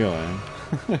all my healing.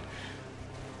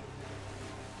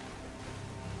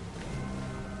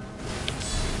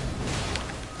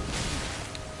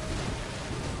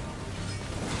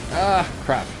 Ah,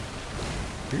 crap.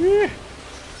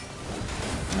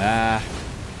 Ah.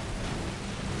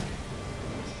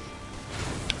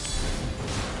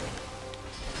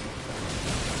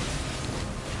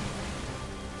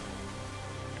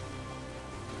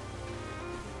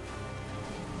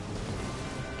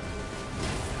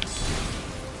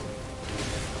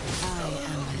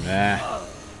 Nah.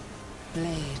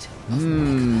 Blade.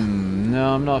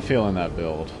 No, I'm not feeling that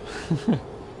build.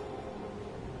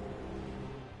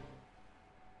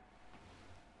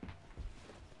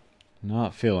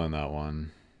 Not feeling that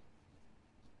one.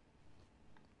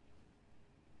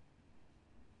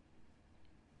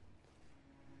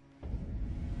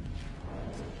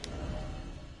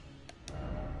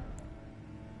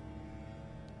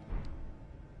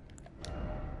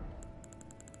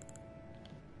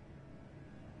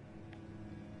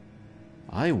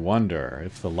 I wonder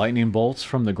if the lightning bolts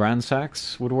from the Grand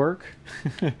Sax would work.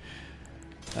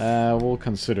 We'll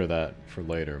consider that for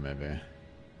later, maybe.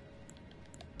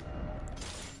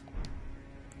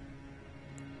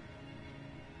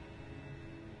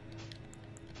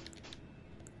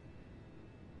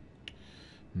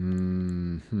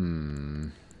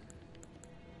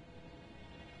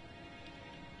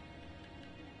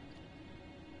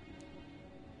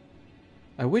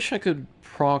 I wish I could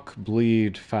proc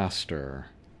bleed faster.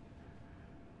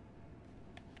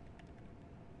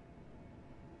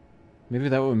 Maybe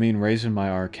that would mean raising my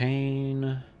arcane.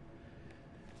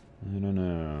 I don't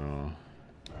know.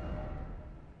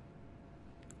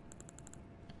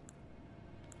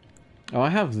 Oh, I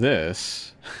have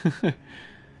this.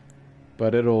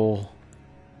 But it'll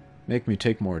make me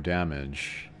take more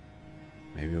damage.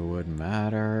 Maybe it wouldn't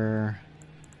matter.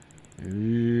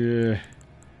 I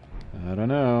don't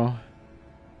know.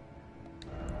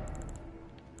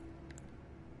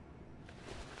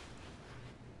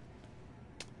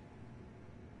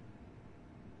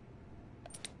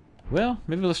 Well,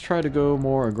 maybe let's try to go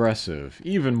more aggressive.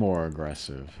 Even more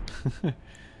aggressive.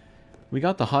 We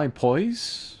got the high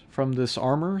poise from this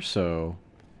armor, so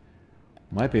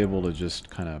might be able to just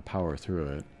kind of power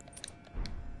through it.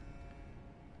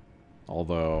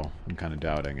 Although, I'm kind of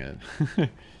doubting it.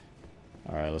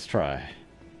 Alright, let's try.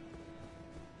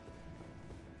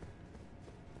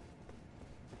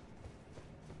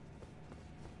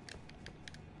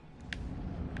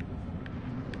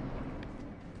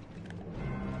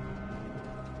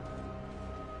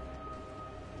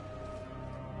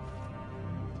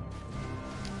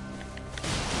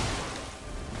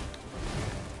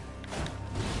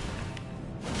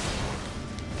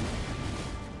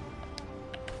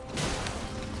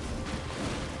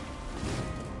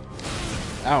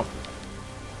 Ow.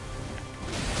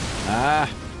 Ah.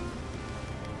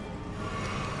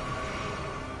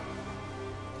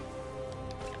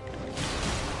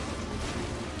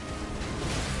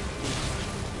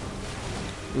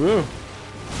 Woo.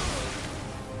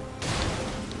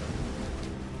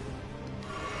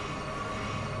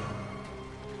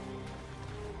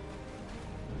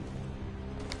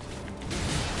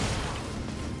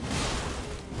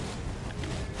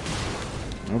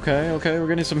 Okay, okay, we're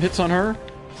getting some hits on her.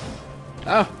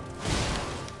 Ah!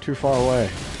 Too far away.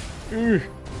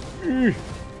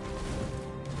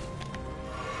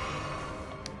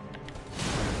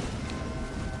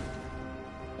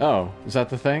 Oh, is that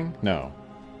the thing? No.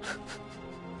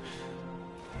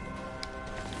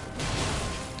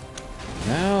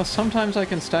 Well, sometimes I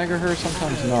can stagger her,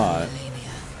 sometimes not.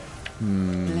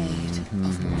 Blade of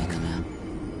Morgana.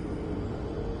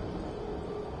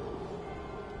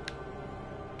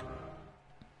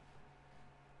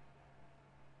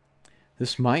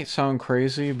 This might sound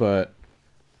crazy, but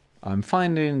I'm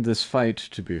finding this fight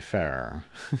to be fair.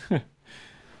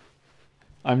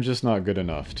 I'm just not good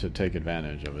enough to take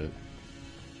advantage of it.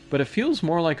 But it feels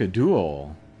more like a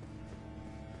duel.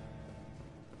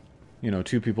 You know,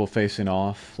 two people facing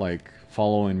off, like,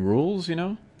 following rules, you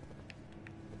know?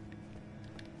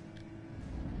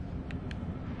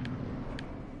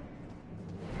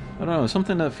 I don't know,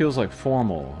 something that feels, like,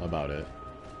 formal about it.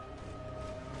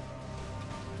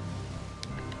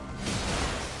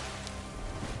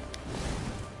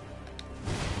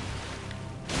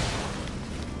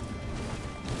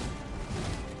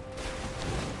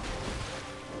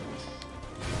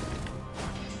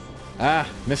 Ah,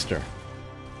 mister.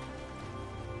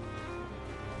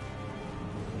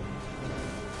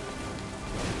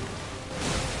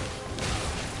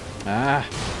 Ah.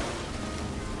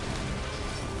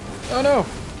 Oh no!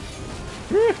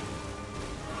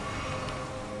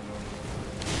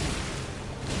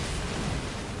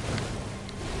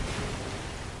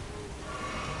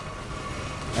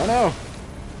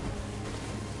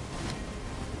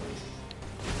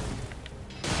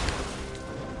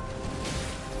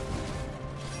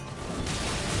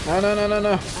 No, no, no, no,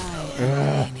 no. I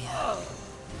am Malenia,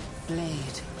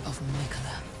 blade of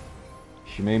Mikola.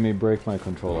 She made me break my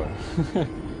controller.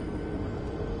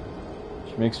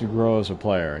 She makes you grow as a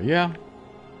player. Yeah.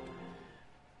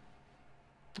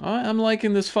 I'm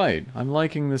liking this fight. I'm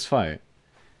liking this fight.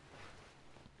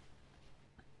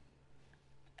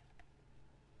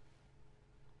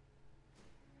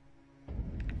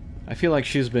 I feel like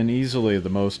she's been easily the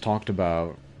most talked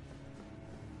about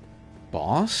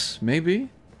boss, maybe,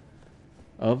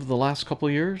 of the last couple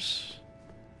years.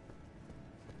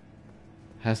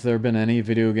 Has there been any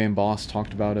video game boss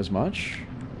talked about as much?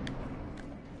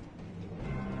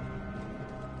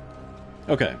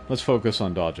 Okay, let's focus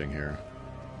on dodging here.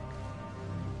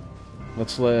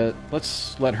 Let's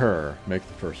let her make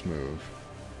the first move.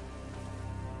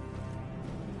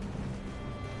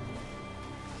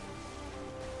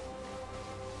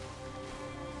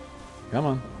 Come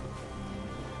on.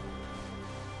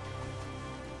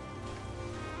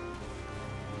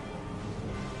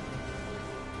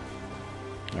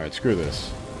 Alright, screw this.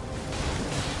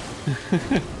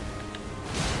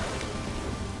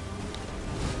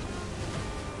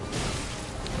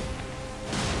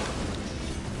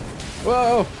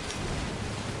 Whoa!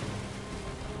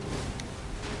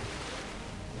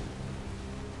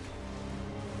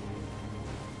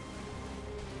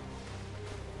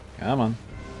 Come on.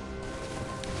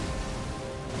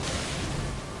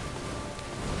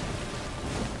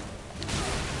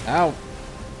 Ow!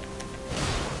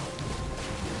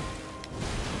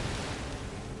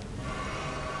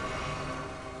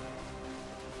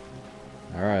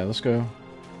 Alright, let's go.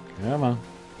 Come on.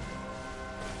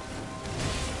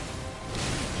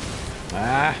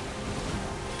 Ah!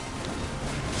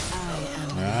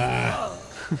 I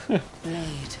am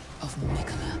blade of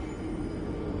Mikola.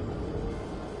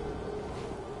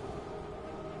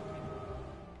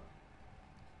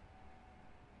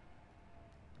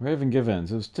 Raven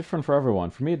Givens. It was different for everyone.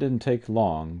 For me, it didn't take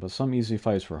long, but some easy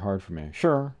fights were hard for me.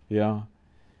 Sure, yeah.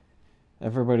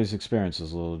 Everybody's experience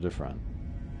is a little different.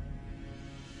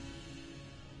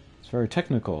 It's very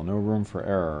technical, no room for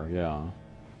error, yeah.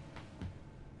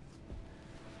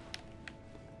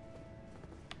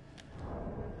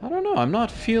 I don't know, I'm not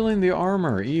feeling the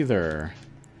armor either.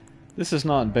 This is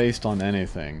not based on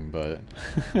anything, but...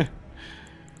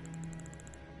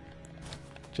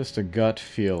 just a gut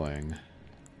feeling.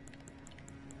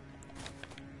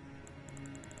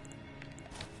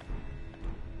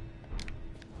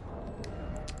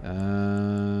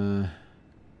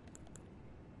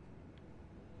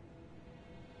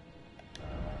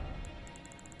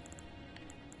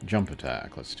 Jump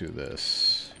attack. Let's do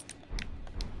this.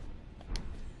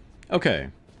 Okay.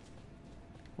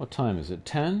 What time is it?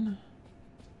 10?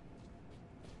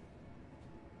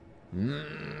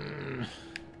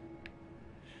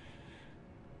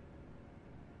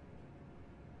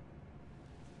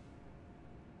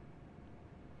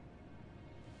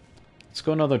 Let's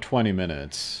go another 20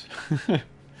 minutes.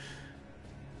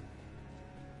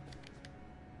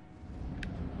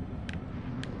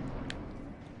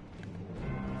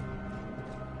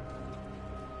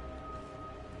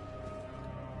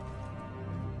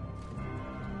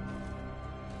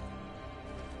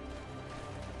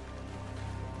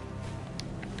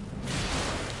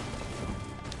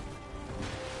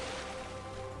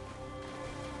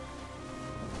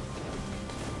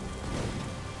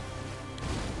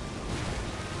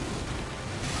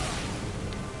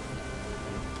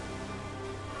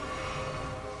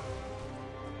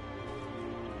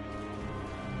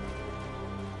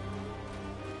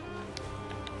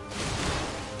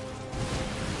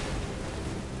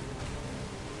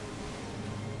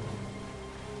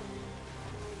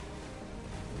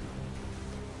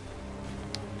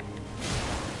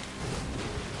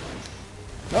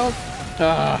 Oh!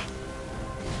 Ah!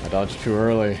 I dodged too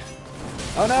early.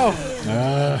 Oh no!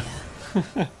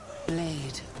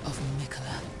 Blade of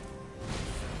Mikola.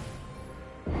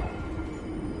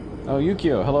 Oh,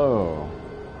 Yukio, hello!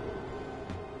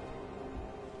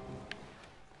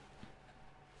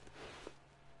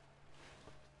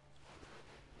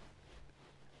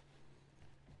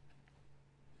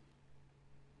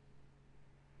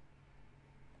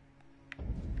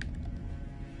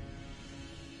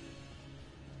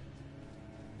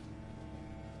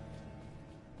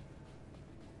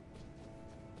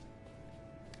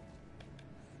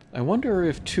 I wonder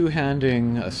if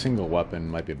two-handing a single weapon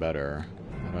might be better.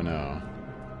 I don't know.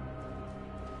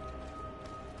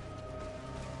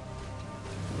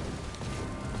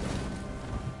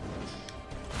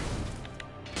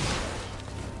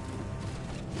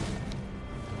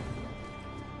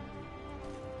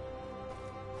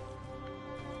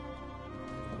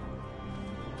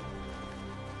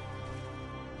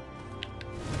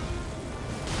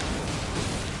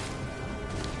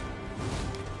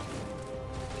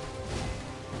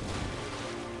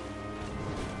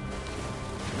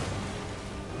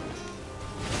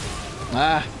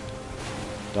 Ah!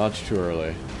 Dodge too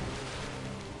early.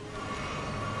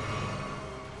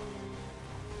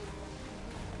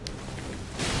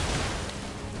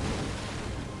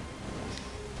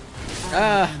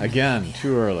 Ah! Again,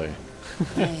 too early.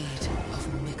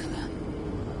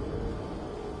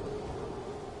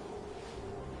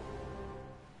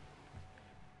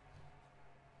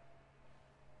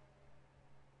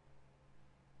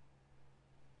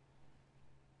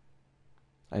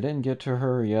 I didn't get to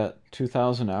her yet.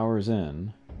 2,000 hours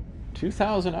in.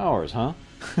 2,000 hours, huh?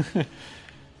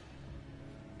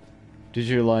 Did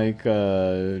you, like,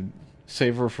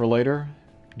 save her for later?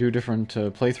 Do different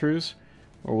playthroughs?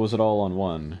 Or was it all on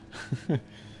one?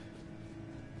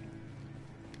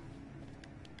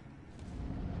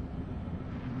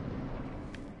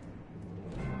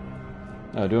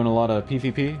 Doing a lot of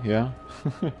PvP? Yeah?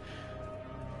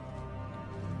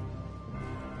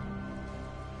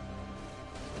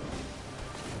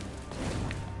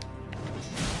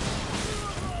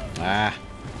 Ah.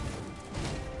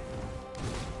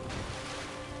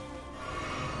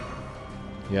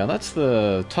 Yeah, that's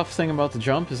the tough thing about the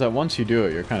jump, is that once you do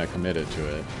it, you're kind of committed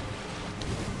to it.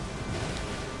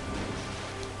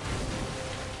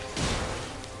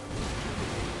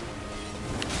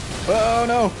 Oh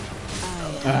no!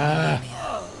 Ah.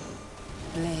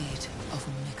 Blade of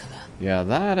Nicola. Yeah,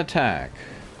 that attack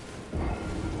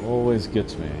always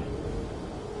gets me.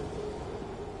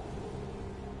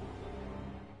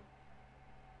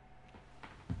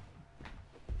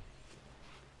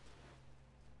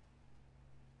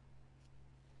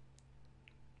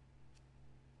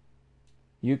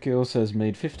 Yukio says,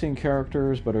 made 15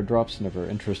 characters, but her drops never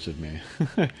interested me.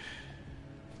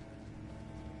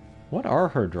 What are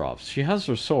her drops? She has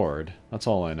her sword. That's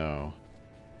all I know.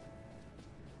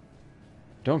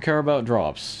 Don't care about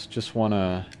drops. Just want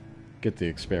to get the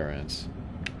experience.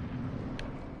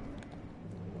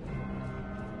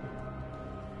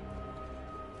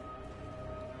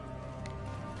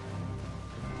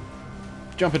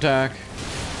 Jump attack.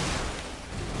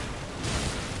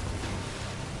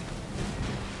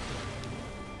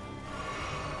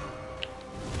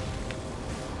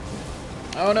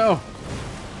 Oh no!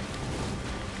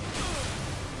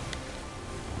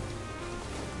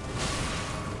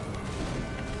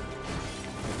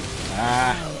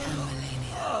 Ah! I am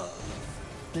Malenia,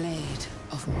 Blade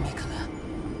of Nicola.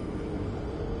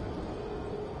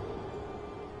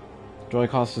 Joy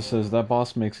Costa says, that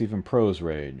boss makes even pros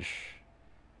rage.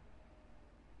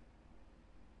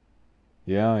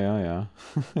 Yeah.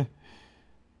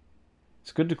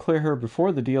 It's good to clear her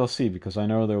before the DLC, because I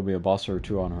know there will be a boss or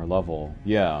two on her level.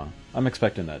 Yeah, I'm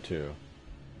expecting that too.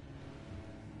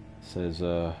 It says,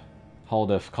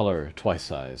 holodeck color, twice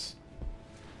size.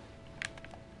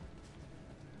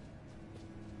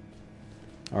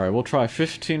 Alright, we'll try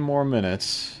 15 more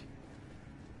minutes.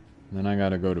 Then I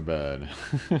gotta go to bed.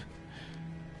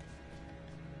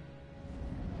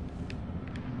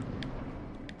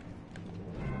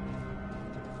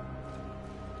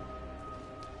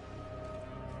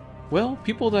 Well,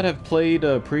 people that have played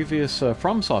previous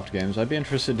FromSoft games, I'd be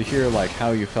interested to hear like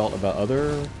how you felt about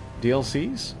other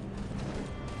DLCs.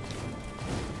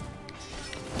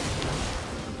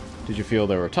 Did you feel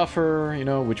they were tougher? You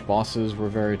know, which bosses were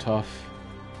very tough?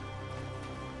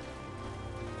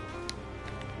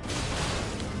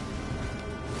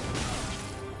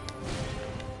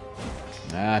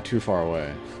 Ah, too far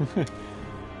away.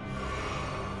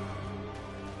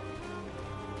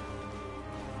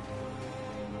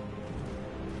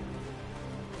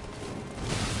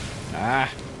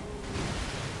 Ah!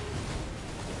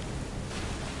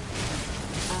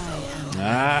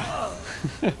 Ah!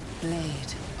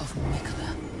 Blade of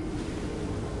Nicola.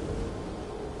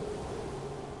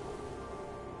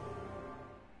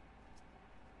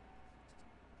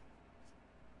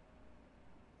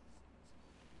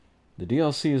 The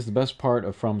DLC is the best part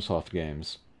of FromSoft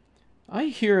games. I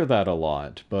hear that a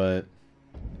lot, but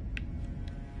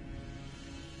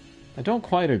I don't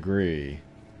quite agree.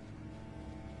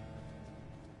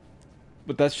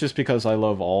 But that's just because I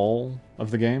love all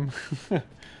of the game.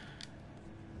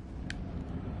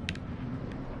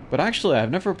 But actually,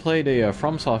 I've never played a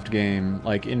FromSoft game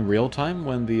like in real time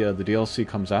when the DLC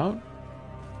comes out.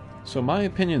 So my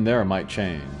opinion there might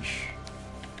change.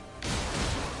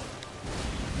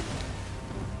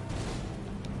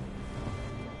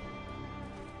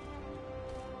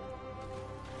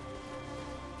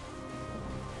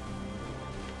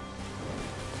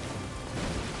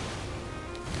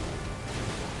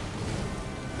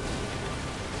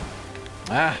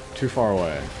 Ah, too far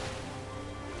away.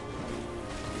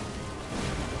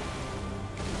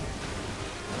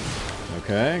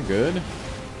 Okay, good.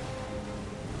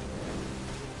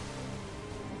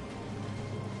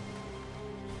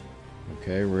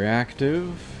 Okay,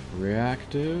 reactive.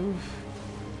 Reactive.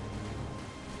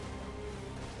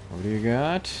 What do you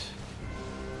got?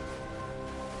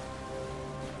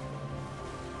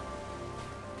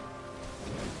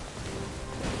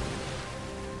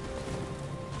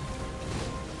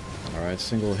 Alright,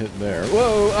 single hit there.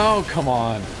 Whoa! Oh, come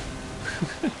on!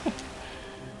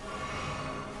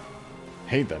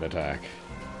 Hate that attack.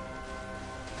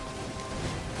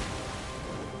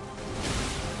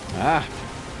 Ah!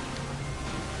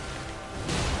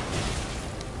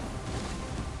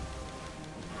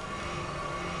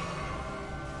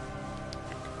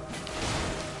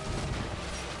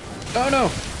 Oh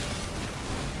no!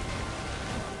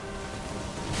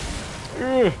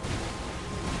 Ugh.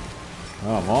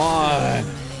 Come on!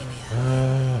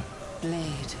 Malenia.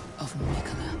 Blade of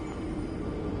Mikola.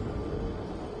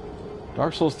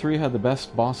 Dark Souls 3 had the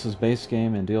best bosses base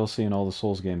game and DLC in all the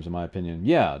Souls games, in my opinion.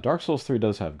 Yeah, Dark Souls 3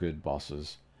 does have good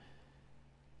bosses.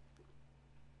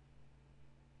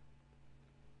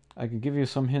 I could give you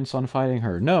some hints on fighting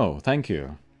her. No, thank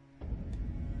you.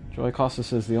 Joy Costa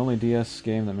says the only DS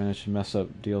game that managed to mess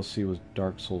up DLC was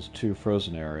Dark Souls 2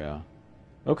 Frozen Area.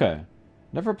 Okay.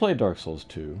 Never played Dark Souls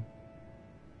 2.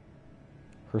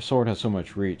 Her sword has so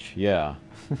much reach. Yeah.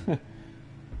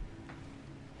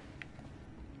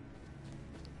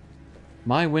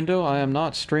 My window, I am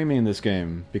not streaming this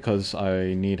game because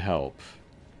I need help.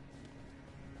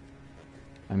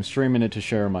 I'm streaming it to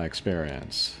share my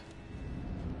experience.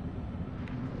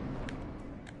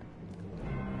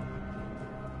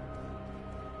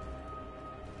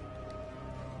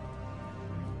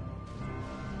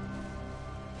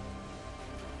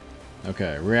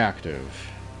 Okay, reactive.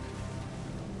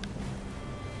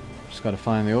 Just gotta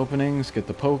find the openings, get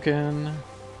the poke in.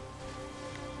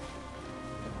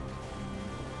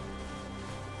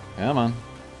 Come on.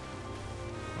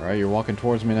 Alright, you're walking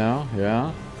towards me now.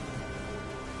 Yeah.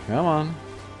 Come on.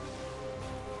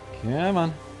 Come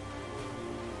on.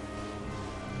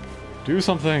 Do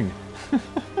something.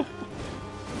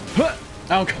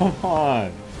 Oh, come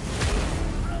on.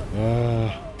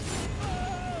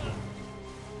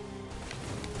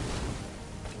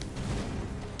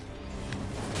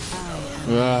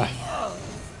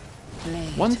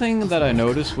 One thing that I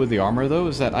noticed with the armor, though,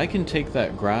 is that I can take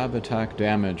that grab attack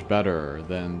damage better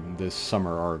than this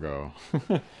Summer Argo.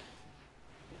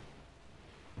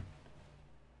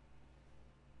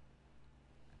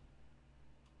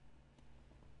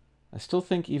 I still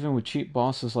think even with cheap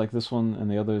bosses like this one and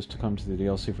the others to come to the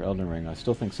DLC for Elden Ring, I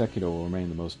still think Sekiro will remain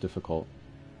the most difficult.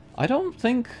 I don't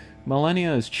think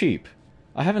Malenia is cheap.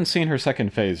 I haven't seen her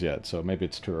second phase yet, so maybe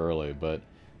it's too early, but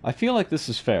I feel like this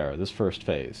is fair, this first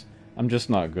phase. I'm just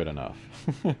not good enough.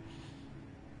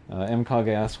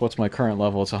 MKage asks, what's my current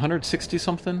level? It's 160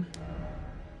 something?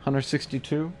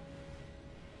 162?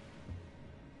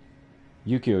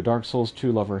 Yukio, Dark Souls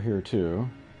 2 lover here too.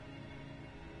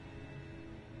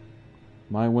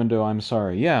 My window, I'm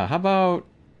sorry. Yeah, how about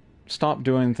stop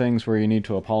doing things where you need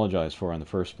to apologize for in the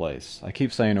first place? I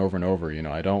keep saying over and over, you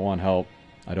know, I don't want help.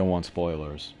 I don't want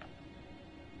spoilers.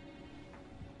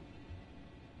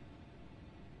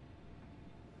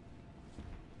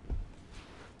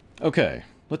 Okay,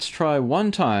 let's try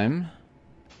one time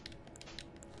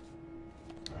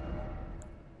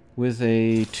with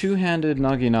a two-handed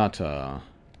Naginata.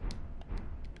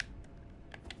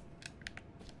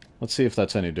 Let's see if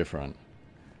that's any different.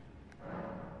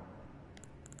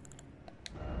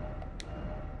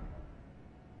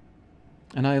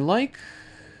 And I like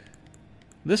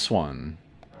this one.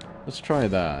 Let's try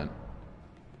that.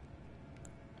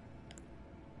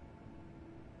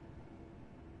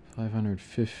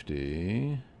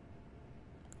 $550.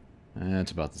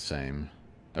 It's about the same.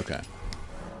 Okay.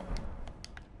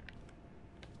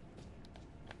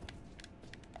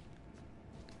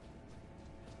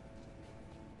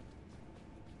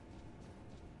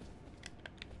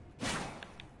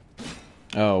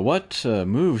 Oh, what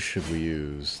move should we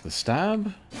use? The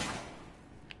stab?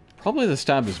 Probably the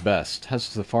stab is best.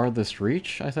 Has the farthest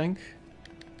reach, I think.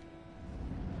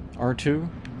 R2?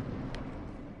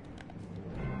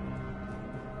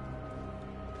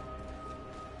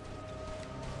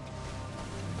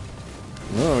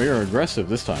 Oh, you're aggressive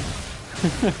this time.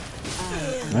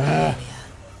 Malenia.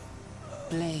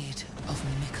 Blade of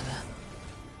Mikola.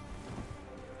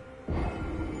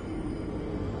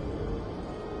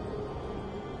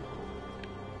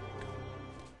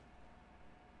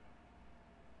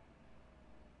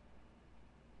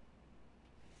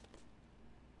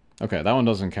 Okay, that one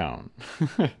doesn't count.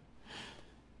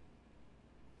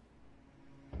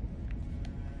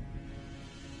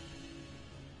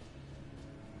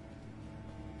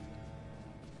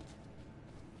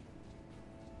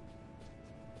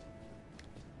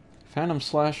 Phantom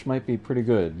Slash might be pretty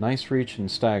good. Nice reach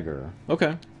and stagger.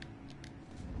 Okay.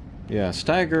 Yeah,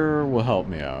 stagger will help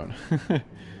me out.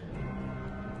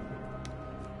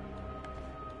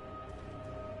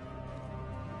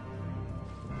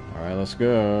 Alright, let's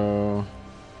go.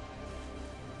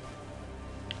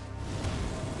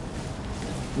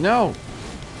 No!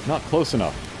 Not close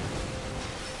enough.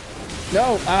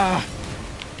 No! Ah!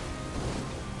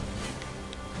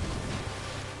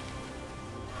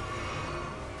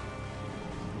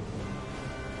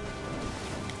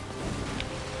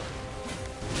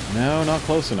 No, not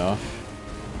close enough.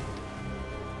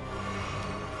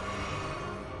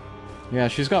 Yeah,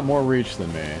 she's got more reach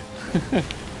than me.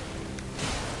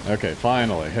 Okay,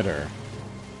 finally, hit her.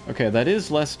 Okay, that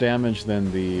is less damage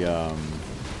than the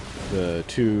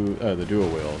dual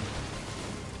wield.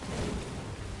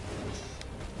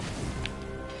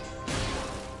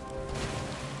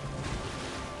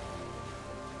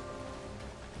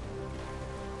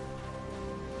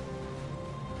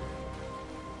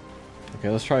 Okay,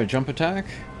 let's try a jump attack.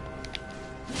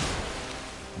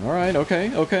 Alright,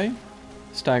 okay, okay.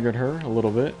 Staggered her a little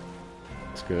bit.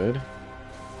 That's good.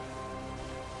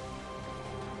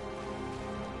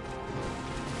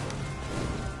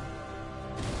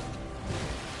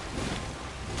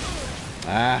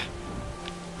 Ah!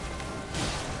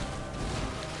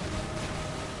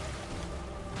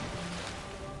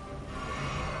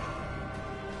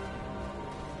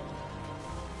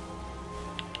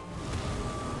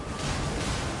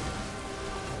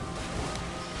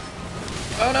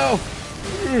 Oh no!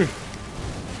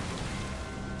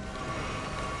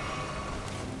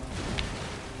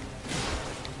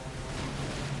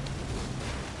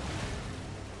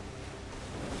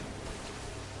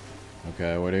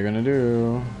 Okay, what are you gonna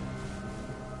do?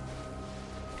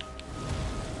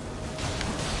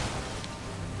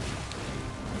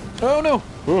 Oh no!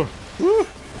 Ooh. Ooh.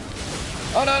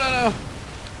 Oh no no no!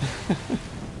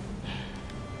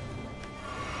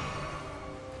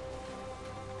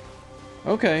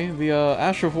 Okay, the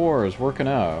Ash of War is working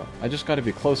out. I just gotta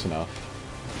be close enough.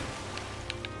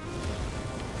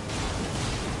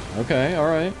 Okay,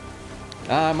 alright.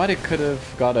 I might have could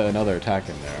have got another attack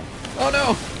in there. Oh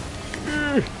no!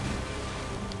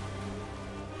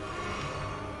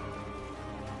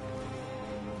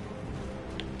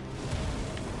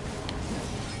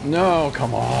 No,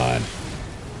 come on!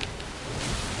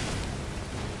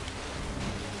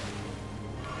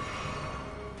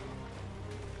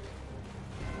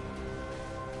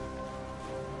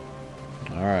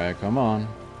 Alright, come on.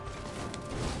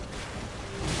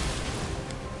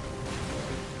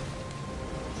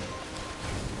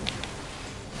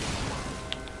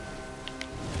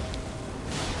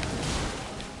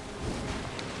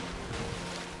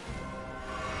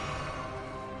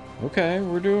 Okay,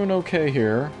 we're doing okay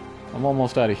here. I'm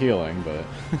almost out of healing, but...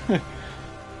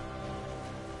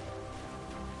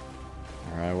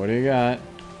 Alright, what do you got?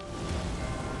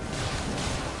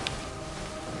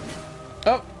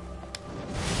 Oh!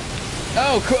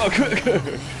 Oh,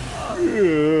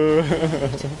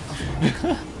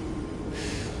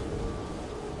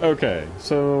 okay,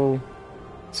 so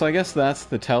I guess that's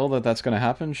the tell that that's going to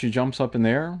happen. She jumps up in the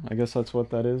air. I guess that's what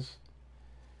that is.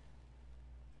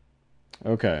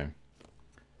 Okay.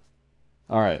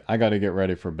 Alright, I gotta get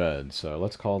ready for bed, so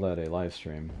let's call that a live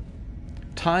stream.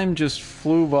 Time just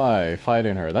flew by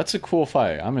fighting her. That's a cool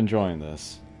fight. I'm enjoying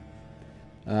this.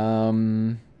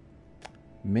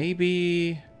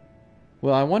 Maybe...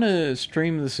 Well, I want to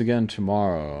stream this again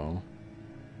tomorrow.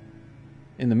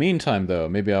 In the meantime, though,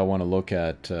 maybe I want to look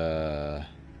at,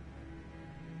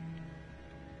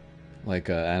 like,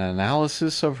 an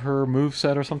analysis of her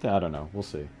moveset or something? I don't know. We'll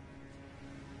see.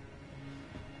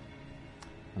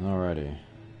 Alrighty.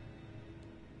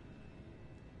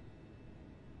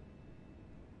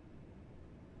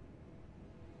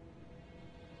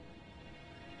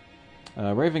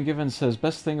 Raven Given says,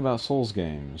 best thing about Souls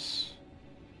games.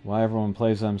 Why everyone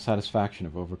plays them, satisfaction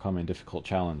of overcoming difficult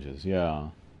challenges. Yeah.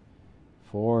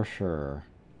 For sure.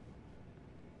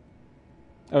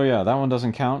 Oh yeah, that one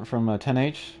doesn't count from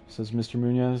 10H, says Mr.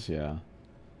 Munoz. Yeah.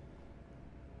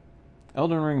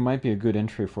 Elden Ring might be a good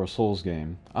entry for a Souls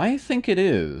game. I think it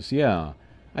is, yeah.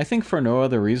 I think for no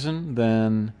other reason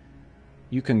than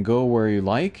you can go where you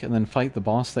like and then fight the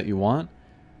boss that you want.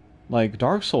 Like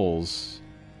Dark Souls,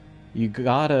 you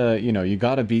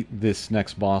gotta beat this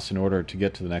next boss in order to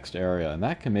get to the next area, and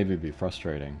that can maybe be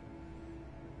frustrating.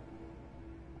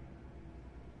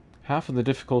 Half of the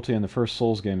difficulty in the first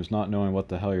Souls game is not knowing what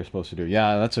the hell you're supposed to do.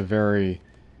 Yeah, that's a very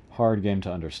hard game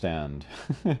to understand.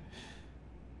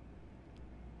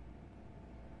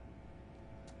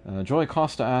 Joy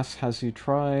Costa asks, has he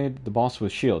tried the boss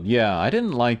with shield? Yeah, I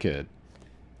didn't like it.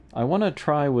 I want to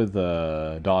try with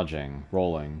dodging,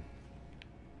 rolling.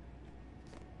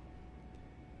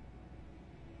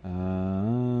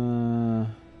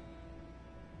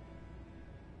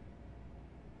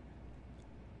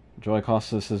 Joy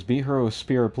Costa says, beat her with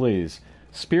spear, please.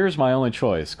 Spear's my only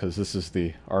choice, because this is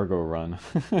the Argo run.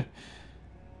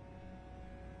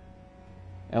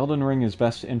 Elden Ring is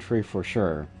best entry for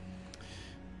sure.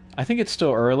 I think it's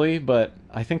still early, but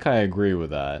I think I agree with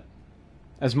that.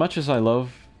 As much as I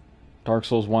love Dark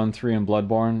Souls 1, 3, and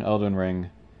Bloodborne, Elden Ring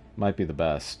might be the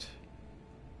best.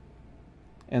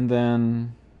 And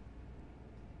then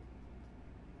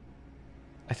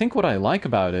I think what I like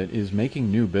about it is making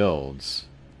new builds.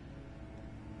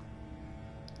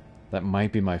 That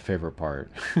might be my favorite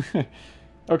part.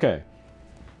 Okay,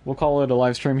 we'll call it a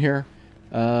live stream here.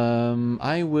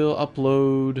 I will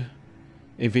upload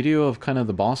a video of kind of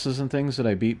the bosses and things that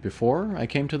I beat before I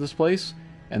came to this place,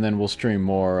 and then we'll stream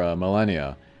more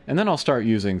Malenia. And then I'll start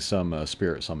using some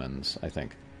spirit summons, I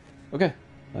think. Okay,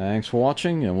 thanks for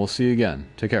watching, and we'll see you again.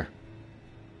 Take care.